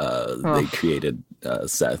 4. They created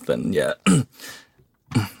Seth, and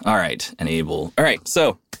all right, and Abel. All right,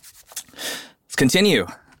 so let's continue.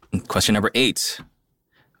 Question number 8.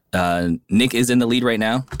 Nick is in the lead right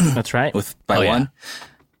now. That's right. By one.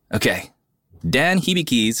 Okay. Dan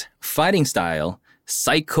Hibiki's fighting style,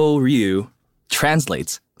 Psycho Ryu,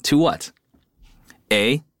 translates to what?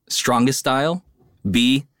 A, strongest style.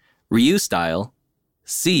 B, Ryu style.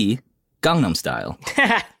 C, Gangnam style.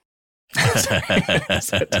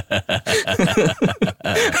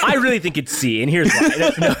 I really think it's C, and here's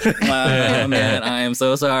why. Oh, man, I am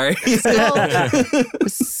so sorry.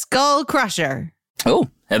 Skull Crusher. Oh,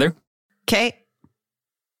 Heather. Okay.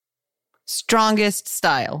 Strongest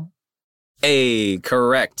style. A,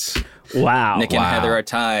 correct. Wow. Nick and Heather are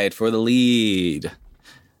tied for the lead.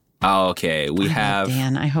 Okay, we have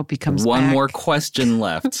Dan, I hope he comes one back. more question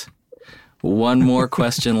left. One more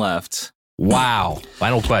question left. Wow.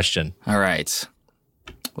 Final question. All right.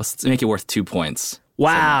 Let's make it worth 2 points.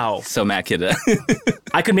 Wow. So Matt could...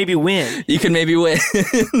 I could maybe win. You can maybe win.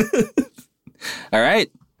 All right.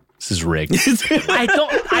 This is rigged.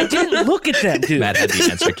 I didn't look at them, dude. Matt had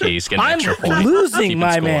the answer keys. Get an I'm extra point. losing,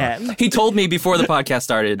 my score. man. He told me before the podcast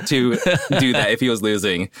started to do that if he was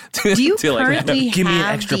losing. Do you currently Give me an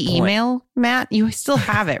have extra the point. email, Matt? You still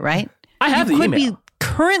have it, right? I have the You could email. be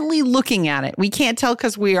currently looking at it. We can't tell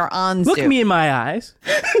because we are on Look Zoom. me in my eyes.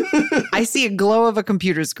 I see a glow of a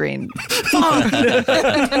computer screen.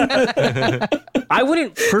 I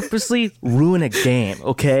wouldn't purposely ruin a game,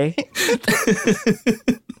 okay?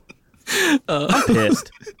 I'm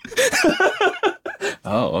pissed.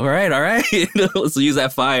 Oh, all right. Let's use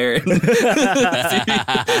that fire.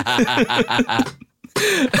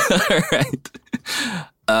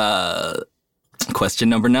 All right. Question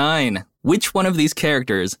number 9. Which one of these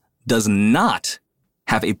characters does not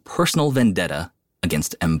have a personal vendetta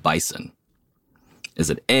against M. Bison? Is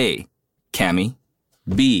it A, Cammy,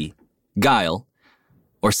 B, Guile,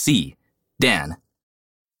 or C, Dan?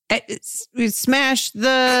 Smash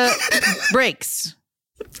the brakes.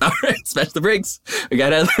 All right, smash the brakes. We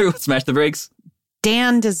got Heather. Smash the brakes.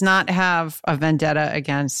 Dan does not have a vendetta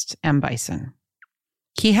against M. Bison.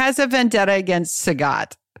 He has a vendetta against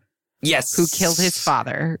Sagat, Yes. who killed his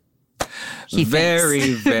father.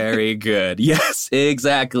 Very, very good. Yes,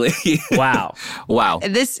 exactly. Wow. Wow.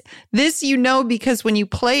 This you know because when you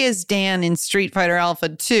play as Dan in Street Fighter Alpha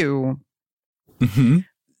 2 and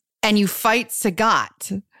you fight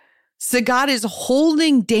Sagat, Sagat is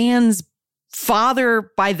holding Dan's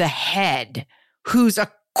father by the head, who's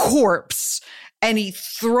a corpse, and he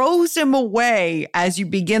throws him away as you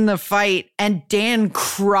begin the fight, and Dan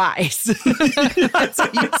cries. That's how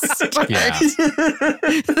you start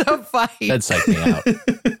the fight. That psyched me out.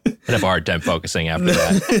 I'd have a hard time focusing after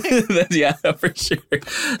that. Yeah, for sure.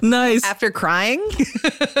 Nice. After crying?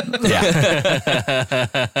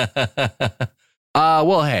 Yeah.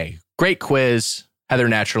 Well, hey, great quiz. Heather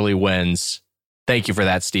naturally wins. Thank you for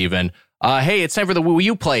that, Steven. Hey, it's time for the Wii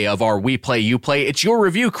U Play of our We Play, You Play. It's your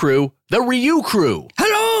review crew, the Ryu Crew.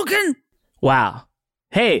 Hello, Ken. Wow.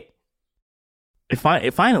 Hey.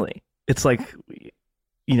 Finally. It's like,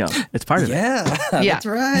 you know, it's part of it. Yeah. That's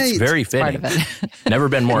right. It's very Part fitting. of it. Never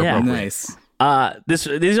been more Yeah. appropriate. Nice.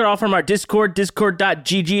 These are all from our Discord,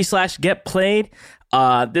 discord.gg/getplayed.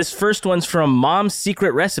 This first one's from Mom's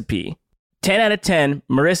Secret Recipe. 10 out of 10.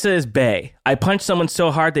 Marissa is bae. I punched someone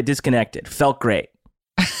so hard they disconnected. Felt great.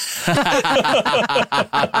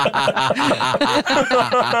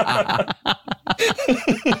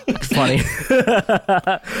 Funny.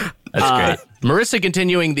 That's great. Marissa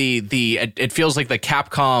continuing the it feels like the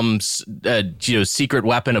Capcom's secret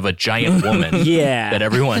weapon of a giant woman. Yeah. That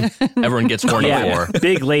everyone gets horny for.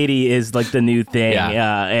 Big lady is like the new thing.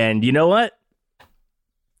 Yeah. And you know what?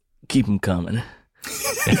 Keep them coming.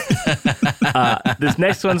 This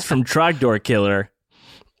next one's from Trogdor Killer.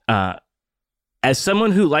 As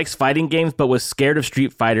someone who likes fighting games but was scared of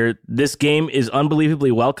Street Fighter, this game is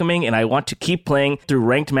unbelievably welcoming, and I want to keep playing through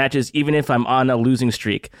ranked matches even if I'm on a losing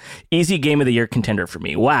streak. Easy game of the year contender for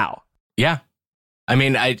me. Wow. Yeah, I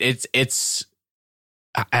mean, I'd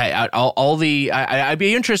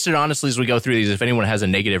be interested, honestly, as we go through these, if anyone has a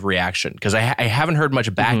negative reaction, because I haven't heard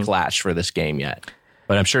much backlash for this game yet,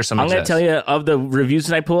 but I'm sure some. I'm going to tell you, of the reviews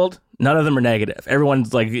that I pulled, none of them are negative.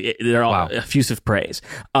 Everyone's like, they're all effusive praise.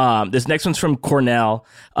 This next one's from Cornell.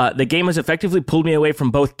 The game has effectively pulled me away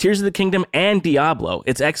from both Tears of the Kingdom and Diablo.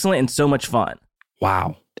 It's excellent and so much fun.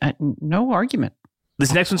 Wow. No argument.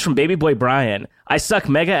 This next one's from Baby Boy Brian. I suck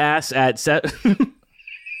mega ass at And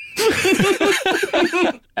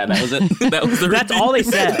that was it. That was the That's all they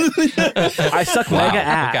said. I suck mega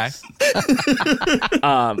ass.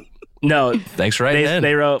 Okay. No. Thanks for writing in.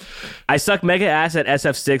 They wrote, I suck mega ass at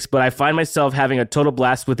SF6, but I find myself having a total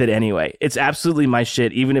blast with it anyway. It's absolutely my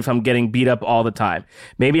shit, even if I'm getting beat up all the time.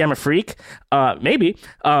 Maybe I'm a freak. Maybe.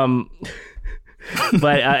 But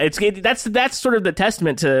that's sort of the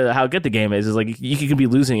testament to how good the game is like you can be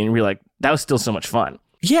losing and you're like, that was still so much fun.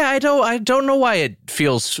 Yeah, I don't know why it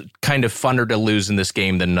feels kind of funner to lose in this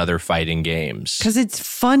game than other fighting games. Because it's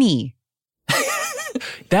funny.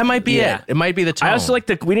 That might be it. It might be the tone. I also like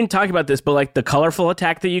we didn't talk about this, but like the colorful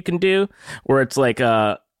attack that you can do, where it's like it's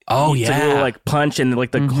a little like punch and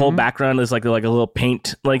like the whole background is like a little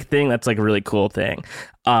paint like thing. That's like a really cool thing.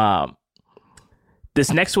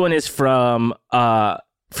 This next one is from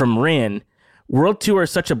Rin. World Tour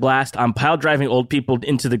is such a blast. I'm pile driving old people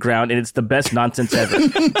into the ground, and it's the best nonsense ever.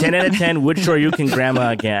 10 out of 10, would Shoryuken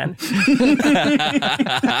grandma again.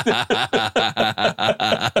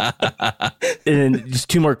 And just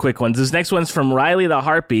two more quick ones. This next one's from Riley the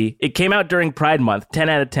Harpy. It came out during Pride Month. 10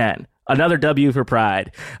 out of 10. Another W for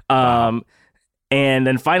Pride. And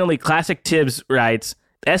then finally, Classic Tibbs writes,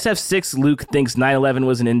 SF6 Luke thinks 9/11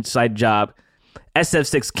 was an inside job.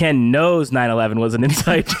 SF6 Ken knows 9/11 was an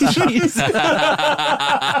inside job.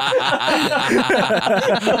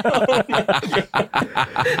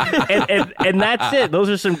 and that's it. Those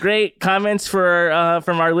are some great comments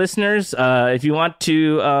from our listeners. If you want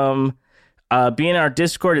to be in our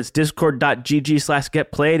Discord, it's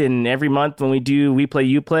discord.gg/getplayed. And every month when we do We Play,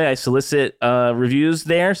 You Play, I solicit reviews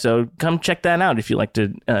there. So come check that out if you like to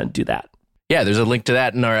do that. Yeah, there's a link to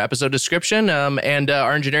that in our episode description. And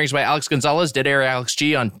our engineering is by Alex Gonzalez, Dead Air Alex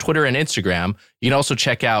G on Twitter and Instagram. You can also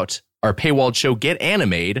check out our paywalled show, Get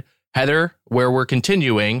Animated, Heather, where we're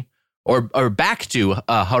continuing or back to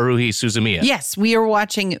Haruhi Suzumiya. Yes, we are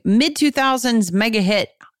watching mid-2000s mega hit,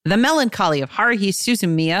 The Melancholy of Haruhi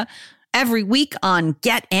Suzumiya, every week on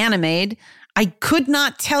Get Animated. I could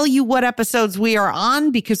not tell you what episodes we are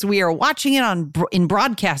on because we are watching it in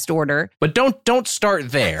broadcast order. But don't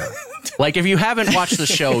start there. Like, if you haven't watched the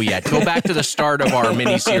show yet, go back to the start of our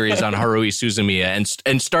miniseries on Haruhi Suzumiya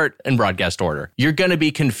and start in broadcast order. You're going to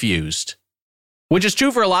be confused, which is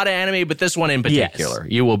true for a lot of anime, but this one in particular,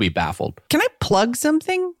 you will be baffled. Can I plug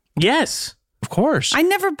something? Yes, of course. I'm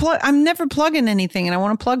never plugging anything, and I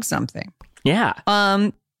want to plug something. Yeah.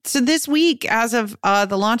 So this week, as of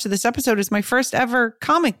the launch of this episode, is my first ever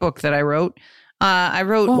comic book that I wrote.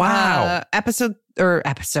 Episode.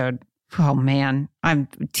 Oh man, I'm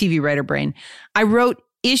TV writer brain. I wrote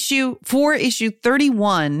issue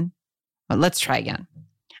 31. Well, let's try again.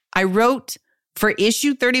 I wrote for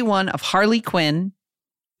issue 31 of Harley Quinn,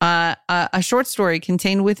 a short story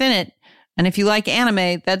contained within it. And if you like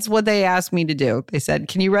anime, that's what they asked me to do. They said,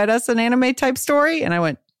 "Can you write us an anime type story?" And I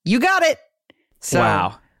went, "You got it." So,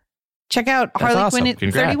 wow. Check out That's Harley awesome. Quinn at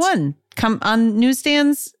Congrats. 31. Come on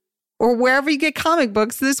newsstands or wherever you get comic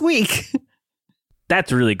books this week.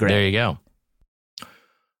 That's really great. There you go.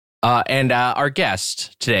 And our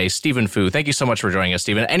guest today, Stephen Fu. Thank you so much for joining us,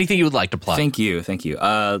 Stephen. Anything you would like to plug? Thank you.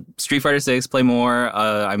 Street Fighter 6, play more.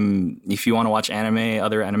 If you want to watch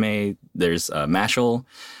other anime, there's Mashal,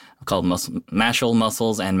 called Mashal,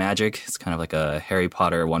 Muscles and Magic. It's kind of like a Harry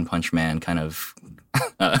Potter, One Punch Man kind of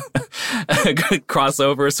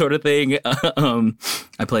crossover sort of thing.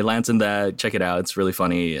 I play Lance in that. Check it out. It's really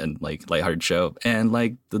funny and like lighthearted show. And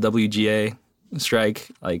like the WGA strike,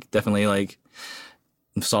 like definitely like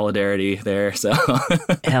solidarity there. So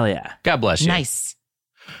Hell yeah. God bless you. Nice.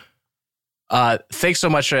 Thanks so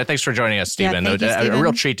much. Thanks for joining us, Stephen. thank you, Stephen. A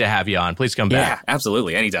real treat to have you on. Please come yeah, back.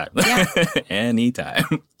 absolutely. Anytime. Yeah.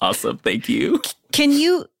 Anytime. Awesome. Thank you. Can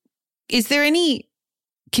you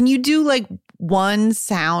do like one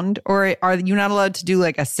sound, or are you not allowed to do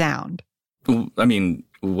like a sound? I mean,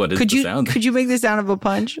 what is the sound? Could you make the sound of a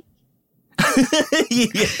punch?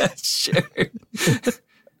 Yeah, sure.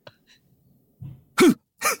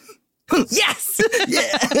 Yes.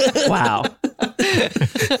 Yeah. Wow.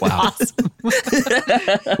 Wow.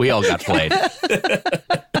 We all got played.